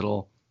cheats a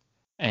little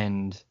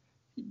and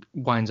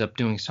winds up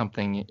doing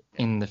something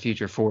in the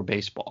future for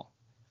baseball.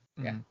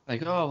 Yeah.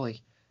 Like,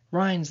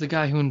 Ryan's the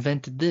guy who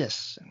invented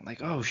this. And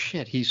like, oh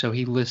shit. He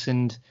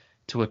listened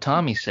to what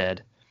Tommy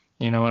said.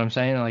 You know what I'm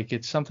saying? Like,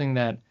 it's something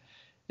that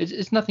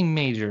it's nothing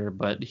major,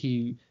 but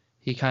he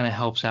kind of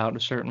helps out in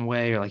a certain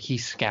way, or like he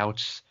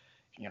scouts,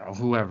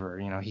 whoever,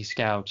 he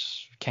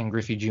scouts Ken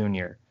Griffey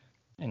Jr.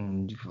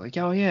 And like,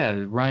 oh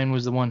yeah, Ryan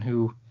was the one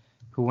who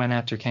went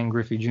after Ken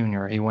Griffey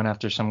Jr. He went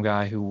after some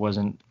guy who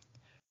wasn't,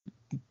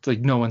 like,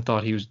 no one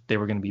thought they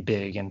were going to be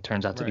big, and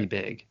turns out to be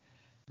big.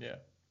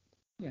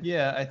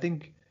 Yeah. I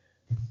think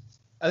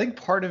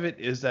part of it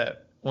is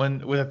that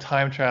with a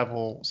time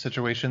travel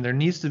situation, there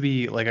needs to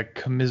be like a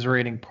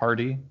commiserating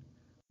party.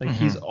 Like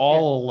he's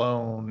all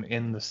alone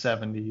in the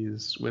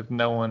 70s with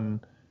no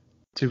one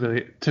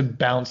to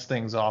bounce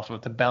things off of,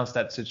 to bounce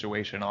that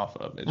situation off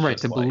of. It's right,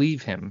 to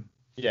believe him.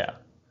 Yeah.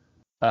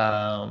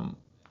 But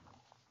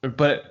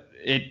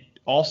it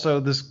also,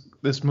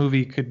 this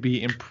movie could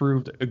be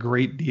improved a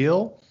great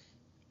deal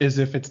is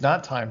if it's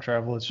not time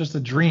travel, it's just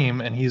a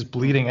dream and he's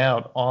bleeding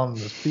out on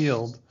the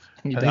field.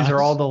 And these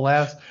are all the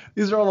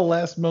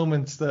last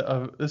moments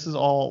this is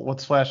all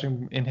what's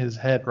flashing in his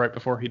head right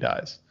before he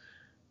dies.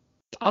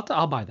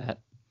 I'll buy that.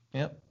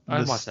 Yep.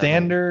 The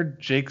standard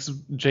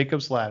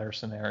Jacob's Ladder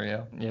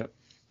scenario. Yep.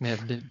 Yeah,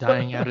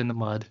 dying out in the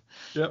mud.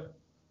 Yep.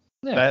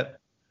 Yeah. That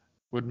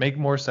would make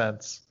more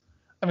sense.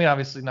 I mean,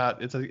 obviously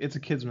not. It's a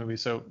kid's movie,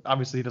 so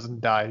obviously he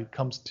doesn't die. He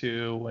comes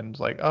to and is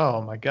like,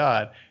 oh my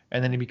god,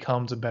 and then he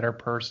becomes a better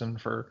person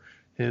for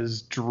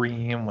his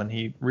dream when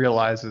he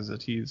realizes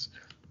that he's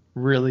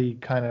really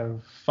kind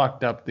of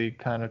fucked up the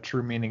kind of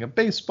true meaning of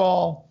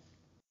baseball.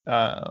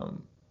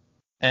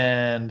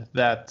 And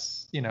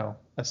that's,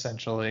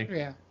 essentially,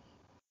 Yeah.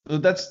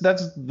 that's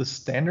the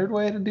standard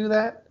way to do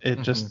that.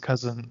 It just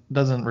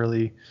doesn't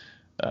really,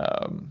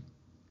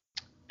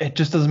 it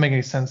just doesn't make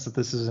any sense that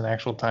this is an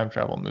actual time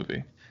travel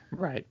movie.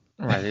 Right.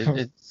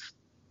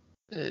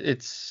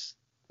 It's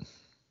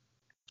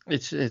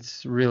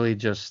really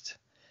just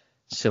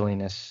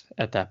silliness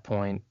at that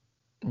point.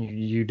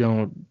 You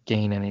don't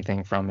gain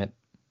anything from it.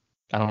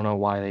 I don't know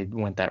why they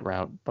went that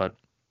route, but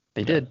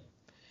they did.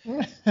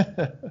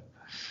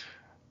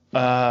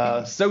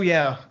 So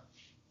yeah,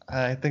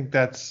 I think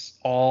that's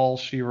all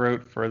she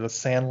wrote for The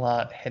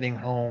Sandlot Heading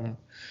Home.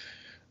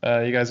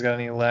 You guys got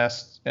any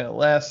last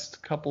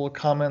couple of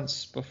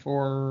comments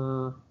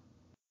before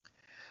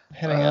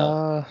heading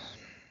out?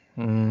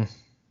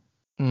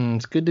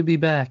 It's good to be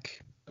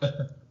back.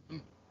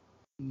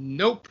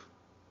 Nope.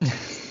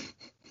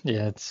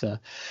 Yeah, it's.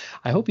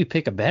 I hope you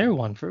pick a better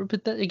one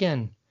but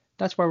again,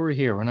 that's why we're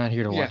here. We're not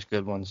here to watch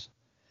good ones.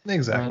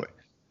 Exactly.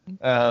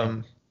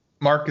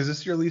 Mark, is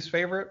this your least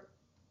favorite?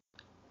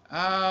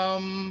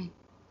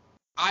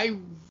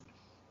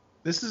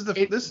 This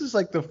is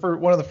like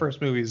one of the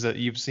first movies that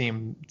you've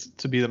seen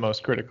to be the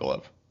most critical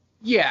of.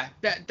 Yeah,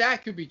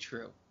 that could be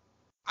true.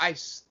 I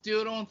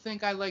still don't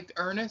think I liked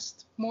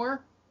Ernest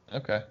more.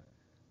 Okay.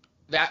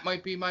 That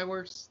might be my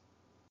worst.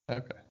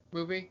 Okay.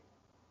 Movie.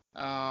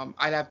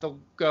 I'd have to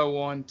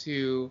go on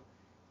to,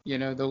 the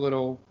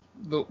little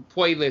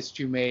playlist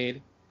you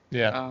made.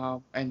 Yeah.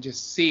 And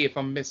just see if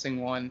I'm missing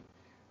one.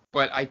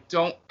 But I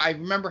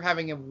remember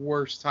having a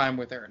worse time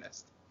with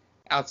Ernest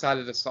outside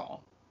of the song.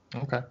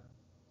 Okay.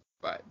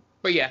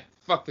 But yeah,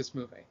 fuck this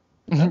movie.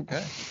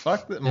 Okay.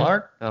 Fuck that,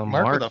 Mark.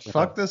 Mark with a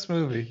fuck this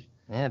movie.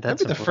 Yeah,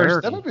 that's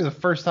that might be the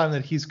first time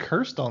that he's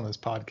cursed on this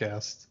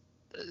podcast.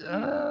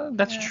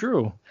 That's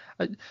true.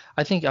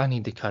 I think I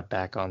need to cut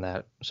back on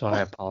that, so I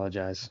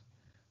apologize.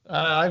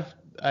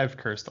 I've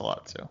cursed a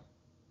lot too.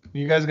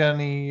 You guys got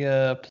any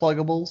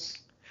pluggables?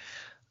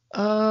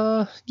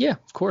 Yeah,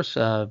 of course.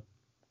 Twitter,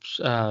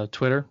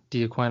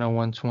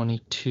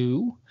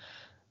 Diaquino122.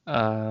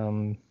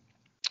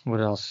 What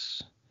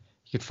else?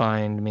 You could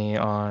find me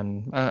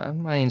on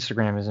my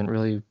Instagram isn't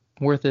really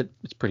worth it.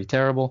 It's pretty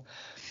terrible.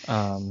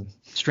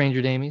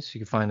 Stranger Damies. You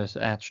can find us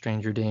at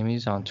Stranger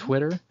Damies on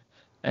Twitter.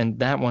 And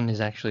that one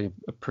is actually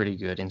a pretty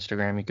good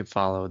Instagram. You could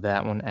follow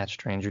that one at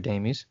Stranger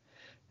Damies.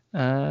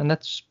 And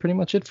that's pretty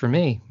much it for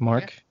me,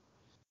 Mark.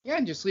 Yeah,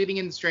 and just leading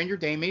into Stranger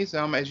Damies,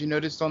 as you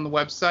noticed on the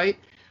website,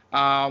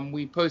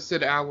 we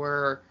posted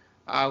our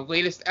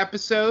latest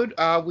episode,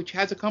 which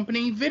has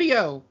accompanying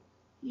video.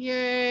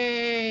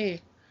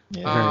 Yay!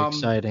 Yeah, very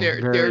exciting.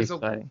 Very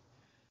exciting.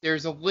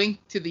 There's a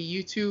link to the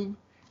YouTube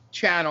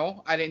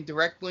channel. I didn't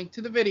direct link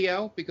to the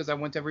video because I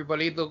want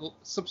everybody to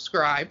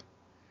subscribe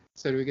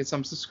so that we get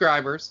some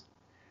subscribers.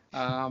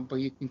 But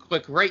you can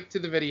click right to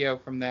the video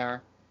from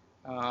there.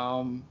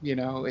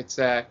 It's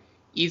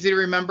easy to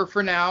remember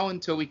for now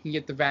until we can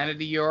get the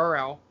vanity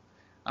URL.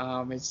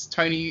 It's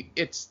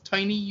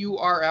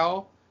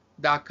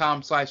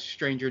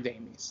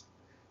tinyurl.com/strangerdamies.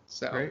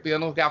 So Great. Be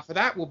on the lookout for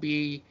that. We'll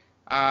be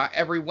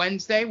every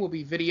Wednesday. Will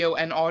be video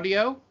and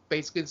audio,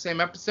 basically the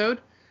same episode.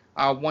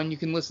 One you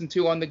can listen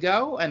to on the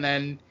go, and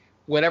then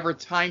whatever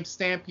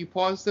timestamp you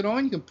paused it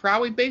on, you can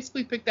probably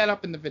basically pick that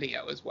up in the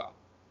video as well.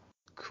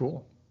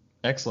 Cool.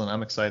 Excellent.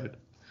 I'm excited.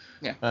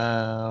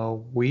 Yeah.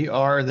 We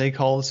are They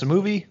Call This a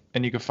Movie,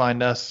 and you can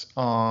find us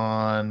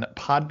on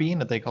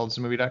Podbean at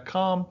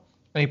theycallthisamovie.com,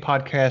 any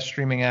podcast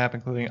streaming app,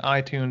 including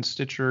iTunes,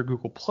 Stitcher,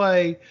 Google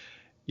Play.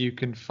 You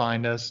can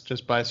find us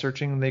just by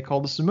searching They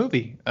Call This a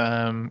Movie.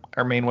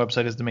 Our main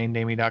website is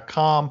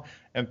themaindamie.com,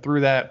 and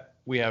through that,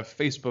 we have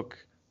Facebook,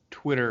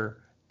 Twitter,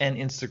 and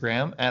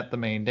Instagram at The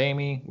Main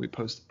Damie. We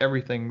post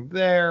everything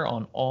there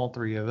on all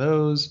three of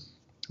those.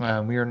 We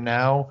are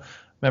now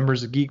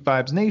members of Geek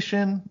Vibes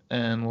Nation,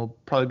 and we'll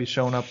probably be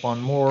showing up on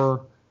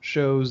more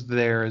shows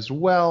there as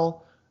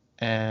well.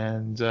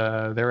 And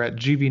they're at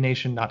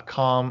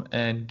gvnation.com,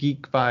 and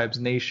Geek Vibes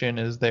Nation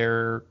is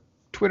their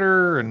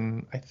Twitter,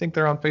 and I think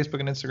they're on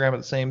Facebook and Instagram at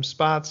the same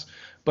spots.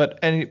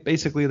 But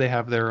basically, they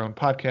have their own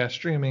podcast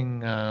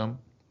streaming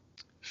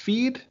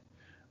feed,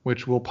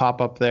 which will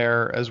pop up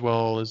there, as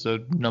well as a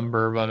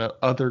number of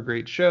other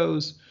great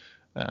shows.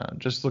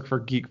 Just look for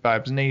Geek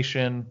Vibes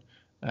Nation,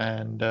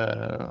 and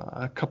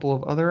a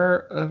couple of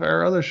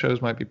our other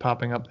shows might be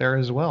popping up there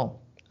as well.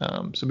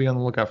 So be on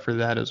the lookout for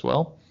that as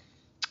well.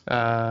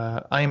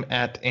 I'm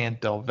at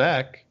Ant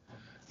Delvec.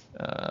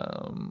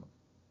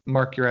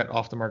 Mark, you're at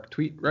Off the Mark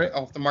Tweet, right?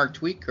 Off the Mark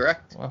Tweet,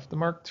 correct. Off the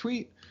Mark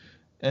Tweet.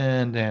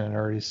 And Dan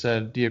already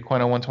said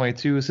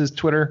Diaquino122 is his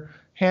Twitter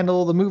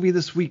handle. The movie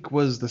this week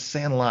was The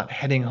Sandlot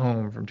Heading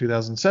Home from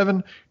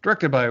 2007,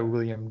 directed by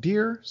William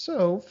Deere.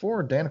 So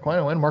for Dan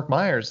Aquino and Mark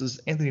Myers, this is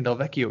Anthony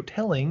Delvecchio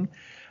telling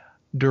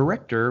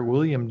director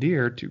William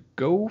Deere to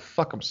go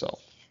fuck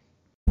himself.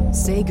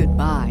 Say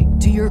goodbye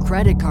to your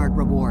credit card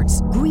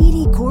rewards.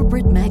 Greedy corporate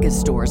corporate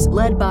megastores,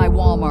 led by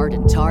Walmart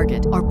and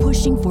Target, are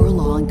pushing for a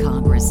law in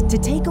Congress to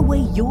take away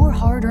your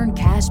hard-earned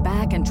cash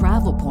back and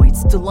travel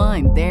points to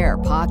line their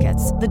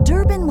pockets. The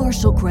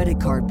Durbin-Marshall credit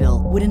card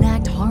bill would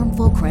enact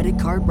harmful credit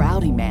card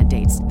routing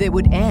mandates that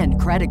would end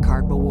credit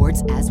card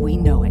rewards as we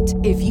know it.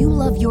 If you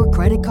love your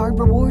credit card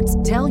rewards,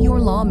 tell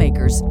your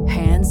lawmakers,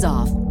 hands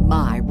off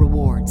my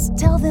rewards.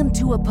 Tell them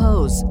to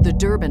oppose the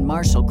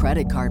Durbin-Marshall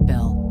credit card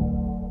bill.